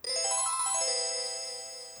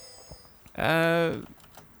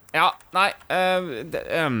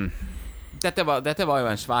 Dette var jo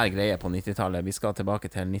en svær greie på 90-tallet. Vi skal tilbake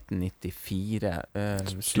til 1994.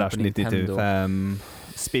 Slash 1995.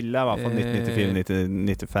 Spillet er i hvert fall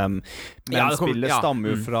 1994-1995. Men spillet stammer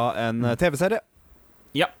jo fra en TV-serie.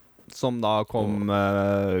 Ja. Som da kom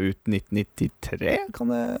ut 1993, kan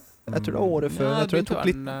det... Jeg tror det var året før. Jeg tror det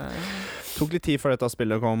tok litt tid før dette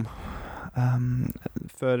spillet kom.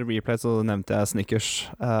 Før Replay så nevnte jeg Snickers.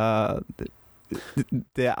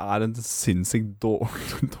 Det er en sinnssykt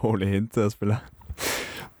dårlig hint til det spillet.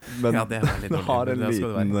 Men ja, det har en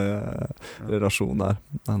liten relasjon der.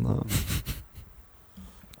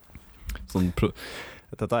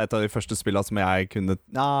 Dette er et av de første spillene som jeg kunne...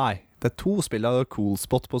 Nei, det er 2 spillene. Cool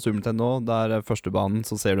Spot på Super Nintendo. Der første banen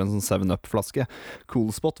så ser du en sånn 7-Up-flaske.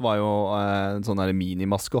 Cool Spot var jo en sånn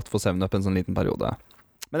mini-maskott for 7-Up en sånn liten periode.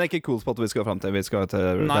 Men det er ikke Cool Spot vi skal frem til. Vi skal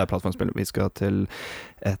til det er plattformspill. Vi skal til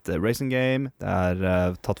et racing game. Det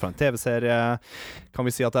er tatt fra en TV-serie. Kan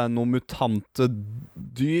vi si at det er noen mutante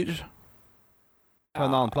dyr fra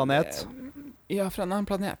en annen planet? Ja, fra en annen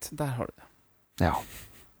planet. Der har du det. Ja.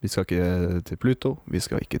 Vi skal ikke til Pluto. Vi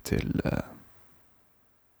skal ikke til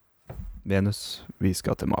Venus. Vi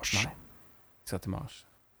skal til Mars. Nei. Vi skal til Mars.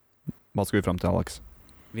 Hva skal vi frem til, Alex?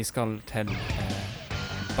 Vi skal til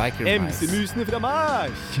Biker Mice. MC-musene fra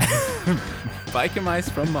Mars! Biker Mice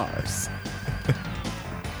from Mars.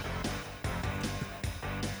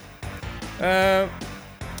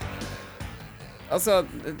 Altså,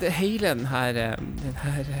 hele den her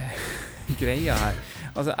greia her.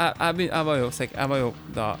 Altså, jeg var jo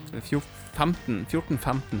da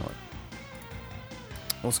 14-15 år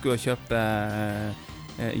og skulle kjøpe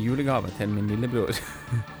julegave til min lillebror.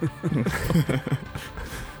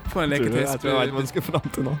 På en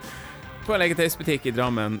leketøysbutikk i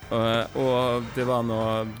Drammen, og det var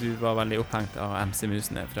noe du var veldig opphengt av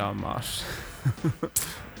MC-musene fra Mars.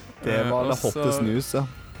 Det var det hottest news, ja.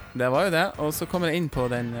 Det var jo det, og så kommer jeg inn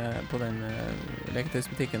på den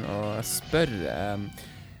leketøysbutikken og spør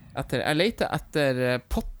etter, jeg leter etter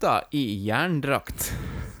potter i jerndrakt.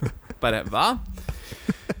 Bare, hva?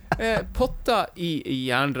 Potter i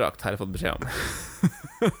jerndrakt har jeg fått beskjed om.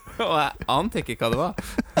 Og jeg ante ikke hva det var.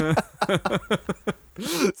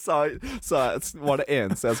 Var det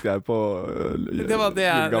eneste jeg skrev på det var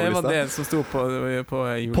det som sto på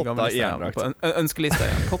julegavelista. På ønskelista,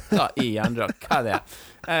 ja. Potter i jerndrakt. Hva er det?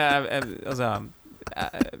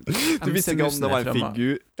 Du visste ikke om det var en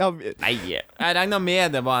figur? Ja. Nei, jeg regnet med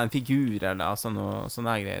det var en figur eller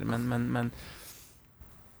sånne greier. Men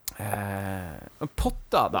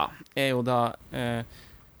Potter da er jo da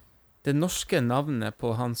det norske navnet på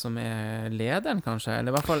han som er lederen, kanskje, eller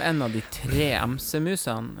i hvert fall en av de 3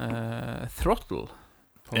 MC-musene, Throttle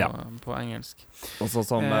på engelsk. Også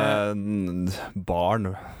som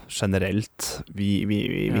barn generelt.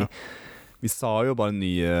 Vi sa jo bare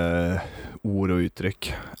nye ord og uttrykk.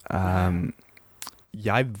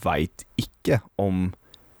 Jeg vet ikke om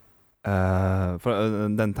for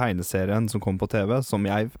den tegneserien som kom på TV, som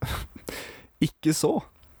jeg ikke så.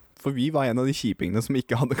 For vi var en av de kjipingene som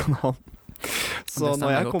ikke hadde kanal. Så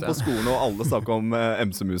når jeg kom på skolen og alle snakket om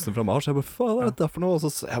MC-musene fra Mars, jeg bare, hva er dette for noe? Og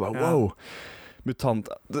så jeg bare, wow. Vet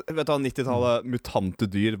du, 90-tallet, mutante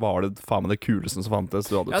dyr var det faen meg det kuleste som fantes.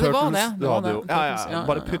 Du hadde turtles,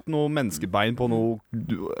 bare putt noe menneskebein på noe,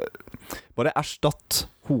 bare erstatt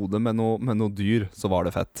hodet med noe dyr, så var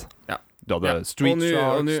det fett. Ja. Du hadde Street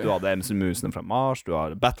Sharks, du hadde MC-musene fra Mars, du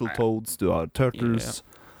har Battletoads, du har Turtles.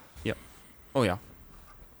 Ja. Ja.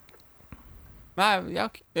 Nei,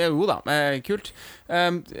 jo da, kult.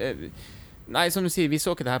 Nei, som du sier, vi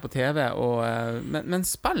så ikke det her på TV, men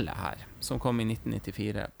spillet her, som kom i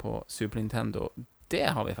 1994 på Super Nintendo, det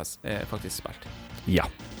har vi faktisk spilt. Ja.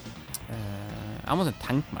 Jeg måtte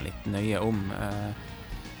tenke meg litt nøye om.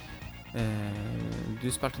 Du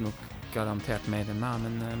spilte nok garantert mer enn meg,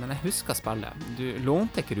 men jeg husker spillet.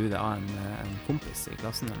 Lånte ikke du det av en kompis i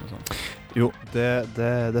klassen eller noe sånt? Jo,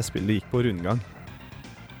 det spillet gikk på rundgang.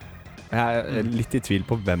 Jeg er litt i tvil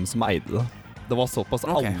på hvem som eide det. Det var såpass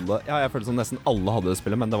alle... Ja, jeg følte som nesten alle hadde det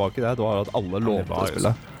spillet, men det var ikke det. Det var at alle lånte det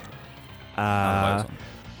spillet.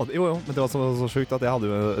 Jo, men det var så sjukt at jeg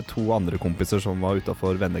hadde jo 2 andre kompiser som var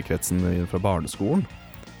utenfor vennekretsen fra barneskolen.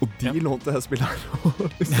 Og de lånte det spillet her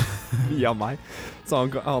via meg. Så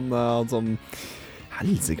han som... Jeg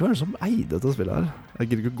hilser ikke hvem som eide det spillet her. Jeg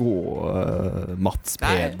gidder ikke gå Mats,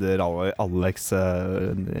 Peder, Alex,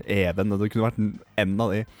 Even. Det kunne vært en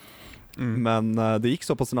av de. Men det gikk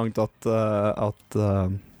såpass langt at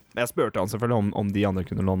jeg spurte han selvfølgelig om de andre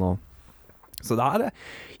kunne låne. Så det er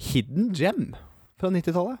Hidden Gem fra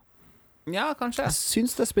 90-tallet. Ja, kanskje. Jeg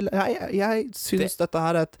syns det spillet Jeg syns dette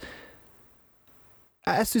her er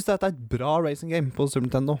Jeg syns dette er et bra racing game på Super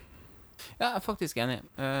Nintendo. Ja, jeg er faktisk enig.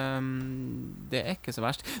 Det er ikke så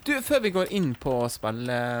verst. Du, før vi går inn på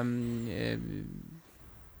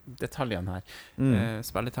detaljene her,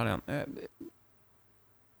 spilledetaljene,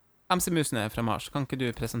 MC-musene fra Mars, kan ikke du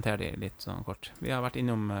presentere de litt sånn kort? Vi har vært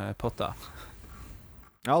innom Potta.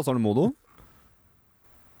 Ja, og så har du Modo.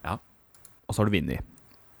 Ja. Og så har du Vinny.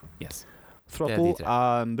 Yes. Throttle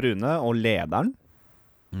er brune og lederen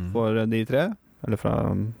for de 3. Eller fra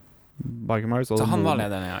Biker Mars. Så han var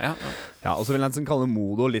lederen, ja. Ja, og så vil jeg nesten kalle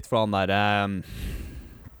Modo litt for han der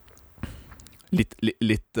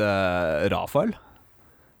litt Rafael.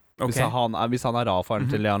 Hvis han er Rafaelen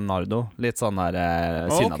til Leonardo. Litt sånn der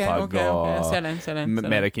sinnatag og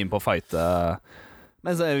mer keen på å fighte.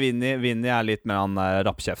 Men så Vinny er litt mer han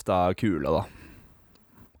rappkjefta kule, da.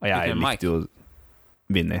 Og jeg likte jo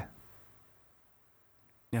Vinny.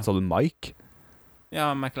 Så du Mike?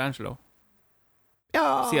 Ja, Michelangelo.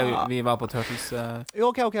 Ja. Siden vi var på Turtles.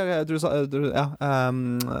 Ok. Du sa ja.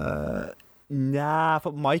 Nja,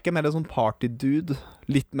 for Mike er mer sånn party-dude.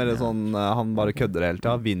 Litt mer sånn han bare kødder hele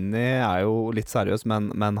tida. Vinny er jo litt seriøs,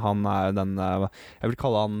 men han er den jeg vil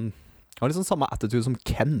kalle han har litt sånn samme attitude som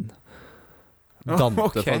Ken. Dante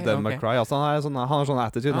fra Devil May Cry. Altså, han har sånn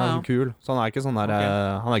attitude, han er så kul. Så han er ikke sånn der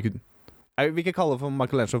han er ikke, jeg vil ikke kalle for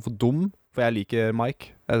Michelangelo for dum, for jeg liker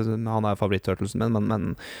Mike. Han er favoritt-turtlesen min,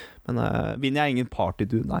 men Vinny er ingen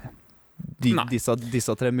party-dude, nei.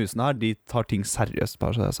 Disse 3 musene her, de tar ting seriøst,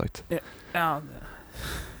 bare så det er sagt. Ja,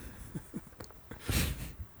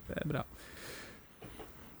 det er bra.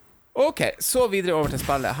 Ok, så videre over til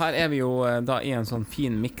spillet. Her er vi jo da i en sånn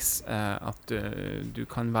fin mix at du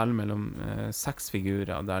kan velge mellom 6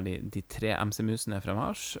 figurer, der de 3 MC-musene fra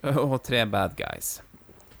Mars og 3 bad guys.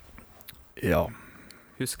 Ja.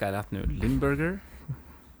 Husker jeg rett nå? Limburger?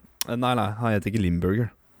 Nei, han heter ikke Limburger.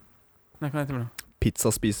 Nei, hva heter det?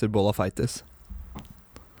 Pizza spiser bolla feitis.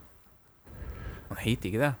 Han heter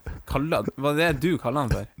ikke det. Var det du kaller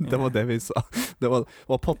han for? Det var det vi sa. Det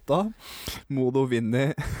var Potta, Modo,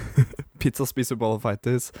 Vinny, Pizza spiser bolla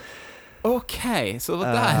feitis. Ok, så det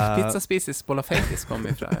var der Pizza spiser bolla feitis kom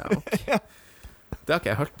ifra. Ja, okay. Det har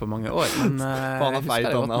ikke jeg hørt på mange år, men han er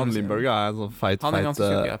feit, han Limburger er sånn feit. Han er ganske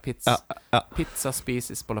tjukk, ja. Pizza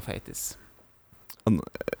spises bolla feitis.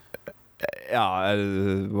 Ja,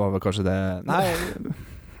 var vel kanskje det. Nei.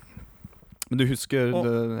 Men du husker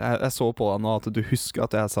jeg så på deg nå at du husker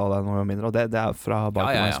at jeg sa det når jeg var mindre, og det er fra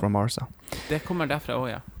Biker from Mars, ja. Det kommer derfra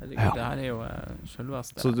også, ja. Det her er jo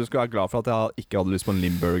selveste. Så du skulle være glad for at jeg ikke hadde lyst på en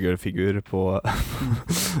Limburger-figur på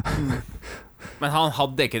Men han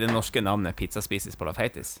hadde ikke det norske navnet Pizza spises bolla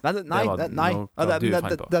feitis. Nei. Det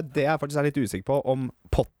er jeg faktisk litt usikker på.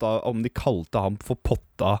 Om de kalte ham for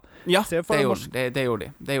Potta. Ja, det gjorde de.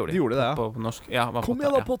 De gjorde det, ja. På norsk. Ja, kom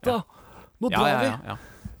igjen da, Potta! Nå drar vi!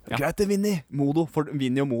 Greit, det er Vinny. Modo. For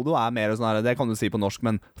Vinny og Modo er mer sånn her, det kan du si på norsk,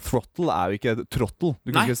 men Throttle er jo ikke Trottle. Du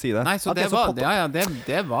kan ikke si det. Nei, så det var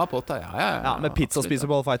Potta. Ja, men Pizza spiser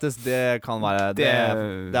bolla feitis, det kan være Det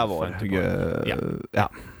er vår. Ja.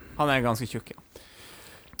 Han er ganske tjukk, ja.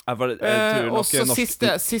 Og så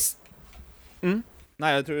siste Nei,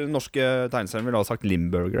 jeg tror norske tegneserien ville ha sagt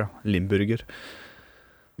Limburger. Limburger,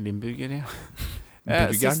 ja.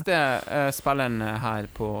 Siste spilleren her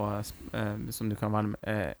på som du kan være med,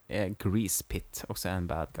 er Grease Pit, også en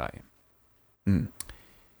bad guy.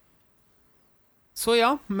 Så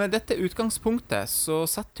ja, med dette utgangspunktet så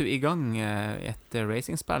setter du i gang et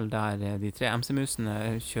racingspill der de 3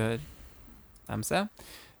 MC-musene kjører MC.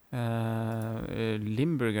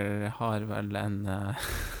 Limburger har vel en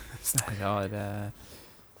sånn rar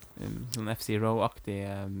sånn F-Zero-aktig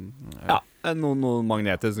noen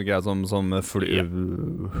magneter som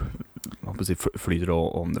flyter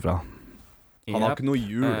ovenfra. Han har ikke noe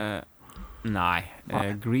hjul. Nei.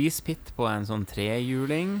 Grease Pit på en sånn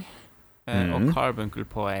trehjuling. Og Carbuncle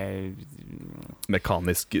på ei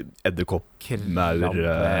mekanisk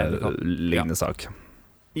edderkopp-maur-lignende sak.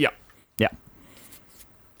 Ja.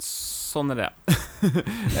 Sånn det.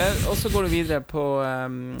 Og så går du videre på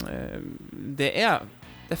det er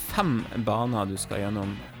 5 baner du skal gjennom.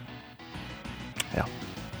 Ja.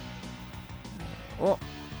 Og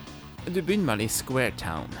du begynner vel i Square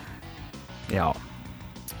Town. Ja.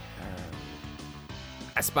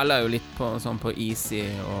 Jeg spiller jo litt på, sånn på easy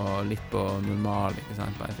og litt på normal, ikke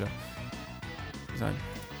sant? Bare for å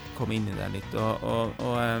komme inn i det litt.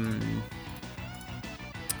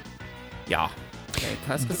 Ja.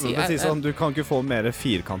 Hva skal jeg si? Sånn, du kan ikke få mer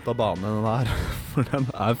firkantet bane enn den her. For den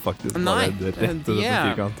faktisk bare rett til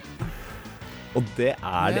firkant. Og det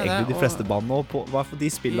egentlig de fleste banene på, hva for de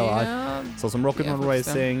spillene der. Sånn som Rock'n'Roll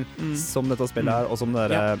Racing, som dette spillet her, og som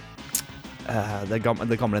det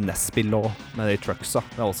gamle NES-spillet også, med de trucksa.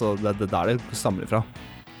 Det også det der det stammer ifra.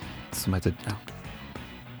 Som heter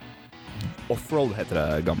Offroad heter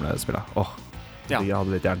det gamle spillet. Jeg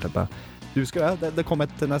hadde litt jernteppe. Du husker det? Det kom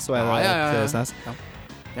et til NES og et til SNES.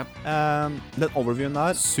 Den overviewen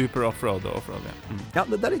der Super Offroad og Offroad, Ja,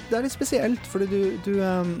 det er litt spesielt, fordi du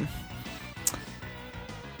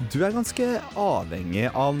er ganske avhengig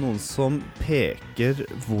av noen som peker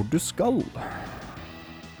hvor du skal.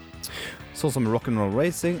 Sånn som Rock'n'Roll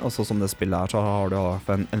Racing, og sånn som det spillet her, så har du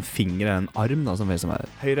en finger eller en arm da, som er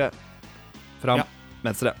høyre, fram,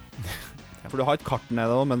 venstre. For du har et kart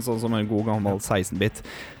nede også, men sånn som en god gammel 16-bit.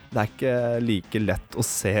 Det er ikke like lett å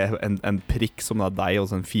se en prikk som er deg, og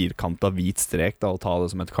så en firkantet hvit strek da, og ta det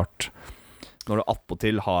som et kart. Når du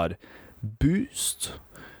attpåtil har boost,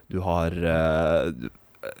 du har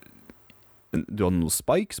noen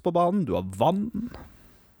spikes på banen, du har vann.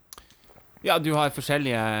 Ja, du har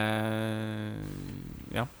forskjellige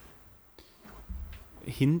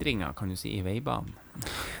hindringer, kan du si, i veibanen.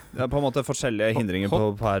 Det er på en måte forskjellige hindringer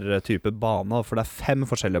på per type bane, for det er 5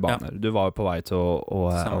 forskjellige baner. Du var jo på vei til å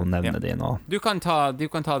nevne de nå. Du kan ta de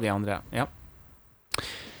andre, ja.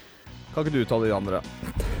 Kan ikke du ta de andre?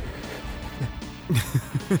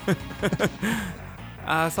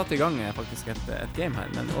 Jeg satt i gang faktisk et game her,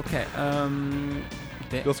 men ok.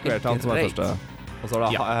 Du har Square Town som er første. Og så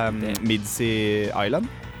har du Midsea Island.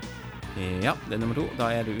 Ja, det er nummer 2.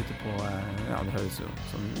 Da er du ute på det høres jo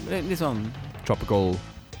som litt sånn Tropical.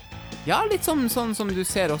 Ja, litt sånn som du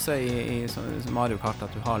ser også i Mario Kart,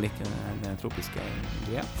 at du har litt den tropiske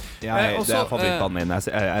greia. Det er favorittbanen min.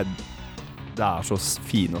 Det er så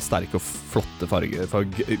fine og sterke og flotte farger. For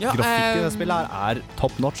grafikken i det spillet her er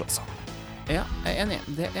top notch, altså. Ja, jeg er enig.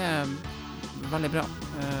 Det er veldig bra.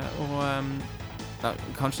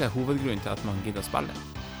 Kanskje hovedgrunnen til at man gidder å spille.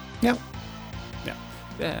 Ja.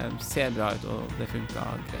 Det ser bra ut, og det funker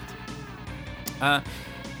greit.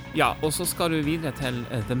 Og så skal du videre til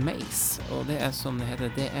The Maze, og det er som det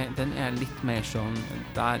heter, den er litt mer sånn,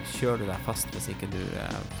 der kjører du deg fast hvis ikke du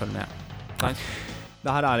følger med.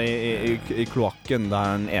 Det her er i kloakken der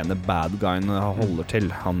den ene bad guyen holder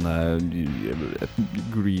til. Han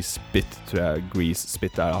Grease Spit, tror jeg. Grease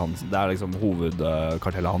Spit er hans. Det er liksom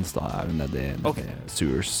hovedkartellet hans da, er nede i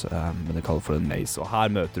sewers, men det kalles for en maze. Og her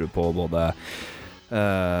møter du på både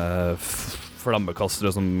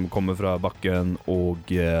flammekastere som kommer fra bakken, og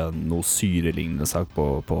noe syrelignende sak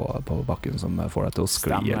på bakken som får deg til å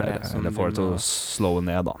skli, eller får deg til å slå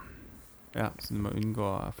ned da. Ja, så du må unngå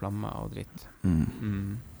flammer og dritt.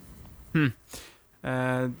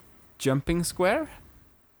 Jumping Square.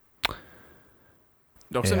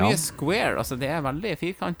 Det er også mye square, altså det er veldig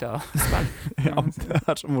firkantet spill. Ja, det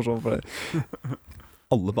er så morsomt for det.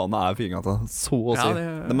 Alle banene er firkantet, så å si.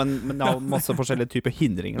 Men det er masse forskjellige typer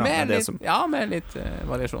hindringer. Med litt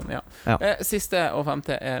variasjon, Siste og 5.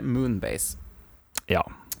 er Moonbase. Ja.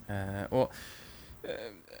 Og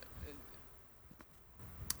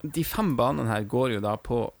de 5 banene her går jo da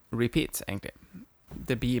på repeats, egentlig.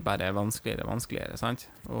 Det blir bare vanskeligere, sant?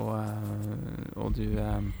 Og du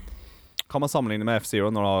kan man sammenligne med F-Zero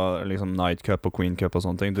når du har liksom Night Cup og Queen Cup og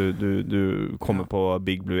sånne ting? Du kommer på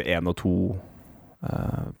Big Blue 1 og 2,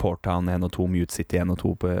 Port Town 1 og 2, Mute City 1 og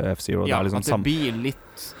 2 på F-Zero. Ja, liksom at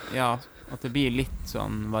det blir litt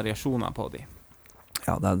sånn variasjoner på de.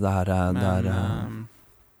 Ja, det er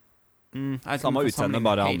samme utseende,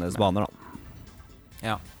 bare annerledes baner da.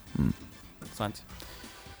 Ja, sant.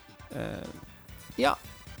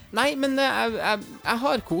 Nei, men jeg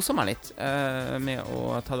har koset meg litt med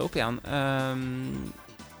å ta det opp igjen.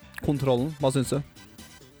 Kontrollen, hva synes du?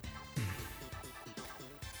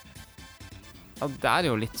 det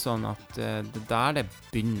jo litt sånn at det der det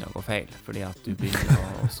begynner å gå feil, fordi at du begynner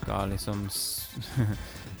å skal liksom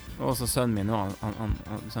også sønnen min nå,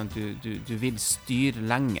 sånn, du vil styre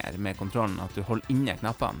lenger med kontrollen, at du holder inne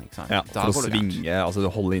knappene, ikke sant? Ja, for å svinge, altså du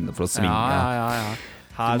holder inne for å svinge. Ja.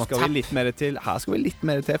 Her skal vi litt mer til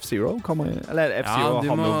F-Zero. Eller F-Zero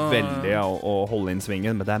handler jo veldig å holde inn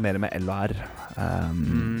svingen, men det mer med L og R.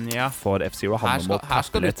 For F-Zero handler om å tappe litt. Her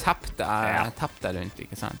skal du tappe deg rundt,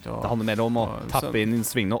 ikke sant? Det handler mer om å tappe inn i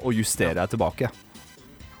svingene og justere deg tilbake.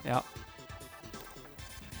 Ja.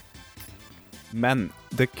 Men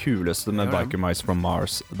det kuleste med Biker Mice from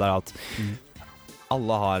Mars, det at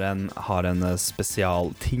alle har en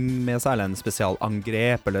spesial ting med seg, eller en spesial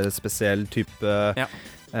angrep, eller en spesiell type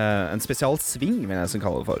en spesial sving, vil jeg nesten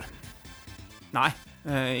kalle det for. Nei,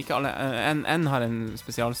 ikke alle. En har en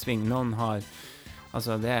spesialsving, noen har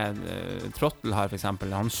altså Trottel har for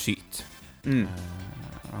eksempel, han skyter.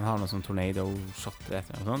 Han har noe sånn tornado shot eller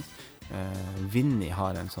noe sånt. Vinny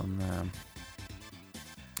har en sånn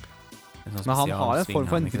men han har en form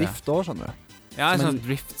for en drift også, skjønner du. Ja, en sånn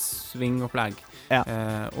drift-swing-opplegg.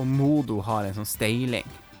 Og Modo har en sånn steiling.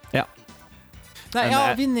 Ja. Nei,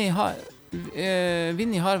 Vinny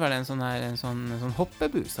har vel en sånn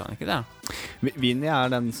hoppeboost, har han ikke det? Vinny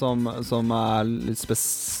den som litt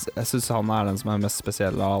jeg synes han den som mest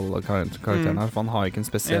spesiell av alle karakterene her, for han har ikke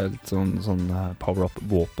en spesielt sånn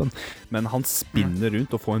power-up-våpen, men han spinner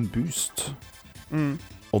rundt og får en boost.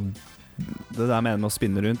 Og det der med å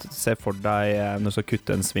spinne rundt, se for deg når du skal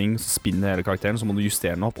kutte en sving, så spinner hele karakteren, så må du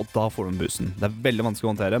justere den opp, og da får du en boosten. Det veldig vanskelig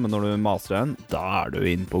å håndtere, men når du master den, da du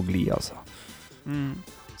inn på glid, altså.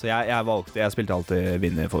 Så jeg spilte alltid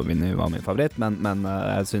Vinny, for Vinny var min favoritt, men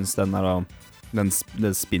jeg synes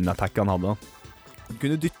den spin-attack han hadde, du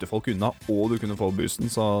kunne dytte folk unna, og du kunne få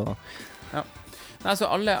boosten, så ja. Nei, så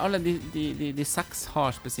alle de 6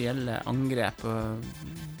 har spesielle angrep.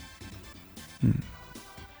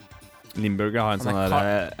 Limburger har en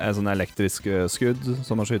sånn elektrisk skudd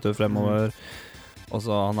som han skyter fremover. Og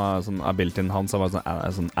så han har sånn abilityen hans har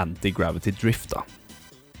sånn anti-gravity drift da.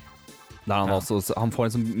 Der han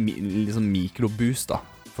får en sånn mikroboost da,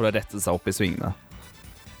 for å rette seg opp i svingene.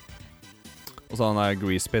 Og så han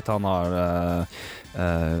Grease Pit, han har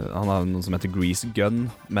noe som heter Grease Gun,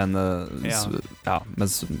 men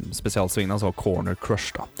spesialsvingene så Corner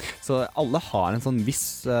Crush da. Så alle har en sånn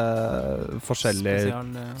viss forskjellig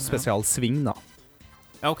spesialsving da.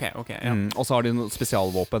 Ok, ja. Og så har de noen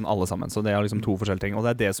spesialvåpen alle sammen, så det liksom 2 forskjellige ting, og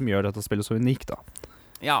det det som gjør dette spillet så unikt da.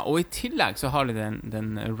 Ja, og i tillegg så har de den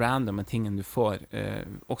randomme tingen du får,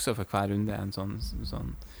 også for hver runde, en sånn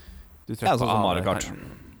du trykker sånn som Mario Kart.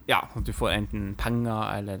 Ja, at du får enten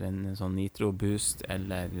penger eller en sånn nitro-boost,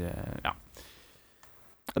 eller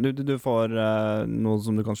Du får noe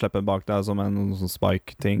som du kan slippe bak deg, som en sånn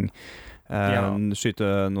spike-ting.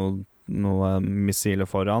 Skyte noe missiler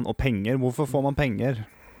foran. Og penger, hvorfor får man penger?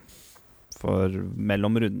 For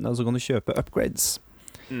mellom rundene så kan du kjøpe upgrades.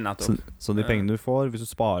 Så de pengene du får, hvis du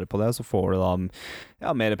sparer på det, så får du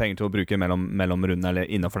da mer penger til å bruke mellom rundene, eller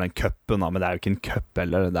innenfor den cupen da. Men det jo ikke en cup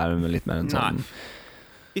heller, det litt mer en sånn.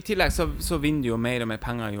 I tillegg så vinner du jo mer og mer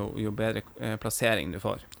penger jo bedre plassering du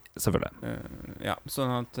får. Selvfølgelig. Ja,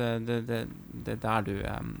 sånn at det der du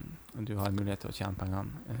har mulighet til å tjene pengene,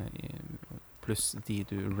 pluss de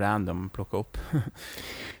du random plukker opp.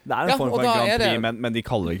 Det en form for Grand Prix, men de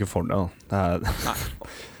kaller det ikke for det. Nei.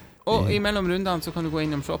 Og i mellom rundene så kan du gå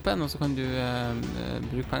innom shoppen, og så kan du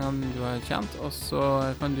bruke pengene du har tjent, og så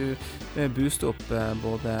kan du booste opp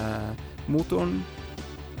både motoren,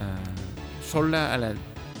 skjoldet, eller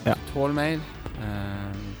tålmeil,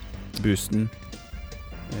 boosten,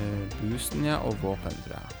 og våpen,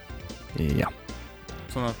 tror jeg. Ja.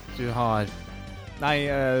 Sånn at du har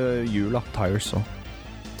hjul da, tires også.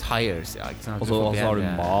 Tires, ja, ikke sant? Og så har du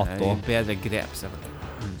mat og bedre grep, selvfølgelig.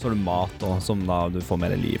 Så har du mat også, som da du får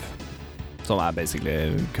mer liv. Som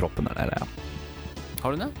basically kroppen eller ja.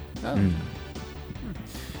 Har du det? Ja.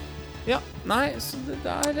 Ja, nei, så det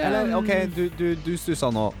der Eller, ok, du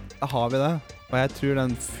stusset nå. Har vi det? Og jeg tror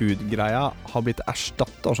den food-greia har blitt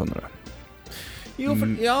erstattet, skjønner du. Jo,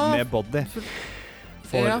 med body.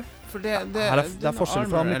 For det er forskjell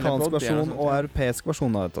fra amerikansk versjon og europeisk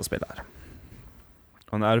versjon av dette spillet her.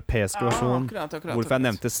 Og den europeiske versjon, hvorfor jeg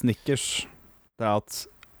nevnte Snickers, det at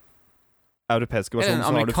europeiske versjon den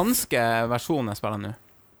amerikanske versjonen jeg spiller nå?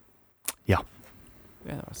 Ja.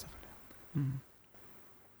 Det det selvfølgelig.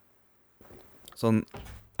 Sånn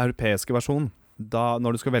europeiske versjon, da,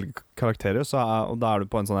 når du skal velge karakterer, og da du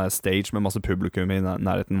på en sånn stage med masse publikum i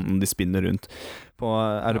nærheten, de spinner rundt. På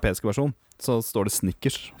europeiske versjon så står det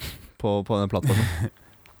Snickers på den plattformen.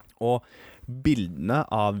 Og bildene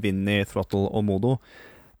av Vinny, Throttle og Modo,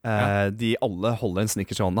 de alle holder en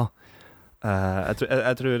Snickers i hånda.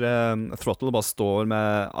 Jeg tror Throttle bare står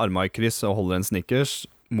med armene i kryss og holder en Snickers.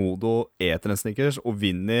 Modo eter en Snickers, og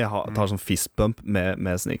Vinny tar sånn fistbump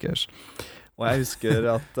med Snickers. Og jeg husker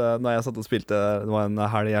at når jeg satt og spilte, det var en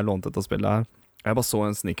helg jeg lånte til å spille her, jeg bare så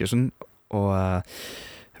en Snickersen, og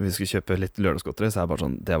vi skulle kjøpe litt lørdagsgodteri, så jeg bare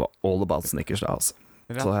sånn, det var all about Snickers da, altså.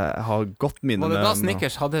 Så jeg har godt minne med... Var det da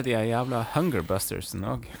Snickers hadde de jævla Hunger Bustersen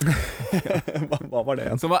også? Hva var det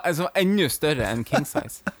igjen? Som var enda større enn King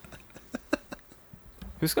Size.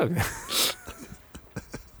 Husker du det?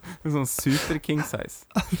 En sånn super King Size.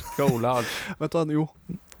 Go large. Vet du hva, jo,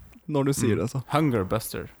 når du sier det så. Hunger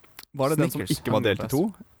Buster. Var det Snickers, den som ikke var delt i to?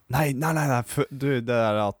 Nei, du, det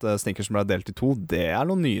der at Snickers ble delt i to, det er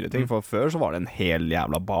noen nyere ting. For før så var det en hel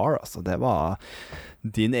jævla bar, altså. Det var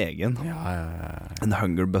din egen. Ja. En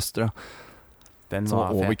Hunger Buster, Den så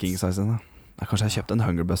var over fet. King Size. Kanskje jeg kjøpte en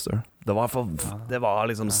Hunger Buster. Det var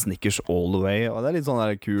liksom Snickers all the way. Og det er litt sånn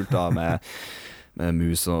der kult da med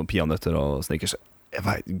mus og peanøtter og Snickers.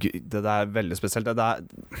 Det der er veldig spesielt. Det er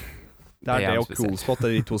det og Coolspot. Det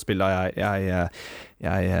er de to spillene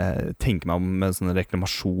jeg tenker meg om med sånn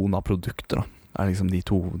reklamasjon av produkter da. Det er liksom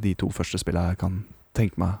de to første spillene jeg kan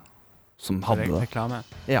tenke meg som hadde det. Reklame.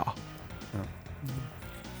 Ja.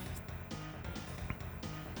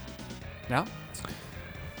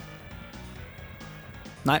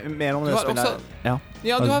 Nei, mer om det spillet.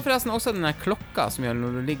 Ja, du har forresten også den der klokka som gjør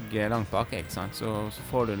når du ligger langt bak, ikke sant? Så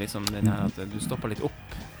får du liksom den her at du stopper litt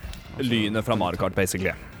opp. Lynet fra Mario Kart,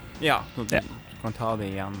 basically. Ja, så du kan ta det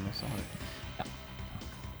igjen, og så har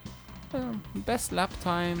du best lap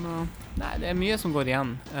time og... Nei, det er mye som går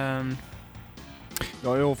igjen. Du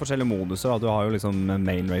har jo forskjellige moduser. Du har jo liksom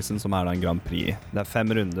main racen, som er da en Grand Prix. Det er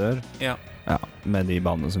 5 runder. Ja, med de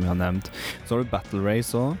banene som vi har nevnt. Så har du Battle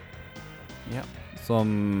Race også. Ja. Som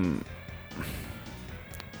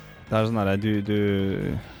det er sånn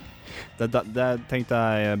der tenk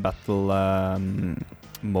deg battle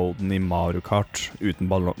moden i Mario Kart uten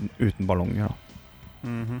ballonger da.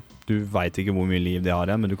 Du vet ikke hvor mye liv de har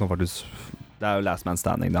igjen, men du kan faktisk, det er jo last man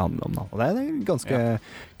standing det handler om da. Og det er ganske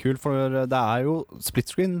kult, for det er jo split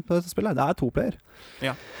screen på dette spillet. Det er 2-player.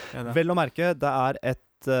 Ja, det er det. Vel å merke, det er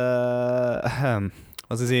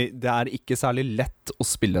hva skal jeg si, det er ikke særlig lett å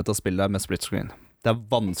spille dette spillet med split screen. Det er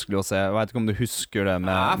vanskelig å se. Jeg vet ikke om du husker det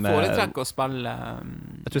med... Jeg foretrekker å spille...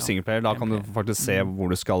 Jeg tror singleplayer, da kan du faktisk se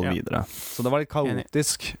hvor du skal videre. Så det var litt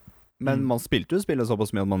kaotisk. Men man spilte jo spillet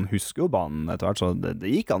såpass mye at man husker jo banen etter hvert, så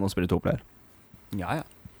det gikk an å spille 2-player. Ja.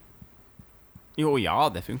 Jo, ja,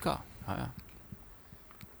 det funker. Ja.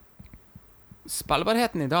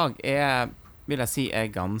 Spillbarheten i dag vil jeg si,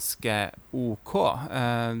 er ganske ok.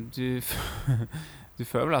 Du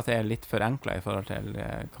føler vel at det er litt forenklet i forhold til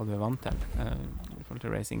hva du er vant til, i forhold til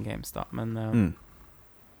racing games da, men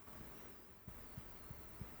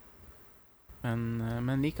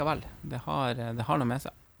likevel, det har noe med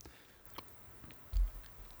seg.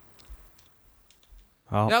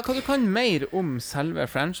 Ja, hva du kan mer om selve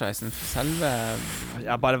franchisen,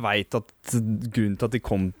 Jeg bare vet at grunnen til at de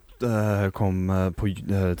kom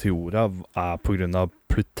til jorda er på grunn av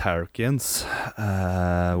Plutarchians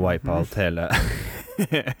wipe out hele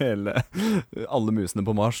alle musene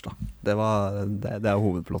på Mars da. Det er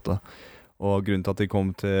hovedplottet. Og grunnen til at de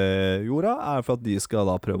kom til jorda er for at de skal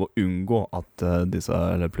da prøve å unngå at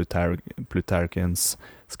Plutarchians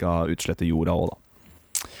skal utslette jorda også da.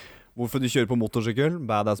 Hvorfor de kjører på motorsykkel,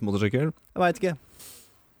 badass motorsykkel, jeg vet ikke.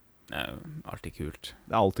 Det er alltid kult.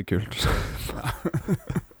 Det er alltid kult.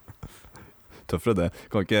 Tøffere det.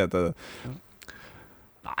 Kan ikke hete det.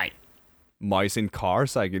 Nei. Mice in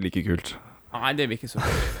Cars er ikke like kult. Nei, det blir ikke så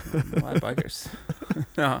kult. Nå er det bikers.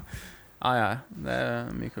 Ja, det er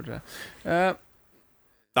mye kulere.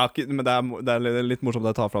 Men det er litt morsomt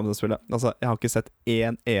at jeg tar frem det spillet. Altså, jeg har ikke sett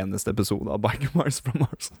en eneste episode av Biker Mice from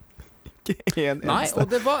Mars. Ikke en eneste. Nei,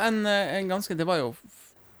 og det var en ganske, det var jo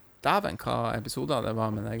dæven hva episoder det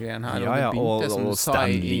var med den greien her. Og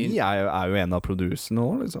Stan Lee er jo en av produserne nå,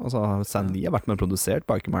 liksom. Altså, Stan Lee har vært med og produsert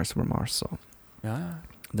Biker Mice from Mars, så. Ja.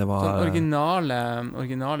 Det var den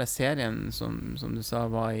originale serien som du sa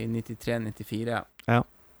var i 93-94. Ja.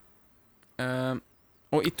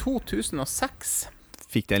 Og i 2006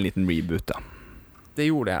 fikk det en liten reboot da. Det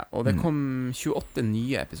gjorde det, og det kom 28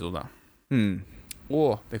 nye episoder.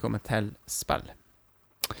 Og det kommer til spill.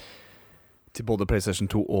 Til både PlayStation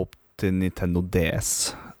 2 og til Nintendo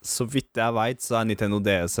DS. Så vidt jeg vet, så er Nintendo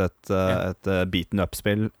DS et beaten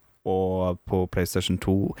up-spill, og på PlayStation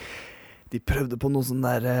 2 de prøvde på noe sånn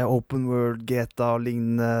der open world GTA og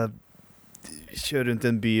lignende, kjøre rundt i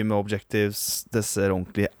en by med objectives. Det ser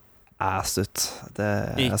ordentlig ass ut.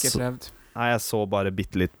 Ikke prøvd. Nei, jeg så bare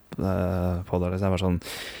bitte litt på det. Så jeg var sånn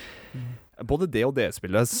både det og det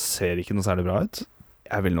spillet ser ikke noe særlig bra ut.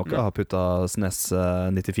 Jeg vil nok ha putta SNES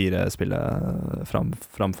 94-spillet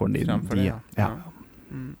framfor de. Ja.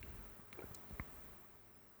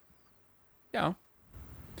 Ja.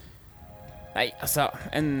 Nei, altså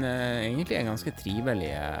egentlig en ganske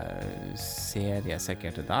trivelig serie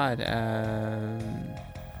sikkert det der.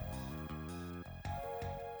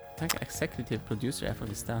 Jeg tenker executive producer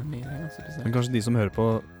faktisk Stan Lee. Men kanskje de som hører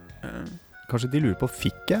på kanskje de lurer på,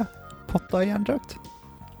 fikk jeg potta i jerndrakt?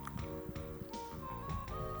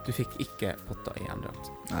 Du fikk ikke potta i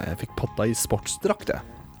jerndrakt? Nei, jeg fikk potta i sportsdrakt, jeg.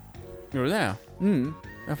 Gjorde du det, ja?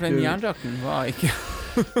 Ja, for den jerndrakten var ikke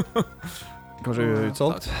kanskje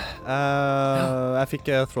utsolgt. Jeg fikk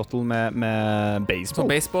throttle med baseball. Så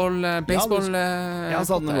baseball ja,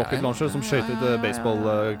 så hadde en rocket launcher som skjøt ut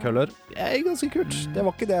baseballkøller. Det er ganske kult. Det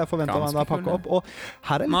var ikke det jeg forventet meg da jeg pakket opp. Og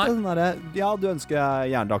her er litt sånn der, ja, du ønsker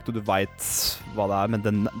jerndrakt, og du vet hva det er, men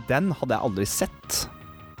den hadde jeg aldri sett.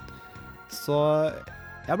 Så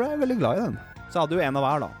jeg ble veldig glad i den. Så jeg hadde jo en av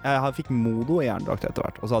hver da. Jeg fikk Modo i jerndrakt etter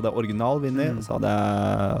hvert. Og så hadde jeg original vinner, og så hadde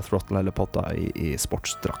jeg throttle eller potta i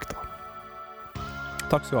sportsdrakt da.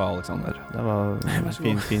 Takk skal du ha, Alexander. Det var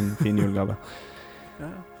fin julegave.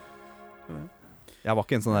 Jeg var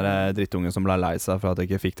ikke en sånn der drittunge som ble lei seg for at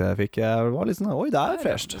jeg ikke fikk det jeg fikk. Jeg var litt sånn, oi, det er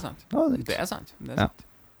fresht. Det er sant.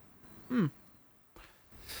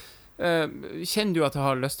 Kjenner du at du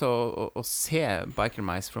har lyst til å se Biker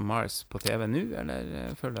Mice from Mars på TV nå,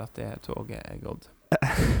 eller føler du at det toget er gått?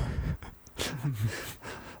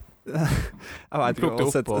 Jeg vet ikke,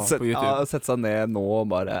 å sette seg ned nå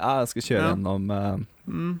og bare jeg skal kjøre gjennom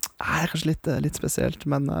kanskje litt spesielt,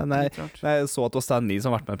 men nei, jeg så at det var Stan Lee som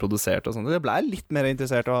har vært med og produsert og sånt. Jeg ble litt mer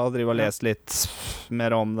interessert og drive og lese litt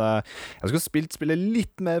mer om det. Jeg skulle spille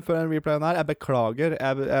litt mer før den replayen her. Jeg beklager,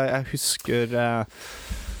 jeg husker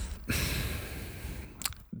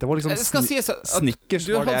det var liksom Snickers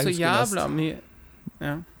var det jeg husker mest.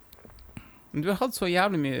 Du har hatt så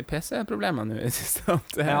jævlig mye PC-problemer nå i siste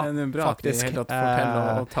at det er bra faktisk. At vi helt tatt forteller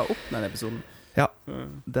å ta opp denne episoden. Ja,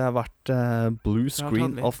 det har vært blue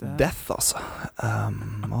screen of death, altså.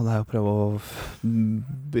 Og det er jo å prøve å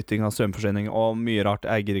bytting av strømforsyning og mye rart.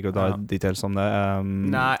 Jeg gir ikke å ta details om det.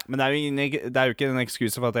 Men det er jo ikke en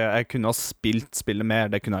ekskuse for at jeg kunne ha spilt spillet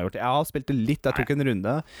mer. Det kunne jeg gjort. Jeg har spilt det litt, jeg tok en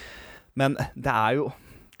runde. Men det er jo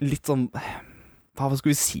litt sånn... Hva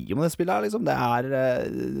skal vi si om det spillet her, liksom? Det er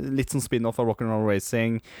litt sånn spin-off av Rock'n'Roll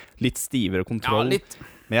Racing. Litt stivere kontroll. Litt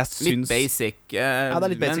basic. Det er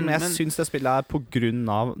litt basic, men jeg syns det spillet er på grunn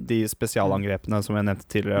av de spesialangrepene som jeg nevnte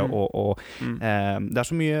tidligere, det er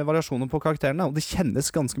så mye variasjoner på karakterene, og det kjennes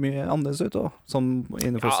ganske mye annerledes ut også, som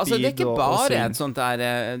innenfor speed det er ikke bare et sånt der,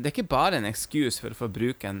 det er ikke bare en excuse for å få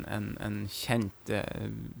bruke en kjente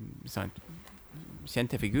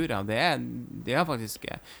figurer. Det er faktisk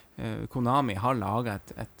Konami har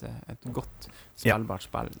laget et godt spillbart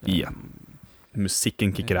spill.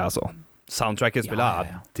 Musikken kicker altså. Soundtracket spillet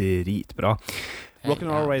er dritbra.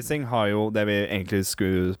 Rock'n'Roll Racing har jo det vi egentlig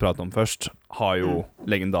skulle prate om først, har jo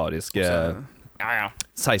legendariske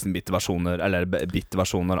 16-bit-versjoner eller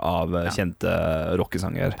bit-versjoner av kjente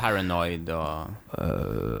rockesanger. Paranoid og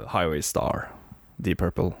Highway Star, Deep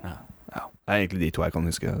Purple. Det er egentlig de to jeg kan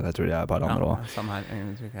huske. Jeg tror de er bare andre også. Samme her.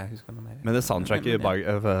 Jeg tror ikke jeg husker noe mer. Men det soundtracket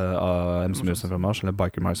av MC Music from Mars, eller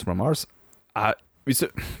Biker Mice from Mars, er hvis du...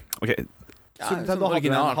 Ok,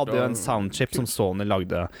 hadde jo en soundchip som Sony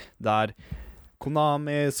lagde, der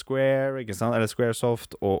Konami, Square, ikke sant? Eller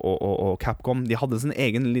Squaresoft og Capcom, de hadde sin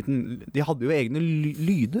egen de hadde jo egne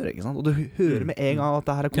lyder, ikke sant? Og du hører med en gang at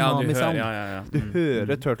det her er Konami-sound. Du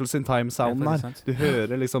hører Turtles in Time-sounden her. Du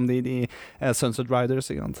hører liksom de Sunset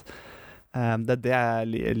Riders, ikke sant? Det er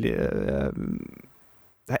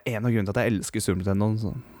en av grunnene til at jeg elsker Super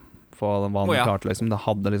Nintendo for den vanlige kart, liksom. Det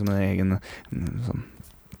hadde liksom en egen sånn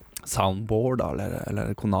soundboard da,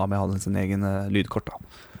 eller Konami hadde sin egen lydkort da.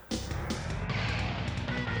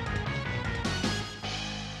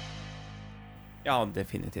 Ja,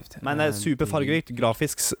 definitivt. Men det er superfargerikt,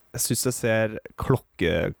 grafisk. Jeg synes det ser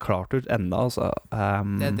klokkeklart ut enda, altså.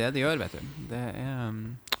 Det er det det gjør, vet du. Det er...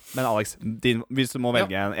 Men Alex, hvis du må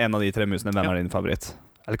velge en av de 3 musene, hvem er din favoritt?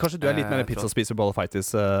 Eller kanskje du er litt mer pizza-spiser, ball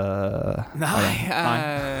fighties?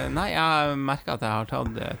 Nei, jeg merker at jeg har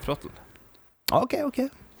tatt throttle. Ok.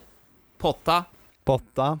 Potta.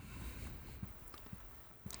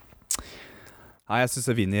 Nei, jeg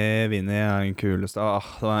synes Vinny er den kuleste.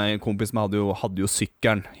 Det var en kompis som hadde jo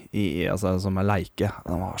sykkelen som en leike.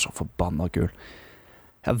 Den var så forbannet kul.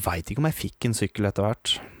 Jeg vet ikke om jeg fikk en sykkel etter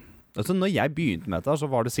hvert. Altså, når jeg begynte med dette, så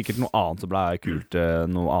var det sikkert noe annet som ble kult,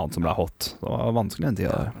 noe annet som ble hot. Det var vanskelig den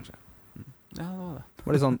tida der. Ja, det var det. Det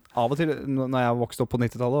var litt sånn, av og til, når jeg vokste opp på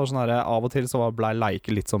 90-tallet, sånn her, av og til så ble leike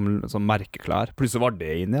litt som merkeklær. Plutselig var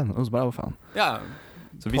det inn igjen. Og så bare, hva faen? Ja,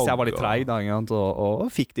 så hvis jeg var litt treig da,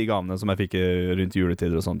 og fikk de gavene som jeg fikk rundt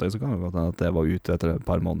juletider og sånt, så kan det godt hende at jeg var ute etter et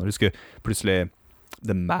par måneder. Husker plutselig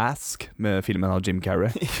The Mask med filmen av Jim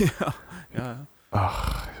Carrey. ja.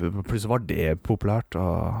 Plutselig var det populært, og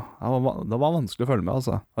det var vanskelig å følge med,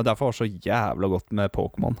 altså. Og derfor var det så jævla godt med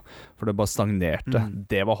Pokémon, for det bare stagnerte.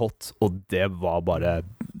 Det var hot, og det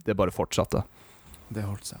bare fortsatte. Det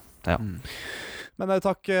holdt seg. Ja. Men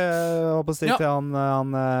takk til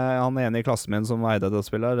han ene i klassen min som eide dette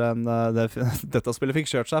spillet. Dette spillet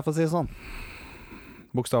fikk kjørt seg, for å si det sånn.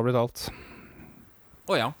 Bokstavelig talt.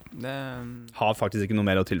 Ja. Har faktisk ikke noe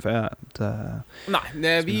mer å tilføye. Nei,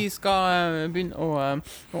 vi skal begynne å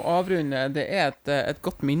avrunde. Det er et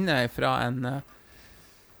godt minne fra en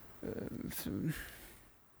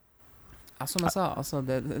som jeg sa, altså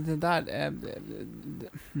det der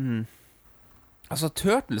Altså,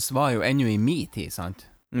 Turtles var jo ennå i min tid,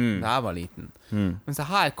 sant? Da jeg var liten. Men så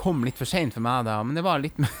her kom litt for sent for meg da. Men det var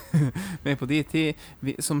litt mer på de tid.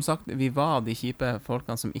 Som sagt, vi var de kjipe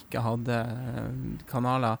folkene som ikke hadde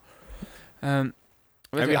kanaler.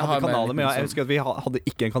 Vi hadde kanaler, men jeg husker at vi hadde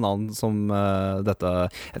ikke en kanal som dette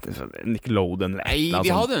Nickelodeon. Nei,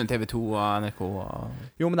 vi hadde en TV2 og NRK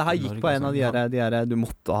jo, men det her gikk på en av de her du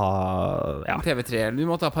måtte ha TV3, du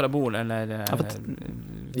måtte ha parabol eller det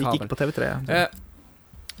gikk på TV3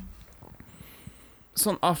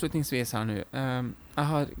 Sånn avslutningsvis her nå jeg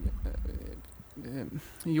har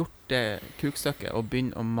gjort det kukstykket og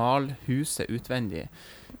begynt å male huset utvendig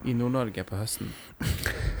i Nord-Norge på høsten.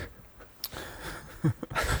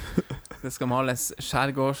 Det skal males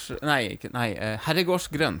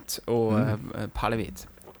herregårdsgrønt og perlehvit.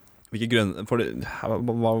 Hvilke grønn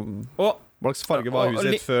hva slags farge var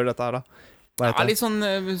huset ditt før dette her da? Litt sånn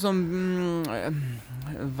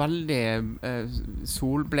veldig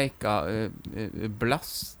solbleika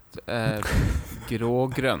blast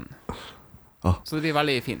grågrønn. Så det blir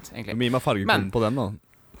veldig fint egentlig. Mye mer farge kom på den da.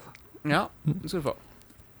 Ja, det skal du få.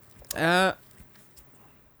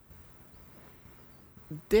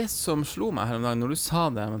 Det som slo meg her om dagen når du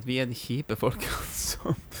sa det at vi de kjipe folkene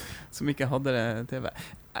som ikke hadde det TV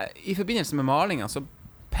i forbindelse med malinga så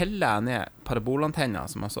pellet jeg ned parabolantenner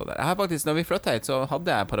som jeg så der. Jeg har faktisk, når vi flyttet hit, så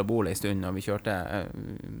hadde jeg parabol i stund når vi kjørte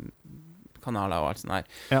kanaler og alt sånt her.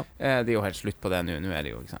 Det jo helt slutt på det nå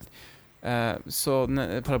det jo, ikke sant. Så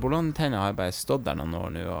parabolantenner har bare stått der noen år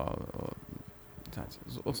nå,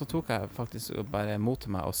 og så tok jeg faktisk bare mot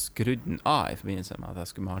til meg og skrudde den av i forbindelse med at jeg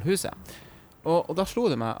skulle male huset. Og da slo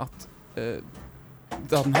det meg at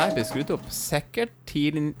da den her ble skrudd opp, sikkert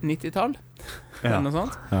tidlig 90-tall, eller noe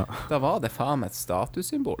sånt, da var det faen et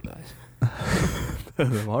statussymbol der.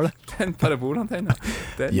 Det var det. Den parabolantenna.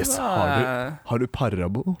 Yes, har du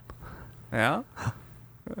parabol? Ja.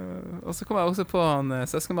 Og så kom jeg også på han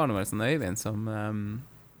søskenbarnet vårt, sånn Øyvind,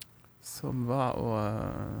 som var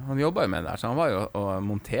han jobbet jo med det der, så han var jo og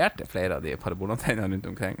monterte flere av de parabolantennene rundt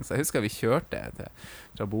omkring. Så jeg husker vi kjørte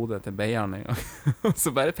fra Bodø til Beiarn en gang. Og så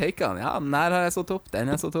bare peket han, ja, den her har jeg satt opp, den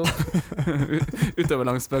har jeg satt opp. Utover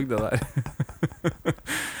langs bygda der.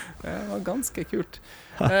 Det var ganske kult.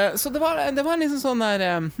 Så det var liksom sånn der,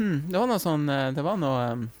 det var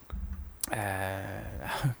noe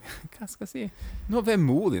hva skal jeg si? Noe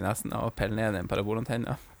vemodig nesten av å pelle ned en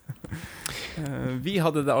parabolantenna. Vi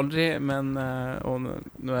hadde det aldri, men og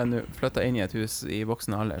når jeg nå flyttet inn i et hus i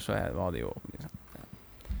voksen alder, så var det jo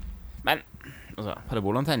men altså,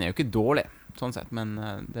 parabolantenne jo ikke dårlig sånn sett, men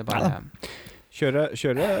det bare kjøre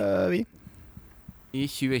vi i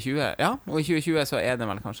 2020, ja, og i 2020 så det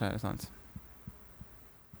vel kanskje sant?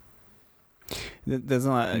 Det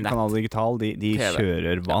sånn Kanal Digital, de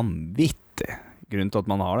kjører vanvittig. Grunnen til at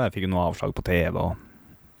man har det, jeg fikk jo noe avslag på TV og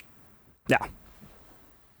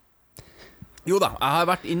jo da, jeg har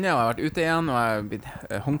vært inne og jeg har vært ute igjen og jeg har blitt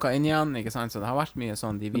honka inn igjen, ikke sant? Så det har vært mye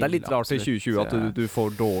sånn men det litt rart i 2020 at du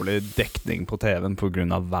får dårlig dekning på TV-en på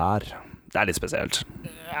grunn av vær. Det litt spesielt.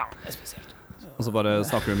 Ja, det spesielt. Og så bare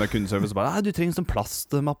snakker vi med kundeservice og bare, du trenger sånn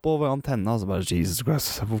plastmappe over antenna. Og så bare, Jesus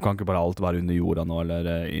Christ, hvorfor kan ikke bare alt være under jorda nå,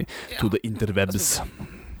 eller to the interwebs?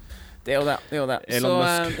 Det jo det. Så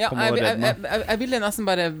jeg ville nesten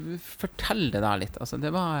bare fortelle det der litt. Altså,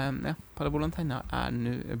 det var, parabolantenna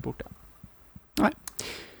nå borte. Nei.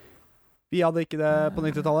 Vi hadde ikke det på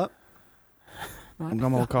 90-tallet.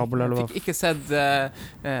 Gammel kabel eller hva? Fikk ikke sett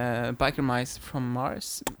Biker Mice from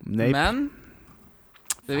Mars. Men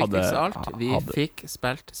det viktigste av alt, vi fikk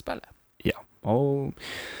spilt spillet. Ja, og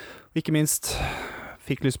ikke minst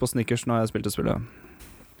Fikk lyst på Snickers når jeg spilte spillet.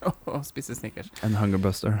 Spise Snickers. En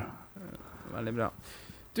Hungerbuster. Veldig bra.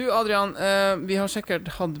 Du, Adrian, vi har sikkert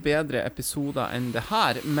hatt bedre episoder enn det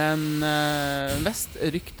her, men hvis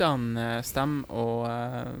ryktene stemmer, og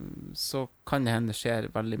så kan det hende det skjer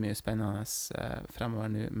veldig mye spennende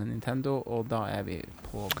fremover nå med Nintendo, og da er vi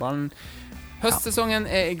på ballen. Høstsesongen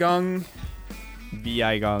er i gang. Vi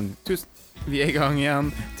er i gang. Vi er i gang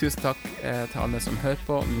igjen. Tusen takk til alle som hører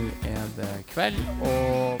på. Nå er det kveld,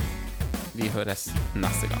 og vi høres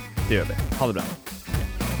neste gang. Det gjør vi. Ha det bra.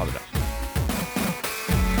 Ha det bra.